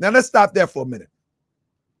 Now, let's stop there for a minute.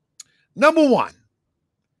 Number one,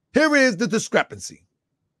 here is the discrepancy,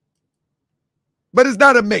 but it's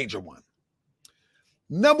not a major one.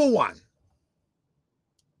 Number one,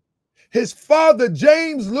 his father,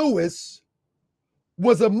 James Lewis,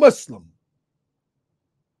 was a Muslim,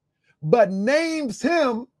 but names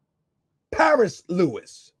him Paris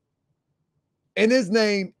Lewis, and his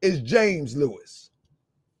name is James Lewis.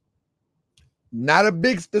 Not a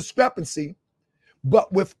big discrepancy,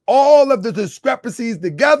 but with all of the discrepancies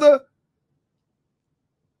together,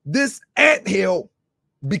 this anthill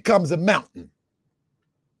becomes a mountain.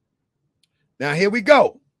 Now, here we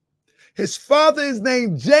go. His father is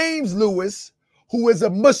named James Lewis, who is a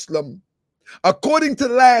Muslim. According to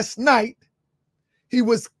last night, he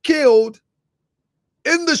was killed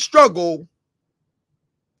in the struggle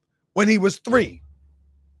when he was 3.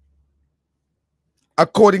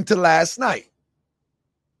 According to last night.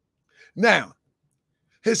 Now,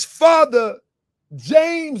 his father,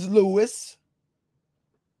 James Lewis,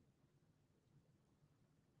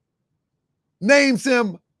 names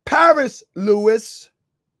him Paris Lewis,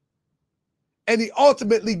 and he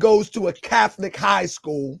ultimately goes to a Catholic high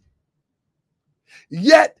school.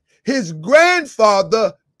 Yet his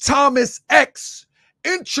grandfather, Thomas X,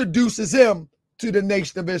 introduces him to the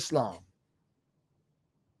Nation of Islam.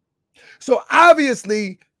 So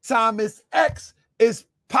obviously, Thomas X is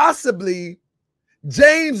possibly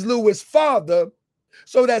James Lewis' father.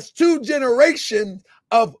 So that's 2 generations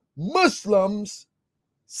of Muslims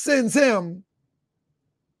sends him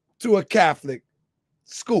to a Catholic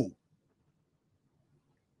school.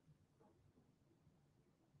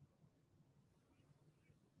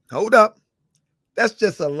 Hold up. That's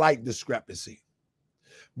just a light discrepancy.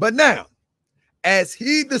 But now, as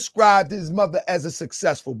he described his mother as a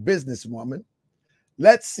successful businesswoman,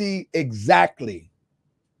 let's see exactly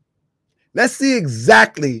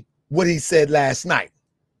what he said last night.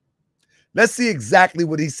 Let's see exactly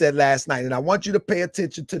what he said last night. And I want you to pay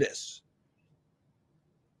attention to this.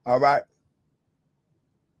 All right.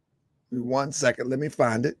 1 second. Let me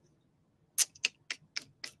find it.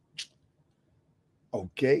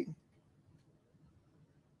 Okay.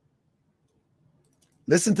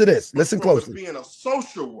 Listen to this. Listen closely. Being a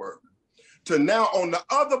social worker to now on the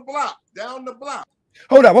other block, down the block.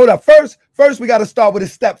 Hold up. First, we got to start with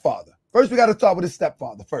his stepfather. Here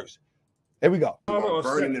we go.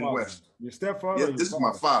 Vernon and West. Your stepfather? Yeah, this is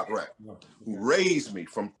my father, right? Who raised me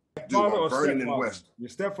from Vernon and West. Your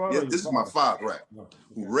stepfather? Yeah, this is my father, right?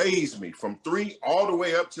 Who raised me from 3 all the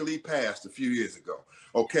way up till he passed a few years ago.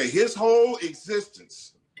 Okay, his whole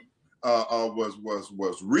existence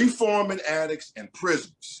was reforming addicts and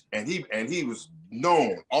prisoners, and he was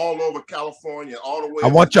known all over California, all the way. I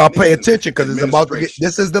want y'all to pay attention because it's about to get.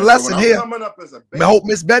 This is the lesson here. Coming up as a baby, I hope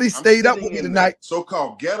Miss Betty stayed up with me tonight.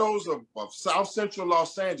 So-called ghettos of South Central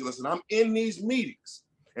Los Angeles, and I'm in these meetings,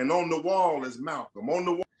 and on the wall is Malcolm. On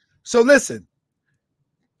the wall. So listen,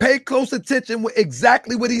 pay close attention with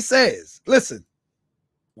exactly what he says. Listen.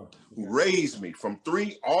 Who raised me from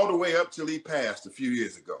 3 all the way up till he passed a few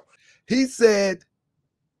years ago. He said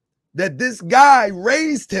that this guy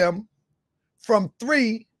raised him from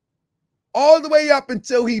 3 all the way up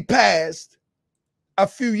until he passed a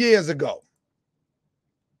few years ago.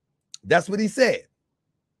 That's what he said.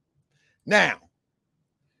 Now,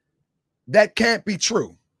 that can't be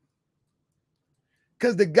true.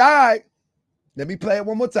 Because the guy, let me play it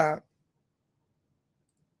one more time.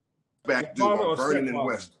 Back due on Vernon and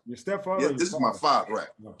West. Your stepfather? Yeah, this is my father, right?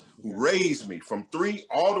 No. Who raised me from 3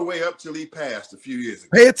 all the way up till he passed a few years ago.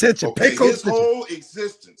 Pay attention. Okay, pay close his attention. whole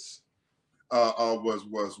existence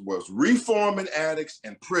was reforming addicts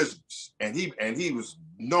and prisoners, and he was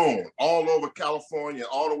known all over California,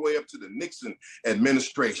 all the way up to the Nixon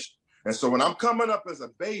administration. And so when I'm coming up as a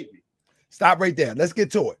baby, stop right there. Let's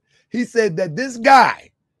get to it. He said that this guy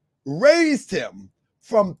raised him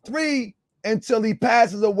from 3 until he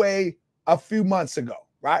passes away a few months ago,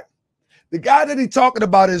 right? The guy that he's talking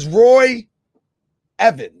about is Roy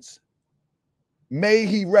Evans. May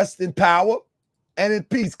he rest in power and in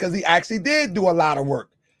peace, because he actually did do a lot of work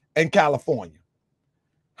in California.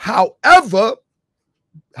 However,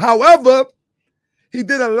 he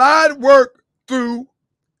did a lot of work through,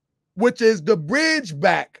 which is the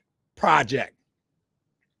Bridgeback Project.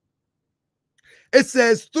 It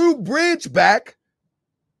says through Bridgeback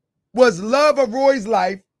was love of Roy's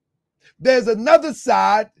life. There's another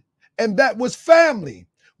side, and that was family.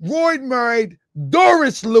 Roy married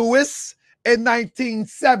Doris Lewis in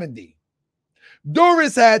 1970.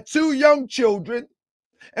 Doris had 2 young children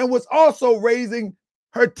and was also raising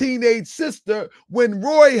her teenage sister when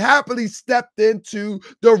Roy happily stepped into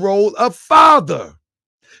the role of father.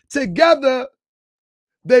 Together,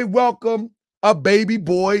 they welcomed a baby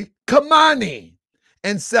boy, Kamani,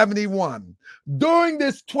 in 71. During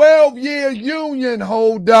this 12-year union,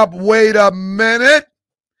 hold up, wait a minute.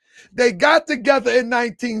 They got together in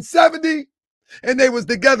 1970, and they was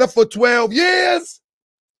together for 12 years.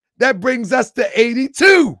 That brings us to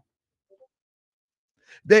 82.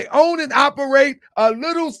 They own and operate I'm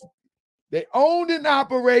going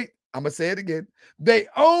to say it again. They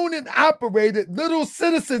own and operated Little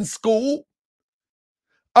Citizen School,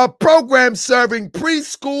 a program serving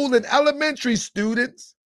preschool and elementary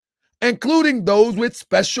students, including those with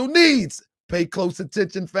special needs. Pay close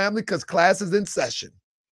attention, family, because class is in session.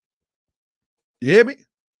 You hear me?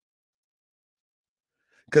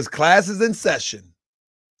 Because class is in session.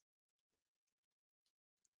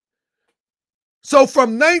 So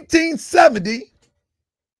from 1970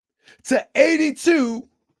 to 82,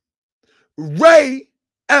 Ray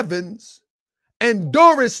Evans and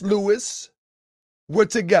Doris Lewis were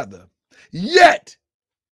together. Yet,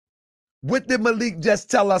 what did Malik just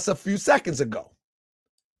tell us a few seconds ago?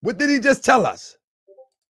 What did he just tell us?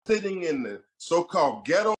 Sitting in the so-called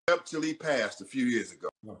ghetto up till he passed a few years ago.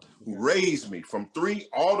 Who raised me from 3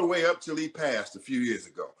 all the way up till he passed a few years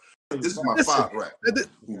ago. This is my father, right?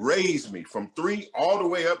 Who raised me from 3 all the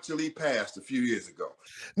way up till he passed a few years ago.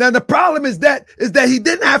 Now, the problem is that he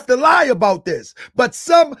didn't have to lie about this. But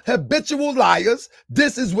some habitual liars,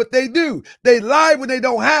 this is what they do. They lie when they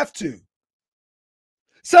don't have to.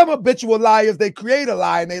 Some habitual liars, they create a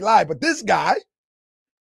lie and they lie. But this guy,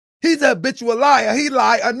 he's a habitual liar. He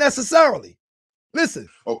lied unnecessarily. Listen.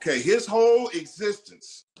 Okay, his whole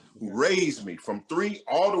existence raised me from 3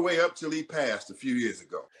 all the way up till he passed a few years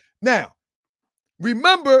ago. Now,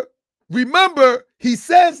 remember, he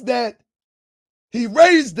says that he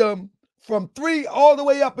raised them from 3 all the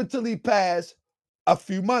way up until he passed a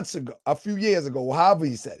few years ago, however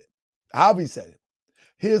he said it.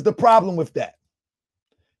 Here's the problem with that.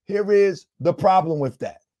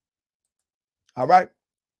 All right?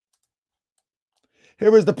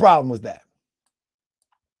 Here is the problem with that.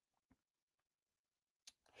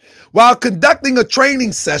 While conducting a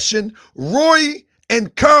training session, Roy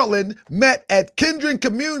and Carolyn met at Kindred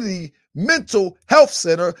Community Mental Health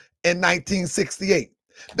Center in 1968.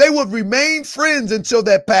 They would remain friends until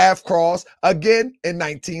their path crossed again in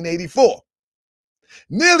 1984.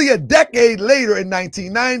 Nearly a decade later, in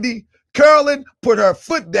 1990, Carolyn put her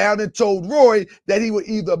foot down and told Roy that he would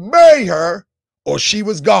either marry her or she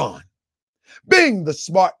was gone. Being the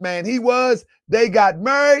smart man he was, they got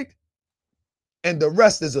married, and the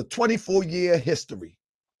rest is a 24-year history.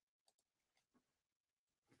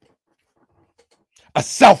 A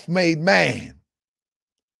self-made man.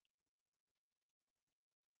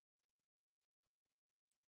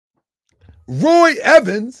 Roy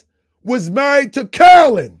Evans was married to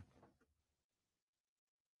Carolyn.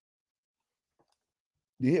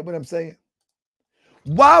 You hear what I'm saying?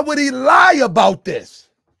 Why would he lie about this?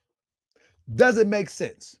 Doesn't make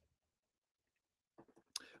sense.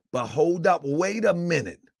 But hold up, wait a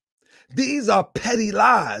minute. These are petty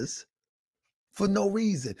lies for no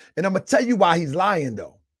reason. And I'm gonna tell you why he's lying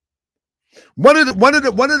though. One of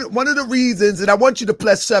the reasons, and I want you to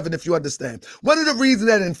plus 7 if you understand. One of the reasons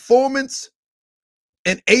that informants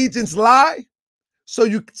and agents lie, so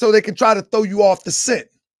they can try to throw you off the scent.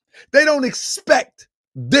 They don't expect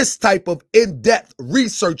this type of in-depth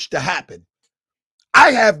research to happen.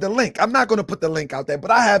 I have the link. I'm not going to put the link out there, but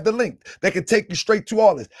I have the link that can take you straight to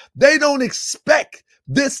all this. They don't expect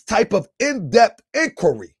this type of in-depth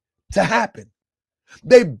inquiry to happen.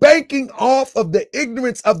 They banking off of the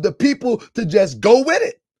ignorance of the people to just go with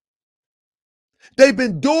it. They've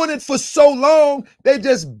been doing it for so long, they're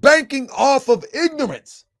just banking off of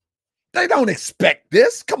ignorance. They don't expect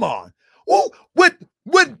this. Come on. Well,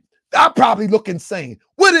 I probably look insane.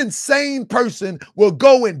 What insane person will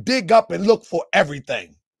go and dig up and look for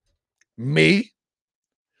everything? Me?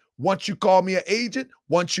 Once you call me an agent,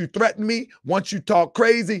 once you threaten me, once you talk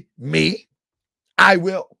crazy, me? I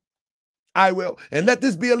will. And let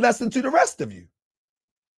this be a lesson to the rest of you.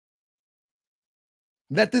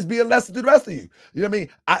 Let this be a lesson to the rest of you. You know what I mean?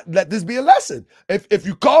 Let this be a lesson. If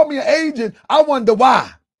you call me an agent, I wonder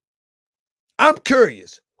why. I'm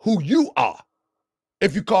curious who you are.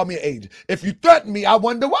 If you call me an agent. If you threaten me, I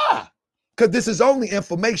wonder why. Because this is only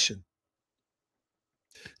information.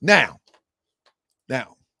 Now,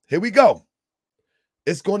 here we go.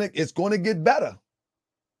 It's gonna get better.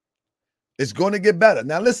 It's gonna get better.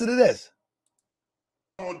 Now listen to this.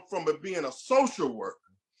 From it being a social worker.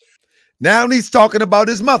 Now he's talking about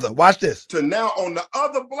his mother. Watch this. To now on the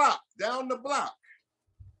other block, down the block,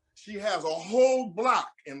 she has a whole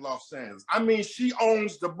block in Los Angeles. I mean, she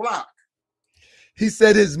owns the block. He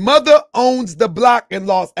said his mother owns the block in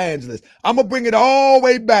Los Angeles. I'm going to bring it all the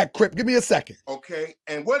way back, Crip. Give me a second. Okay.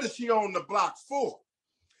 And what does she own the block for?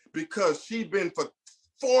 Because she's been for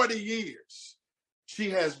 40 years.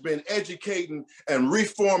 She has been educating and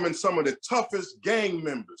reforming some of the toughest gang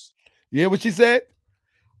members. You hear what she said?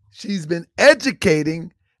 She's been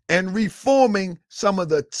educating and reforming some of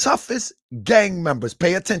the toughest gang members.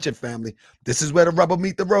 Pay attention, family. This is where the rubber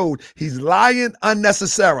meet the road. He's lying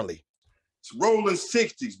unnecessarily. It's rolling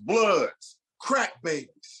 60s, Bloods, crack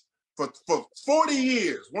babies for 40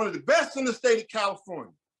 years. One of the best in the state of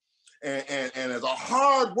California. And as a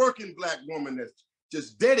hard-working Black woman that's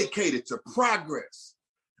just dedicated to progress.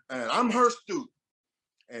 And I'm her student.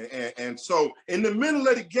 And so in the middle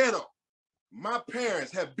of the ghetto, my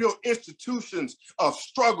parents have built institutions of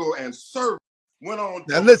struggle and service. Went on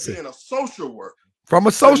to being a social worker. From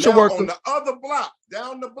a social worker. On the other block,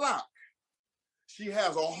 down the block, she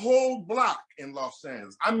has a whole block in Los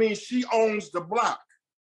Angeles. I mean, she owns the block.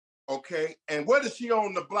 Okay. And what does she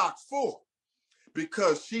own the block for?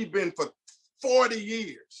 Because she's been for 40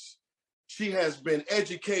 years. She has been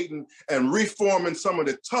educating and reforming some of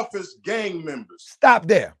the toughest gang members. Stop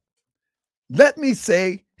there. Let me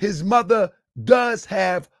say his mother does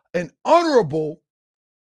have an honorable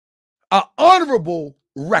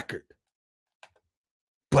record.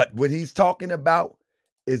 But what he's talking about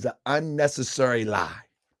is an unnecessary lie.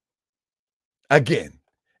 Again,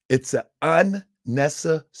 it's an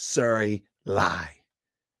unnecessary lie.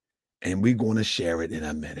 And we're going to share it in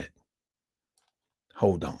a minute.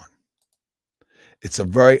 Hold on. It's a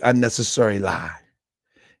very unnecessary lie.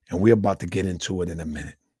 And we're about to get into it in a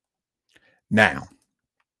minute. Now,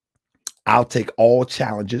 I'll take all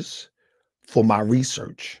challenges for my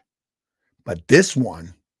research, but this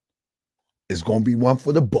one is going to be one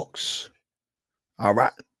for the books. All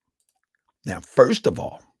right. Now, first of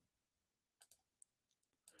all,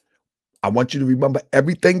 I want you to remember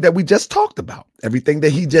everything that we just talked about, everything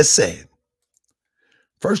that he just said.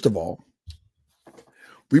 First of all,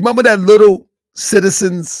 remember that little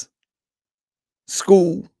citizens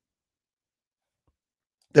school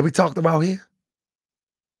that we talked about here?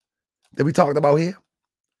 During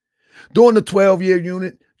the 12-year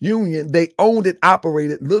union, they owned and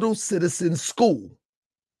operated Little Citizens School.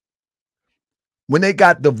 When they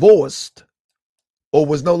got divorced or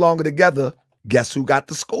was no longer together, guess who got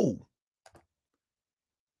the school?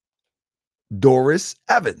 Doris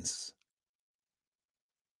Evans.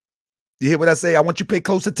 You hear what I say? I want you to pay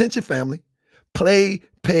close attention, family. Pay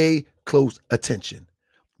close attention.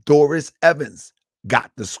 Doris Evans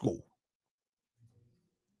got the school.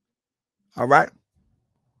 All right.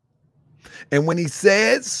 And when he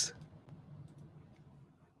says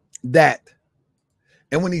that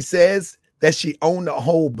that she owned the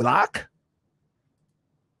whole block?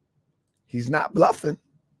 He's not bluffing.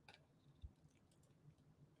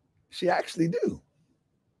 She actually do.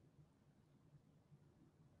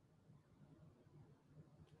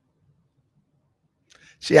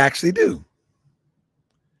 She actually do.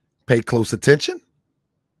 Pay close attention.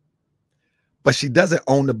 But she doesn't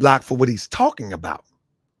own the block for what he's talking about.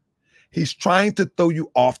 He's trying to throw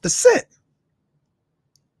you off the scent.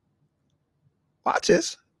 Watch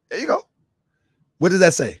this. There you go. What does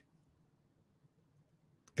that say?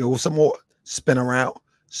 Go some more. Spin around,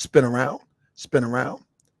 spin around, spin around.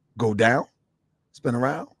 Go down, spin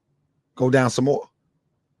around. Go down some more.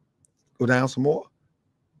 Go down some more.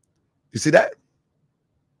 You see that?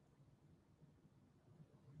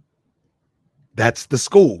 That's the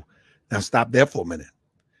school. Now stop there for a minute.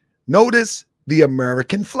 Notice the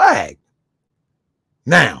American flag.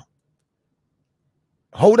 Now,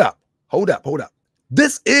 hold up.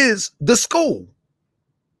 This is the school.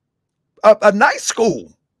 A nice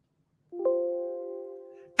school.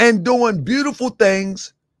 And doing beautiful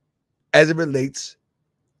things as it relates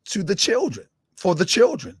to the children, for the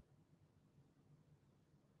children.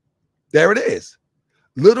 There it is.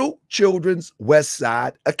 Little Children's West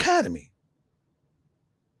Side Academy.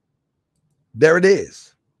 There it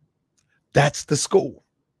is. That's the school.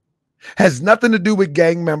 Has nothing to do with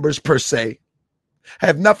gang members per se.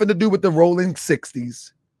 Have nothing to do with the rolling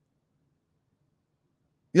 60s.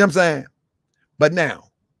 You know what I'm saying? But now,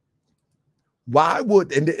 why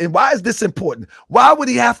would, and why is this important? Why would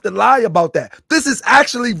he have to lie about that? This is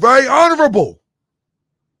actually very honorable.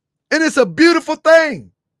 And it's a beautiful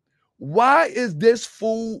thing. Why is this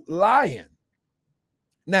fool lying?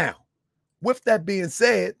 Now, with that being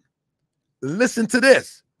said, listen to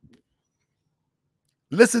this.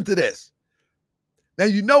 Listen to this. Now,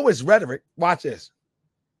 you know it's rhetoric. Watch this.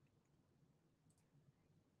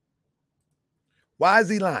 Why is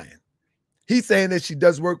he lying? He's saying that she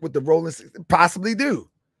does work with the Rolling Six. Possibly do.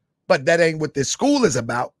 But that ain't what this school is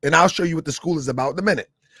about. And I'll show you what the school is about in a minute.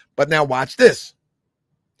 But now watch this.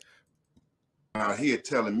 Here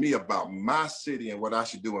telling me about my city and what I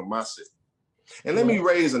should do in my city. And let me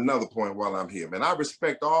raise another point while I'm here, man. I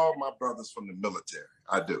respect all my brothers from the military.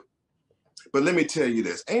 I do. But let me tell you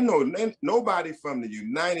this. Ain't nobody from the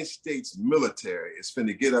United States military is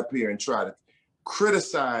finna get up here and try to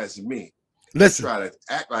criticize me. Listen. Try to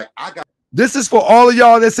act like I got. This is for all of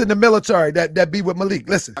y'all that's in the military that be with Malik.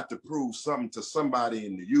 Listen. I have to prove something to somebody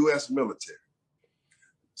in the U.S. military.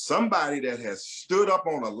 Somebody that has stood up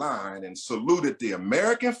on a line and saluted the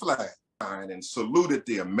American flag. And saluted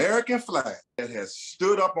the American flag. That has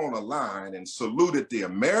stood up on a line and saluted the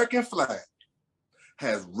American flag.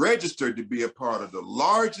 Has registered to be a part of the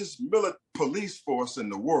largest police force in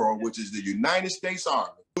the world, which is the United States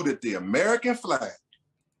Army. Saluted the American flag.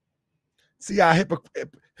 See how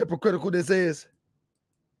hypocritical this is?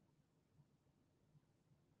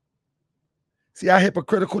 See how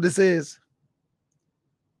hypocritical this is?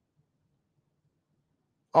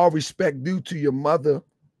 All respect due to your mother.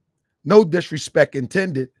 No disrespect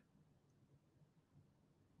intended.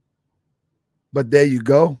 But there you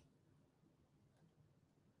go.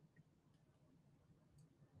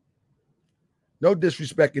 No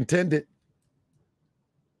disrespect intended.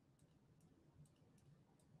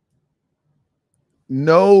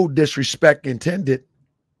 No disrespect intended.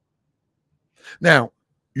 Now,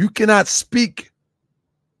 you cannot speak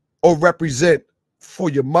or represent for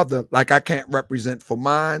your mother like I can't represent for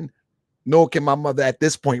mine, nor can my mother at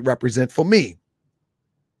this point represent for me.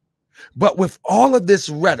 But with all of this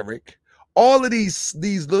rhetoric, all of these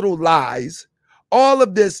little lies, all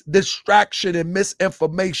of this distraction and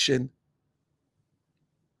misinformation,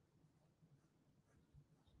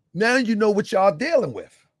 now you know what y'all dealing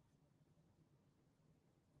with.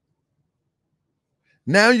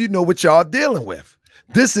 Now you know what y'all dealing with.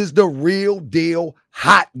 This is the real deal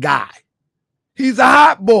hot guy. He's a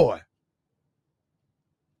hot boy.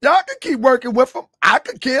 Y'all can keep working with him. I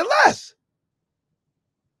could care less.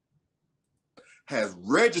 Has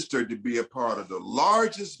registered to be a part of the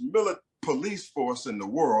largest police force in the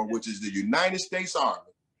world, which is the United States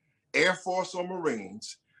Army, Air Force or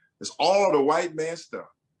Marines. It's all the white man stuff.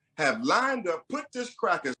 Have lined up, put this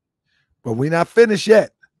cracker. But we're not finished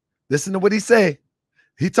yet. Listen to what he say.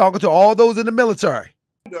 He talking to all those in the military.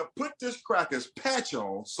 Put this cracker's patch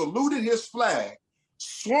on, saluted his flag,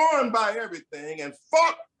 sworn by everything, and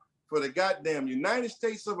fought for the goddamn United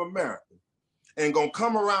States of America. And gonna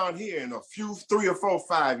come around here in a few 3 or 4,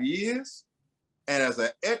 5 years, and as an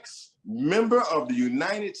ex-member of the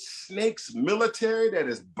United Snakes military that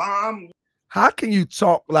is bombed. How can you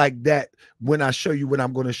talk like that when I show you what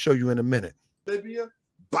I'm going to show you in a minute? Libya,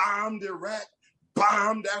 bombed Iraq,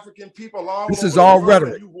 bombed African people all This over is the all world,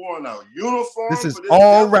 rhetoric. and you wore a uniform. This is for this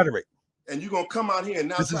all devil, rhetoric. and you're gonna come out here and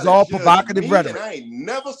now This try is to all judge provocative me, rhetoric. and I ain't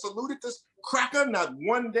never saluted this cracker not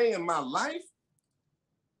one day in my life.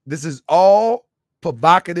 This is all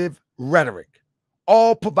provocative rhetoric.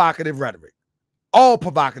 All provocative rhetoric. All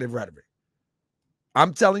provocative rhetoric.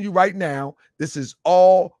 I'm telling you right now, this is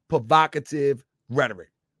all provocative rhetoric.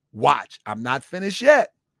 Watch. I'm not finished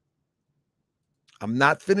yet. I'm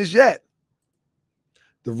not finished yet.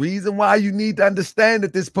 The reason why you need to understand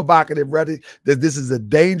that this provocative rhetoric, that this is a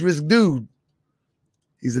dangerous dude.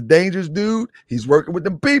 He's a dangerous dude. He's working with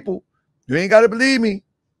them people. You ain't got to believe me.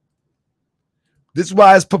 This is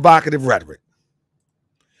why it's provocative rhetoric.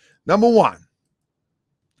 Number one,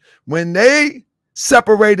 when they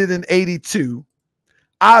separated in 82,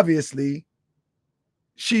 obviously,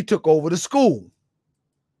 she took over the school.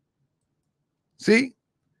 See?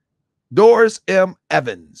 Doris M.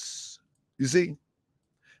 Evans. You see?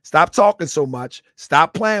 Stop talking so much.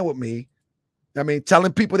 Stop playing with me. I mean,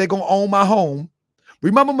 telling people they're going to own my home.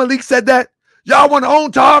 Remember Malik said that? Y'all want to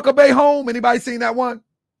own Tahaka Bay home? Anybody seen that one?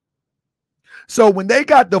 So when they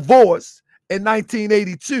got divorced in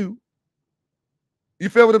 1982, you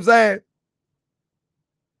feel what I'm saying?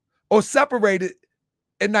 Or separated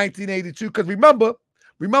in 1982, because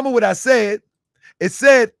remember what I said. It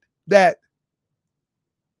said that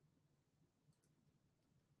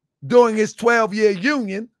during his 12-year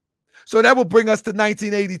union, so that will bring us to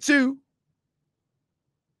 1982.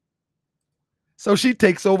 So she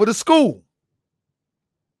takes over the school.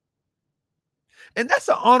 And that's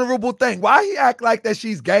an honorable thing. Why he act like that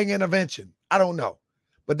she's gang intervention? I don't know.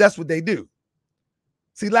 But that's what they do.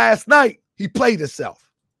 See, last night, he played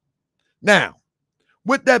himself. Now,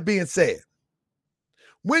 with that being said,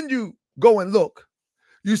 when you go and look,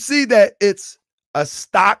 you see that it's a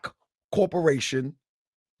stock corporation,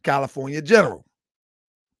 California General.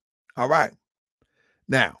 All right.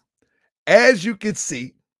 Now, as you can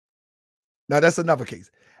see, now that's another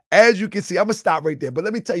case. As you can see, I'm going to stop right there. But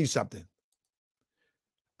let me tell you something.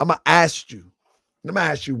 I'm going to ask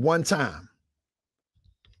you one time.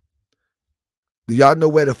 Do y'all know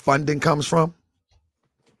where the funding comes from?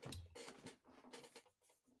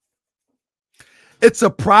 It's a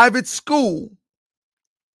private school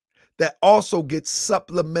that also gets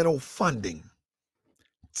supplemental funding.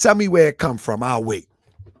 Tell me where it comes from. I'll wait.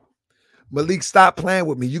 Malik, stop playing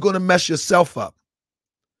with me. You're going to mess yourself up.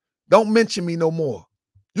 Don't mention me no more.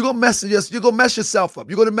 You're going to mess yourself up.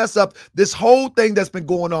 You're going to mess up this whole thing that's been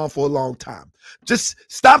going on for a long time. Just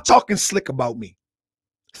stop talking slick about me.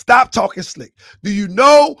 Stop talking slick. Do you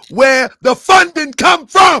know where the funding come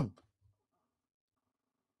from?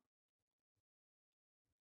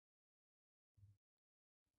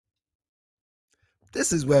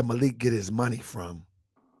 This is where Malik get his money from.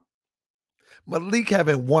 Malik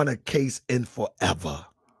haven't won a case in forever.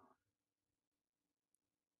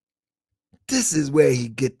 This is where he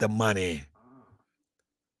get the money.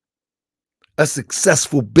 A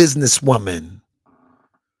successful businesswoman.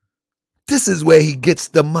 This is where he gets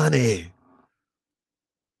the money.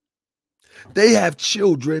 They have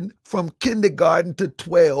children from kindergarten to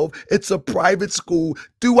 12. It's a private school.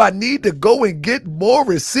 Do I need to go and get more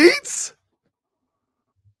receipts?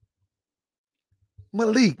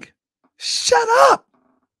 Malik, shut up.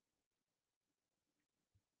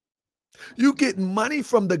 You get money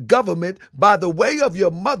from the government by the way of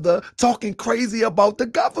your mother talking crazy about the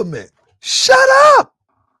government. Shut up.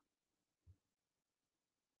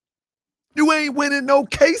 You ain't winning no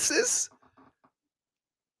cases.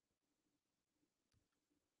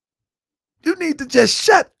 You need to just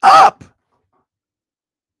shut up.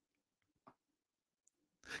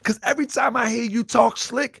 Because every time I hear you talk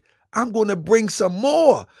slick, I'm going to bring some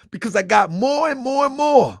more because I got more and more and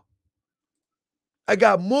more. I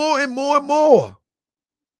got more and more and more.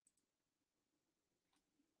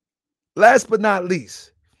 Last but not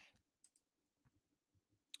least,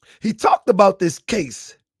 he talked about this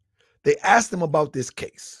case. They asked him about this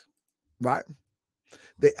case, right?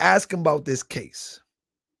 They asked him about this case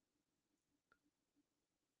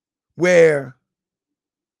where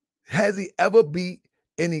has he ever beat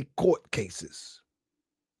any court cases?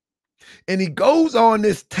 And he goes on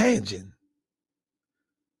this tangent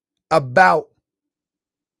about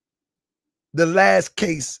the last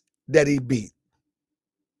case that he beat.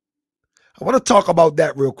 I want to talk about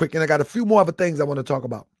that real quick, and I got a few more other things I want to talk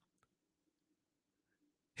about.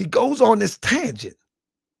 He goes on this tangent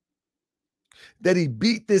that he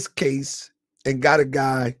beat this case and got a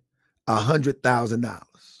guy $100,000.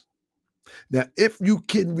 Now, if you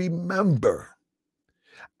can remember,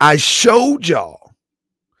 I showed y'all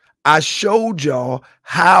I showed y'all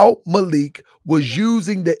how Malik was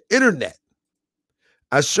using the internet.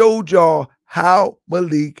 I showed y'all how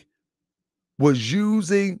Malik was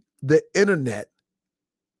using the internet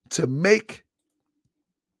to make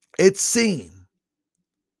it seem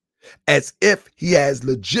as if he has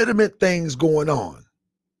legitimate things going on.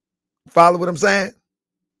 Follow what I'm saying?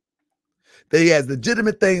 That he has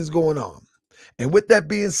legitimate things going on. And with that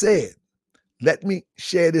being said, let me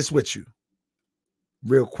share this with you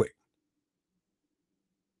real quick.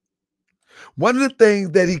 One of the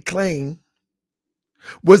things that he claimed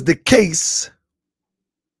was the case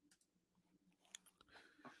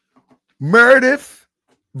Meredith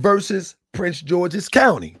versus Prince George's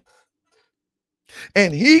County.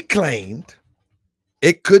 And he claimed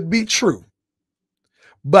it could be true,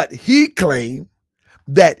 but he claimed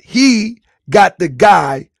that he got the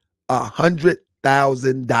guy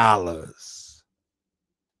 $100,000.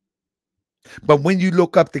 But when you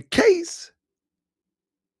look up the case,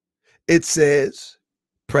 it says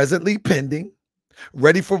presently pending,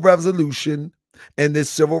 ready for resolution in this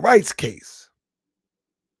civil rights case.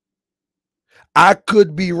 I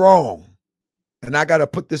could be wrong, and I got to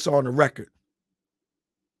put this on the record.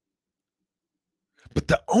 But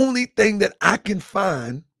the only thing that I can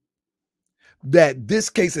find that this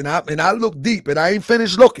case, and I look deep, and I ain't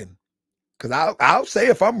finished looking, because I'll say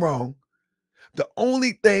if I'm wrong, the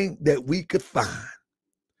only thing that we could find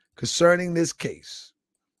concerning this case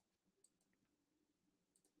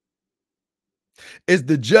is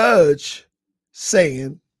the judge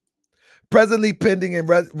saying, presently pending and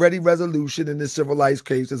ready resolution in this civil rights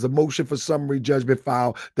case is a motion for summary judgment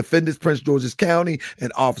filed. Defendants Prince George's County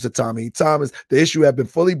and Officer Tommy E. Thomas. The issue has been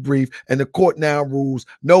fully briefed, and the court now rules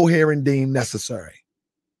no hearing deemed necessary.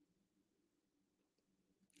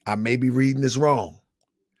 I may be reading this wrong.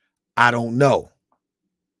 I don't know.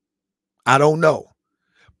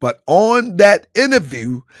 But on that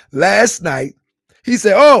interview last night, he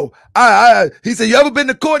said, he said, you ever been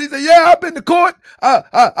to court? He said, yeah, I've been to court.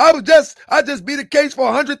 I just beat a case for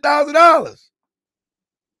 $100,000.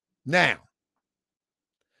 Now,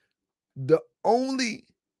 the only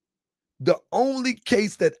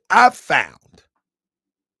case that I found,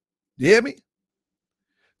 you hear me?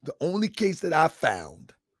 The only case that I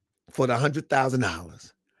found for the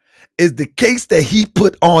 $100,000 is the case that he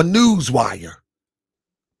put on Newswire.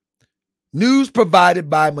 News provided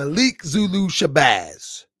by Malik Zulu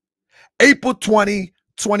Shabazz, April 20,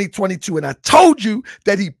 2022. And I told you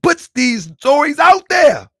that he puts these stories out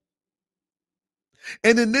there.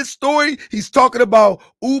 And in this story, he's talking about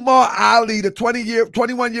Umar Ali, the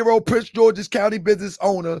 21-year-old Prince George's County business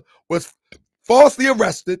owner, was falsely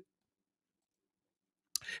arrested.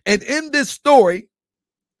 And in this story,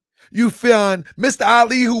 you find Mr.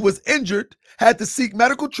 Ali, who was injured, had to seek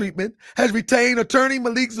medical treatment, has retained attorney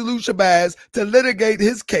Malik Zulu Shabazz to litigate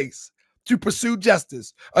his case to pursue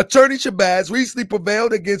justice. Attorney Shabazz recently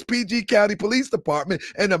prevailed against PG County Police Department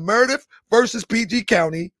in the Meredith versus PG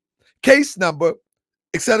County case number,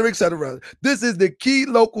 et cetera, et cetera. This is the key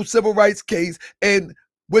local civil rights case in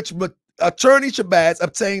which attorney Shabazz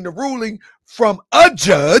obtained a ruling from a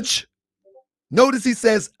judge. Notice he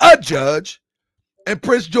says a judge in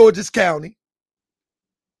Prince George's County.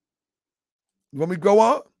 You want me to go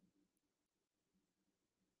on?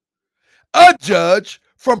 A judge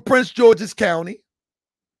from Prince George's County.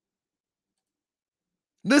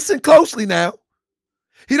 Listen closely now.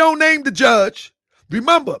 He don't name the judge.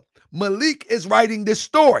 Remember, Malik is writing this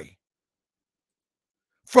story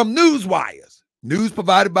from Newswires. News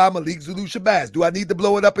provided by Malik Zulu Shabazz. Do I need to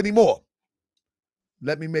blow it up anymore?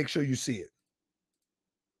 Let me make sure you see it.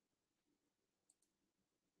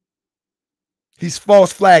 He's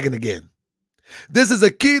false flagging again. This is a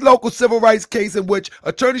key local civil rights case in which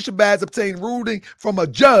attorney Shabazz obtained ruling from a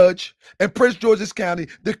judge in Prince George's County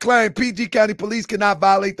declaring PG County Police cannot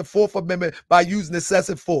violate the Fourth Amendment by using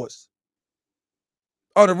excessive force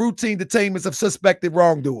or the routine detainments of suspected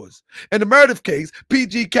wrongdoers. In the Meredith case,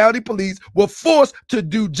 PG County Police were forced to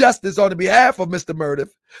do justice on the behalf of Mr.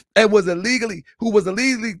 Meredith and was illegally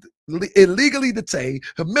detained,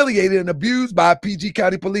 humiliated, and abused by PG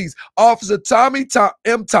County Police. Officer Tommy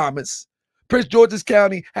M. Thomas, Prince George's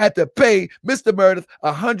County, had to pay Mr. Meredith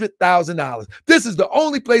 $100,000. This is the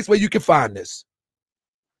only place where you can find this.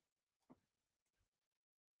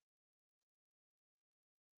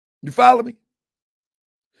 You follow me?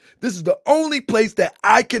 This is the only place that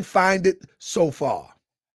I can find it so far.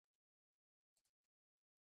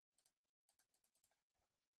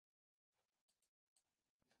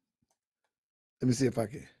 Let me see if I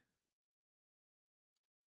can.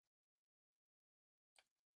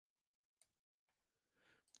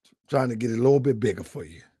 Trying to get it a little bit bigger for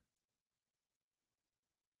you.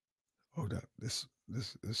 Hold up. This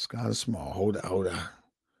is kind of small. Hold on.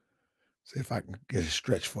 See if I can get a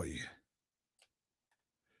stretch for you.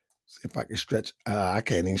 See if I can stretch. I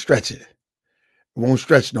can't even stretch it. It won't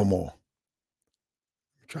stretch no more.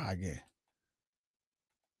 Try again.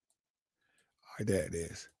 All right, there it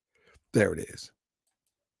is. There it is.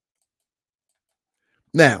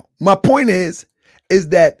 Now, my point is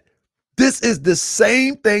that this is the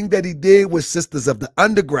same thing that he did with Sisters of the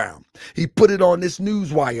Underground. He put it on this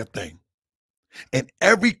Newswire thing. And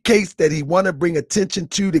every case that he want to bring attention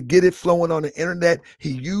to get it flowing on the internet,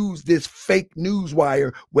 he used this fake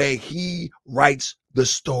Newswire where he writes the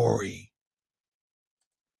story.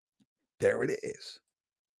 There it is.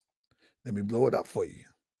 Let me blow it up for you.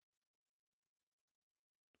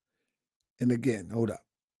 And again, hold up.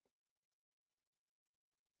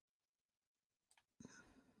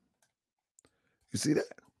 You see that?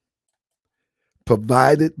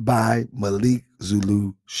 Provided by Malik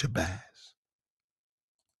Zulu Shabazz.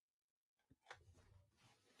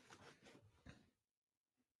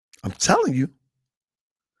 I'm telling you,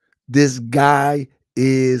 this guy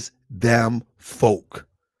is them folk.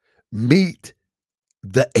 Meet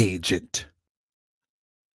the agent.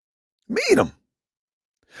 Meet him.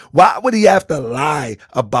 Why would he have to lie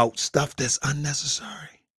about stuff that's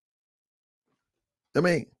unnecessary? I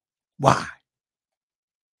mean, why?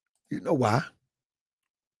 You know why?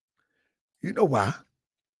 You know why?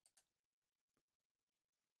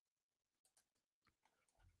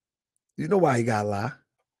 You know why he got to lie?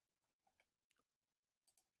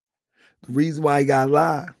 The reason why he got to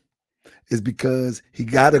lie is because he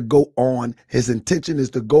got to go on. His intention is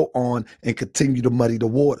to go on and continue to muddy the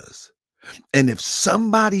waters. And if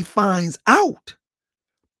somebody finds out,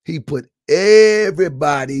 he put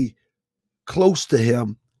everybody close to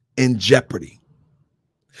him in jeopardy.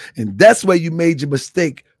 And that's where you made your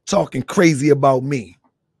mistake talking crazy about me.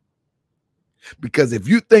 Because if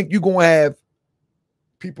you think you're going to have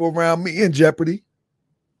people around me in jeopardy,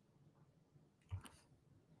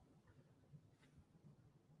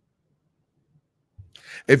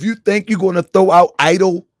 if you think you're going to throw out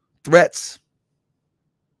idle threats,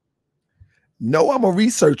 no, I'm a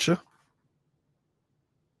researcher.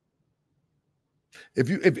 If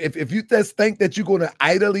you just think that you're going to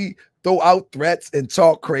idly throw out threats and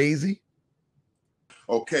talk crazy,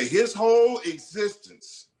 okay, his whole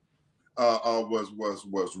existence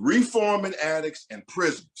was reforming addicts and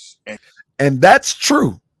prisoners, and that's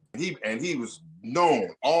true. He was known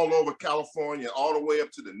all over California, all the way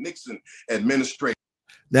up to the Nixon administration.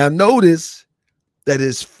 Now notice that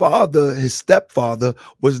his father, his stepfather,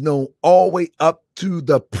 was known all the way up to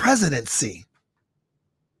the presidency.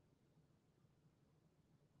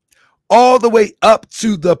 All the way up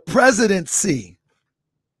to the presidency.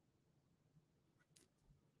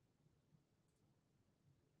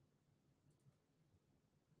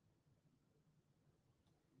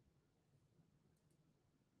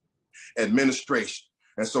 Administration.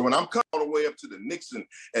 And so when I'm coming all the way up to the Nixon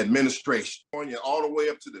administration, all the way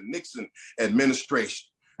up to the Nixon administration.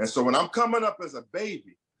 And so when I'm coming up as a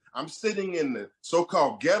baby, I'm sitting in the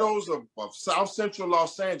so-called ghettos of South Central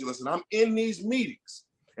Los Angeles, and I'm in these meetings.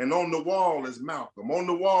 And on the wall is Malcolm. On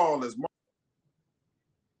the wall is Martin.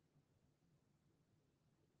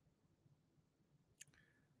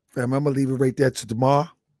 Fam, I'm going to leave it right there to tomorrow.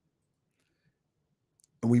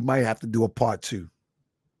 And we might have to do a part 2.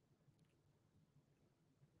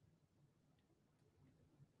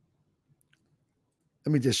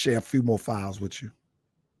 Let me just share a few more files with you.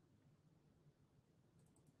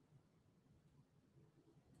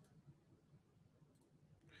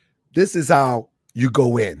 This is how you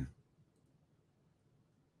go in.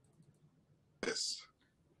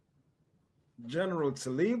 General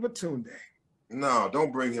Talib Batunde. No,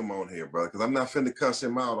 don't bring him on here, brother, because I'm not finna cuss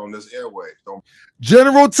him out on this airway. Don't.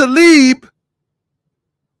 General Talib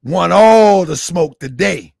want all the smoke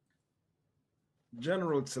today.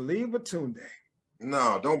 General Talib Batunde.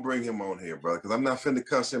 No, don't bring him on here, brother, because I'm not finna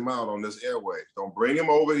cuss him out on this airway. Don't bring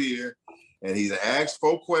him over here. And he's asked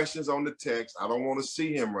 4 questions on the text. I don't want to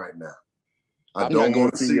see him right now. I don't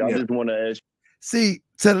want to see him. I just want to ask. See,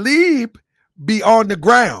 Talib be on the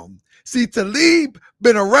ground. See, Talib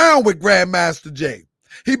been around with Grandmaster Jay.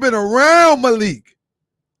 He been around Malik.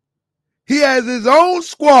 He has his own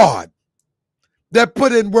squad that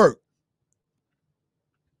put in work.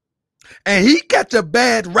 And he catch a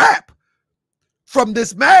bad rap from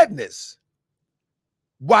this madness.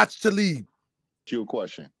 Watch Talib. Your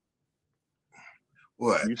question.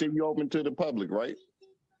 What? You think you're open to the public, right?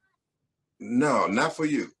 No, not for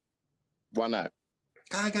you. Why not?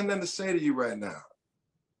 I ain't got nothing to say to you right now.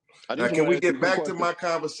 Now, can we get back to my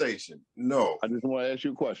conversation? No. I just want to ask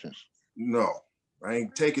you questions. No, I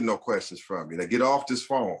ain't taking no questions from you. Now get off this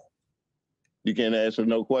phone. You can't answer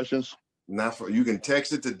no questions? Not for you can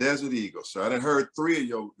text it to Desert Eagle. So I done heard 3 of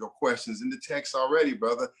your questions in the text already,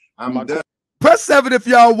 brother. I'm done. Press 7 if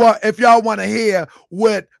y'all want to hear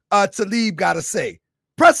what Talib got to say.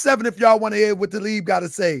 Press 7 if y'all want to hear what Talib got to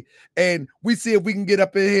say, and we see if we can get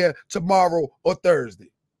up in here tomorrow or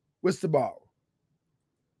Thursday. What's tomorrow?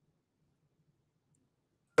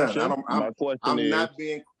 My question is,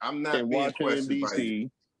 I'm not being questioned by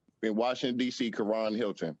you. In Washington, D.C., Karan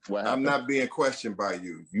Hilton. What happened? I'm not being questioned by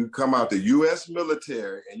you. You come out the U.S.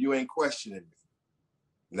 military and you ain't questioning me.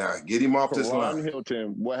 Now get him off this line. Karan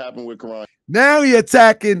Hilton. What happened with Karan? Now he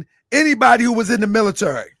attacking anybody who was in the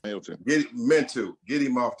military. Hilton. Get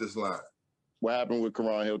him off this line. What happened with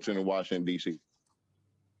Karan Hilton in Washington, D.C.?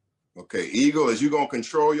 Okay, Eagle, is you gonna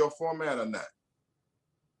control your format or not?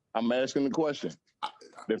 I'm asking the question.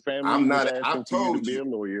 The family I'm not. was asking I told for you to be a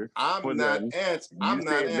lawyer. I'm not answering. I'm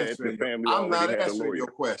not answering your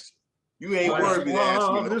question. You ain't worthy to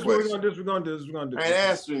answer no question. This we're gonna do. I ain't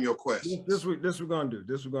answering your question. This we're gonna do.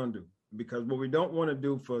 This we're gonna do, because what we don't want to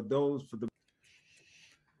do for the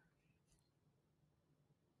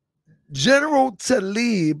General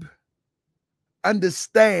Talib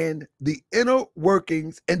understand the inner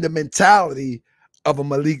workings and the mentality of a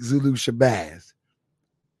Malik Zulu Shabazz.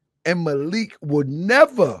 And Malik would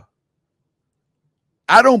never,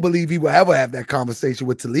 I don't believe he will ever have that conversation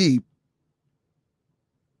with Talib.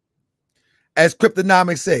 As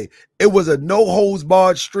Cryptonomics say, it was a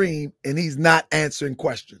no-holds-barred stream, and he's not answering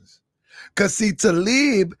questions. Because, see,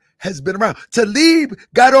 Talib has been around. Talib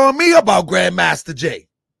got on me about Grandmaster Jay.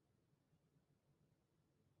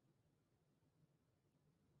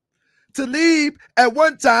 Talib, at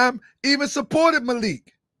one time, even supported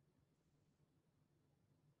Malik.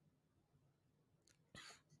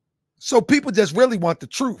 So people just really want the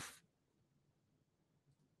truth.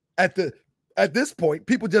 At this point,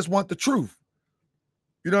 people just want the truth.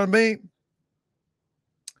 You know what I mean?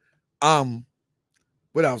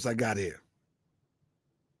 What else I got here?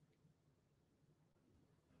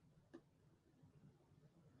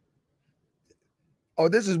 Oh,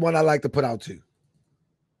 this is one I like to put out too.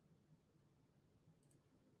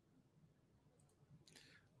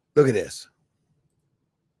 Look at this.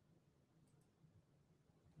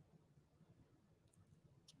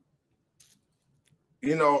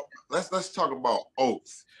 You know, let's talk about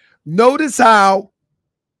oath. Notice how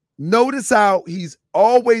he's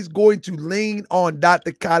always going to lean on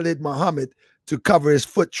Dr. Khalid Muhammad to cover his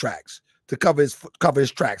foot tracks, to cover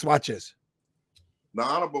his tracks. Watch this. The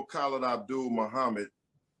Honorable Khalid Abdul Muhammad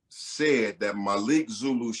said that Malik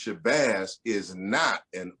Zulu Shabazz is not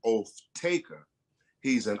an oath taker.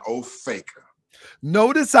 He's an oath faker.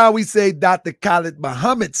 Notice how we say Dr. Khalid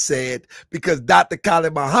Muhammad said, because Dr.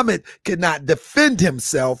 Khalid Muhammad cannot defend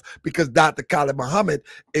himself, because Dr. Khalid Muhammad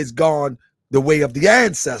is gone the way of the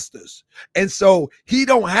ancestors. And so he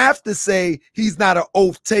don't have to say he's not an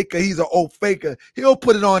oath taker, he's an oath faker. He'll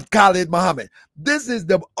put it on Khalid Muhammad. This is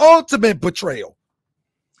the ultimate betrayal.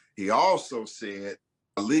 He also said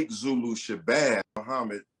Malik Zulu Shabazz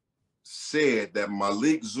Muhammad said that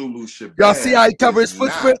Malik Zulu Shabazz, y'all see how he covered his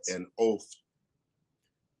footprints? An oath.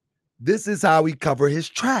 This is how he covered his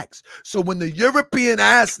tracks. So when the European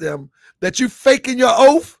asked him that you faking your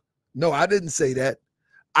oath, no, I didn't say that.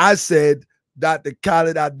 I said Dr.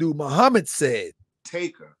 Khalid Abdul Muhammad said.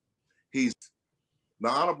 Taker. The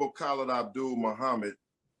Honorable Khalid Abdul Muhammad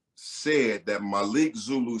said that Malik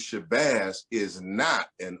Zulu Shabazz is not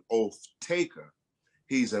an oath taker.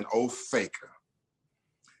 He's an oath faker.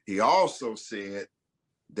 He also said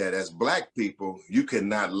that as Black people, you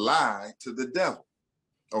cannot lie to the devil.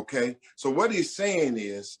 Okay, so what he's saying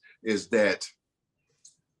is that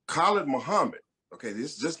Khalid Muhammad, okay,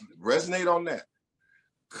 this just resonate on that.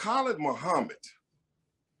 Khalid Muhammad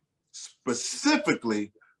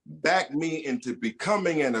specifically backed me into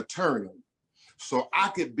becoming an attorney so I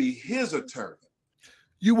could be his attorney.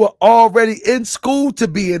 You were already in school to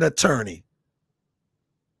be an attorney.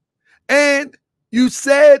 And you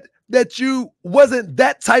said that you wasn't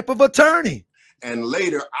that type of attorney. And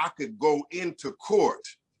later I could go into court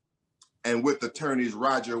and with attorneys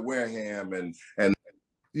Roger Wareham and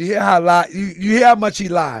you hear how you hear how much he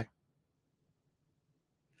lied.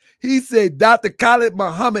 He said Dr. Khalid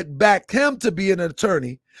Muhammad backed him to be an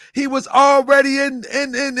attorney. He was already in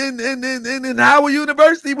Howard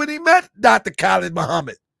University when he met Dr. Khalid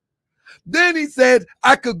Muhammad. Then he said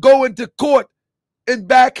I could go into court and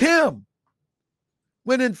back him.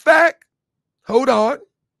 When in fact, hold on.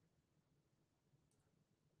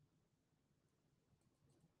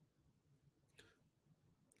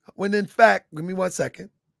 When in fact, give me 1 second.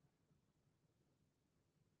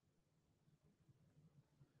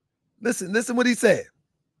 Listen what he said.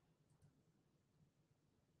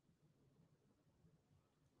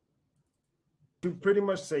 To pretty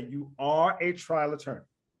much say you are a trial attorney.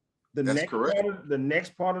 That's correct. The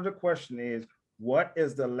next part of the question is, what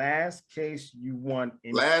is the last case you won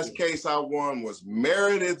in Last court? case I won was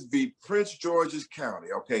Meredith v. Prince George's County.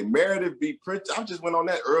 Okay, Meredith v. Prince. I just went on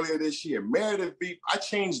that earlier this year. I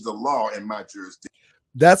changed the law in my jurisdiction.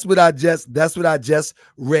 That's what I just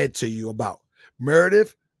read to you about.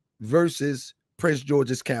 Meredith versus Prince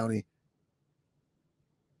George's County.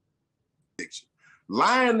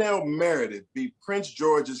 Lionel Meredith v. Prince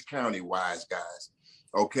George's County, wise guys.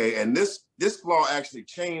 Okay, and this law actually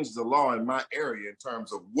changed the law in my area in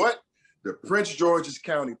terms of what the Prince George's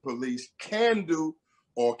County Police can do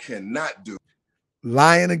or cannot do.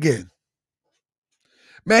 Lying again.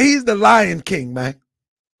 Man, he's the Lion King, man.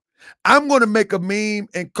 I'm going to make a meme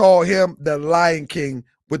and call him the Lion King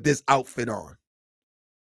with this outfit on.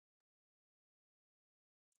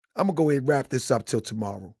 I'm going to go ahead and wrap this up till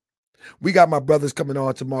tomorrow. We got my brothers coming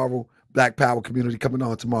on tomorrow, Black Power community coming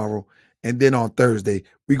on tomorrow, and then on Thursday,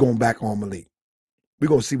 we going back on Malik. We're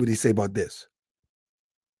going to see what he say about this.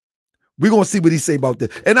 We're going to see what he say about this.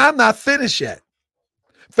 And I'm not finished yet.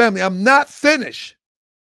 Family, I'm not finished.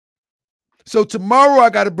 So tomorrow I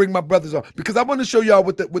got to bring my brothers on because I want to show y'all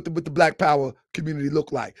what the Black Power community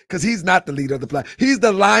look like. Because he's not the leader of the Black. He's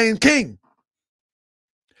the Lion King.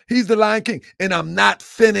 He's the Lion King. And I'm not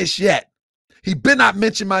finished yet. He better not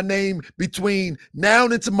mention my name between now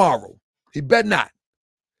and tomorrow. He better not.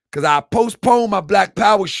 Because I postpone my Black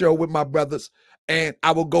Power show with my brothers and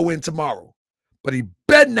I will go in tomorrow. But he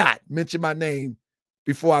better not mention my name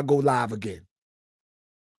before I go live again.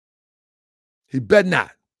 He better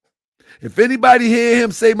not. If anybody hear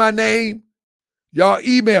him say my name, y'all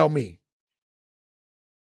email me.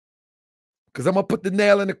 Because I'm going to put the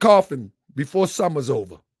nail in the coffin before summer's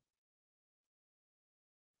over.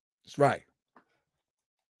 That's right.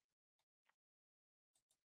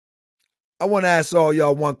 I want to ask all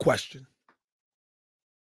y'all one question.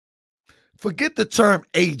 Forget the term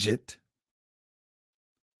agent.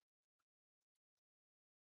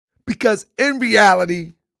 Because in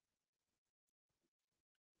reality,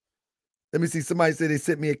 let me see, somebody said they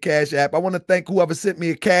sent me a Cash App. I want to thank whoever sent me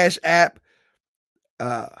a Cash App.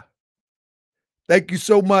 Thank you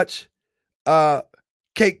so much. Cake.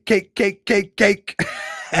 Thank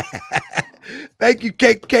you,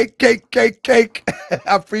 cake. I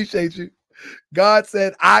appreciate you. God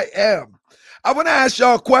said, I am. I want to ask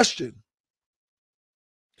y'all a question.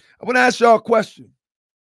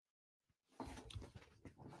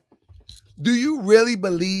 Do you really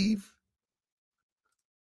believe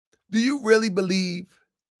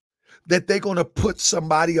that they're going to put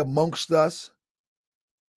somebody amongst us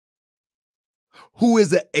who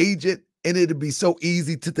is an agent and it'll be so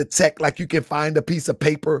easy to detect, like you can find a piece of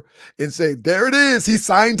paper and say, there it is, he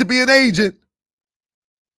signed to be an agent.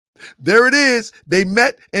 There it is. They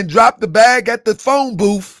met and dropped the bag at the phone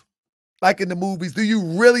booth, like in the movies. Do you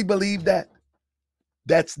really believe that?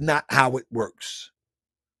 That's not how it works.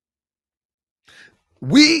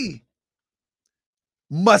 We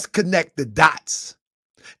must connect the dots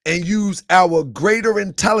and use our greater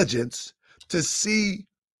intelligence to see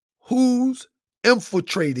who's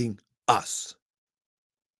infiltrating us.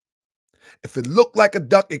 If it looked like a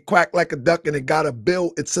duck, it quacked like a duck, and it got a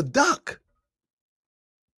bill, it's a duck.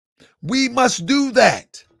 We must do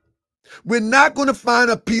that. We're not going to find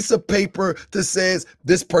a piece of paper that says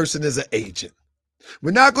this person is an agent. We're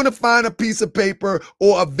not going to find a piece of paper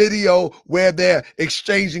or a video where they're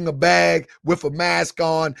exchanging a bag with a mask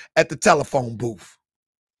on at the telephone booth.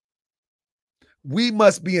 We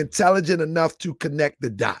must be intelligent enough to connect the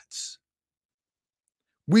dots.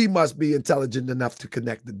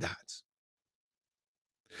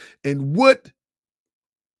 And what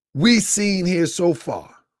we've seen here so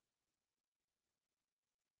far,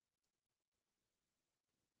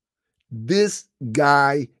 this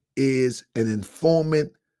guy is an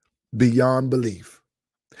informant beyond belief.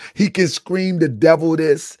 He can scream the devil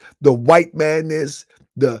this, the white man this,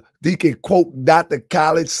 he can quote Dr.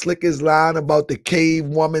 Khaled Slicker's line about the cave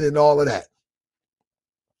woman and all of that.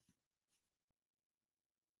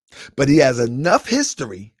 But he has enough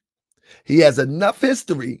history.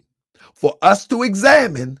 For us to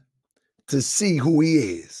examine to see who he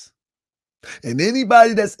is. And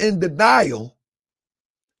anybody that's in denial,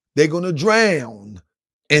 they're going to drown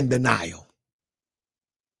in denial.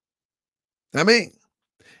 I mean,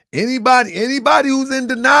 anybody who's in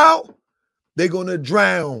denial, they're going to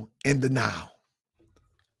drown in denial.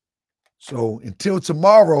 So until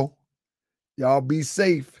tomorrow, y'all be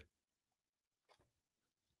safe.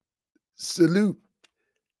 Salute.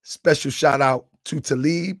 Special shout out to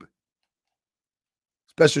Talib.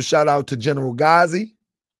 Special shout out to General Ghazi.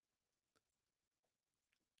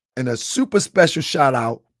 And a super special shout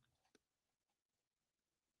out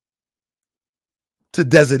to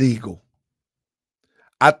Desert Eagle.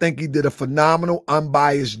 I think he did a phenomenal,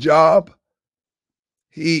 unbiased job.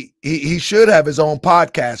 He should have his own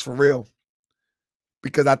podcast for real,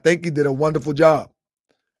 because I think he did a wonderful job.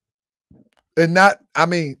 And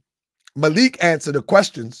Malik answered the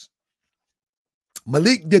questions.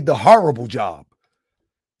 Malik did the horrible job.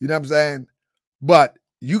 You know what I'm saying? But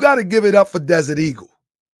you got to give it up for Desert Eagle.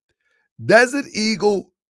 Desert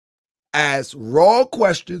Eagle asked raw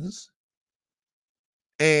questions,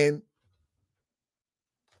 and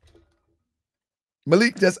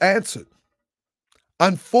Malik just answered.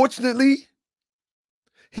 Unfortunately,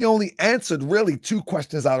 he only answered really 2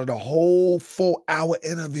 questions out of the whole 4-hour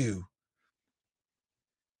interview.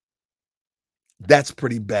 That's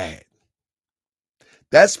pretty bad.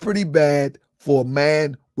 That's pretty bad for a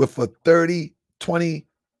man with a 30, 20,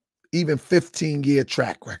 even 15-year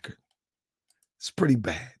track record. It's pretty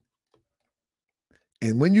bad.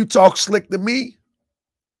 And when you talk slick to me,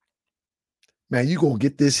 man, you're going to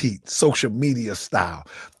get this heat, social media style.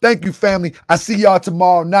 Thank you, family. I see y'all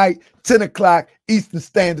tomorrow night, 10 o'clock Eastern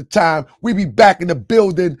Standard Time. We be back in the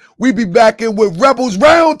building. We be back in with Rebels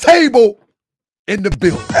Round Table in the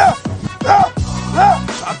building. I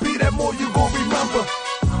be that more you gon' remember.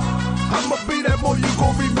 I'ma be that more you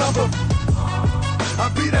gon' remember. I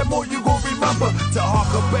be that more you gon' remember. To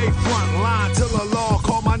Harker Bay front line till the law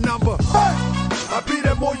call my number. I be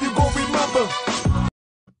that more you gon' remember.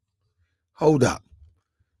 Hold up.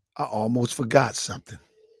 I almost forgot something.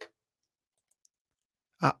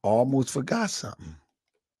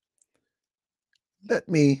 Let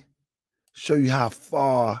me show you how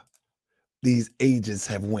far these agents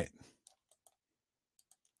have went.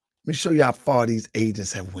 Let me show you how far these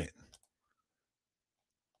agents have went.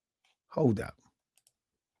 Hold up.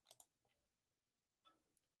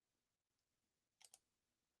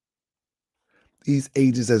 These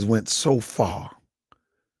agents has went so far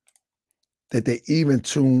that they even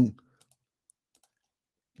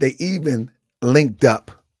linked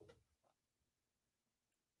up.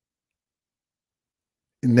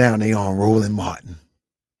 And now they on Roland Martin.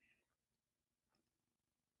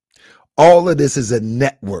 All of this is a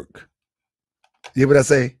network. You hear what I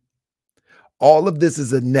say? All of this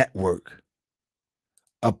is a network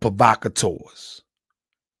of provocateurs.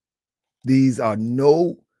 These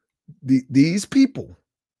people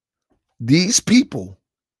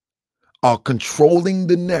are controlling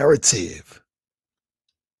the narrative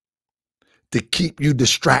to keep you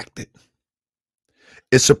distracted.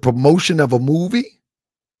 It's a promotion of a movie.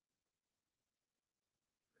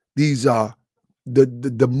 These are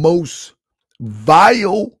the most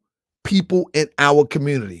vile people in our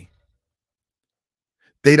community.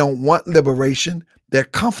 They don't want liberation. They're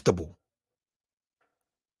comfortable.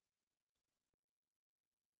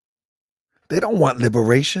 They don't want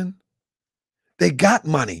liberation. They got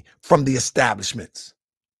money from the establishments.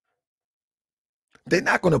 They're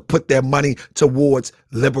not going to put their money towards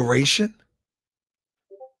liberation.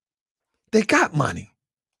 They got money.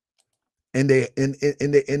 And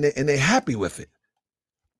they're happy with it.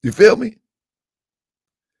 You feel me?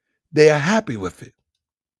 They are happy with it.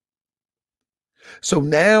 So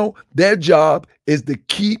now their job is to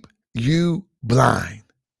keep you blind.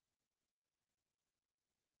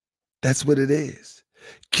 That's what it is.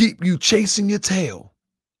 Keep you chasing your tail.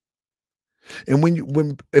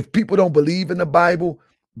 And if people don't believe in the Bible,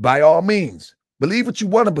 by all means, believe what you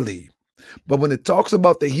want to believe. But when it talks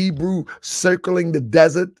about the Hebrew circling the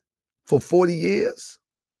desert for 40 years,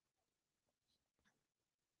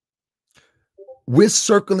 we're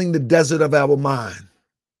circling the desert of our mind.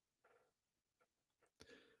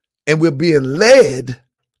 And we're being led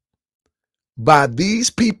by these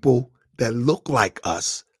people that look like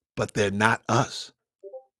us, but they're not us.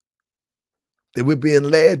 That we're being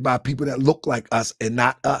led by people that look like us and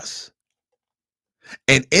not us.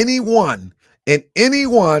 And anyone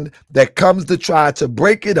that comes to try to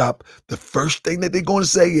break it up, the first thing that they're going to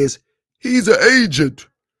say is, he's an agent.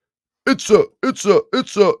 It's a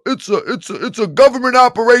government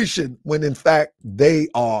operation, when in fact they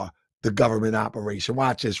are the government operation.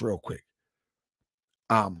 Watch this real quick.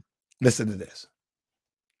 Listen to this.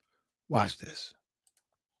 Watch this.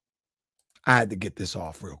 I had to get this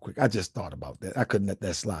off real quick. I just thought about that. I couldn't let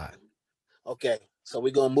that slide. Okay, so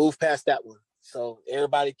we're gonna move past that one, so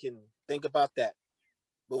everybody can think about that.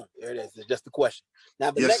 Boom, there it is. It's just a question. Now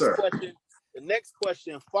the next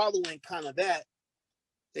question, following kind of that,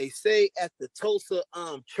 they say at the Tulsa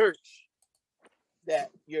church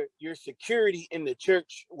that your security in the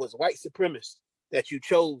church was white supremacist, that you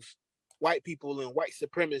chose white people and white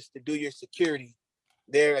supremacists to do your security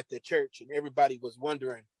there at the church, and everybody was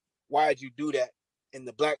wondering why'd you do that, and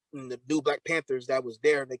the new Black Panthers that was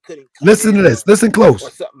there, they couldn't come listen to this, listen close,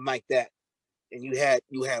 or something like that, and you had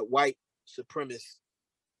white supremacist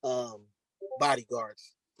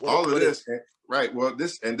bodyguards. All of this, right? Well,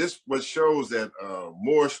 this what shows that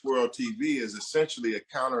Morse World TV is essentially a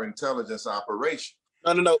counterintelligence operation.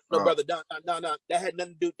 No, brother, no. That had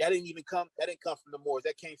nothing to do. That didn't even come. That didn't come from the Moors.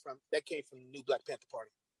 That came from the new Black Panther Party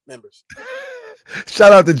members.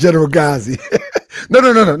 Shout out to General Ghazi. No.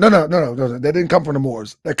 That didn't come from the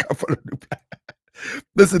Moors. That come from the new Black.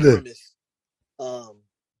 Listen to this.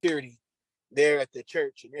 Security there at the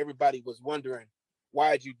church, and everybody was wondering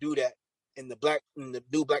why'd you do that, and the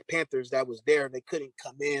new Black Panthers that was there, they couldn't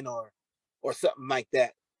come in or something like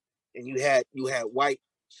that, and you had white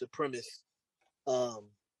supremacist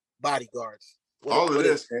bodyguards. All of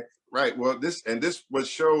this, right? Well, this what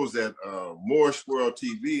shows that Morse World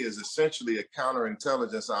TV is essentially a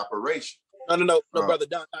counterintelligence operation. No, brother,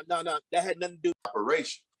 no. That had nothing to do.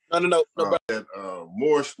 Operation. No, brother. That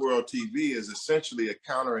Morse World TV is essentially a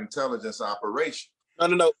counterintelligence operation.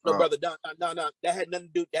 No, brother, no. That had nothing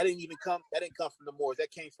to do. That didn't even come. That didn't come from the Moors. That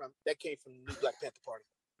came from the new Black Panther Party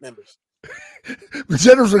members.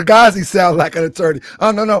 General Ghazi sounds like an attorney.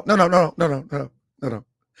 Oh no.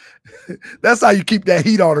 That's how you keep that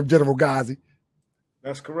heat on him, General Ghazi.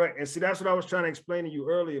 That's correct. And see, that's what I was trying to explain to you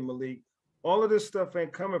earlier, Malik. All of this stuff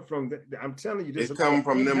ain't coming from. I'm telling you, this it's coming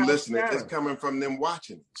from them listening. It's coming from them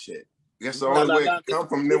watching shit. That's the only way it come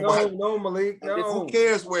from them. No, Malik. No. Who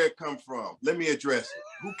cares where it come from? Let me address it.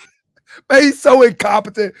 Man, he's so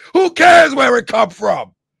incompetent. Who cares where it come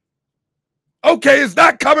from? Okay, it's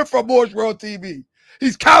not coming from Morse World TV.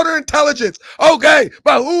 He's counterintelligence. Okay,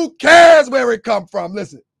 but who cares where it come from?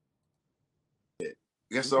 Listen.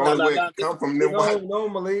 That's the only way it come from them. No,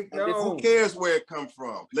 Malik. No. Who cares where it come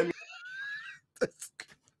from? Let me.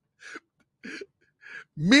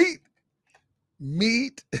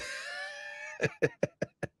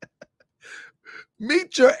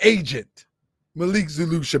 Meet your agent, Malik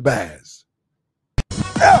Zulu Shabazz.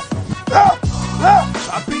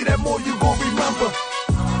 I be that more you gon' remember.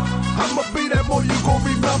 I'ma be that more you gon'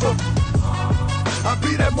 remember. I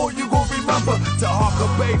be that more you gon' remember. To Harker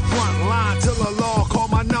Bay front line till the law call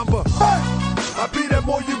my number. I be that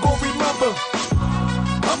more you gon' remember.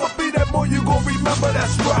 I'ma be that more you gon' remember.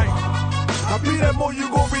 That's right. I be that more you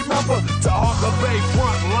gon' remember. To Harker Bay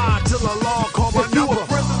front line till the law call my number. You a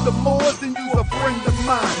friend of the Moors, then you a friend of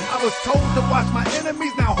mine. I was told to watch my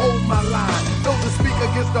enemies, now hold my line. Those that speak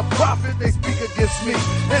against the prophet, they speak against me.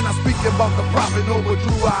 And I'm speaking about the prophet over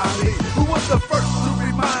Drew Ali, who was the first to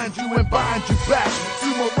remind you and bind you back to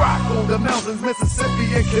Morocco, the mountains,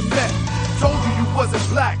 Mississippi, and Quebec. Told you wasn't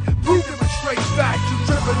black, proved it with straight facts. You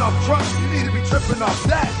tripping off trucks, you need to be tripping off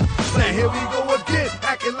that. Now here we go again,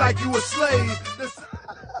 acting like you a slave.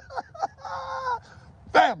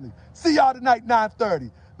 Family, see y'all tonight,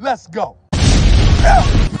 9:30. Let's go. I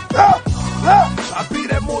be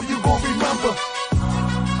that more you gon' remember.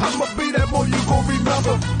 I'ma be that more you gon'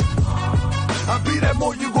 remember. I be that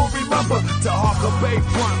more you gon' remember. To Harker Bay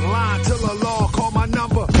front line till the law call my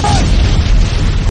number.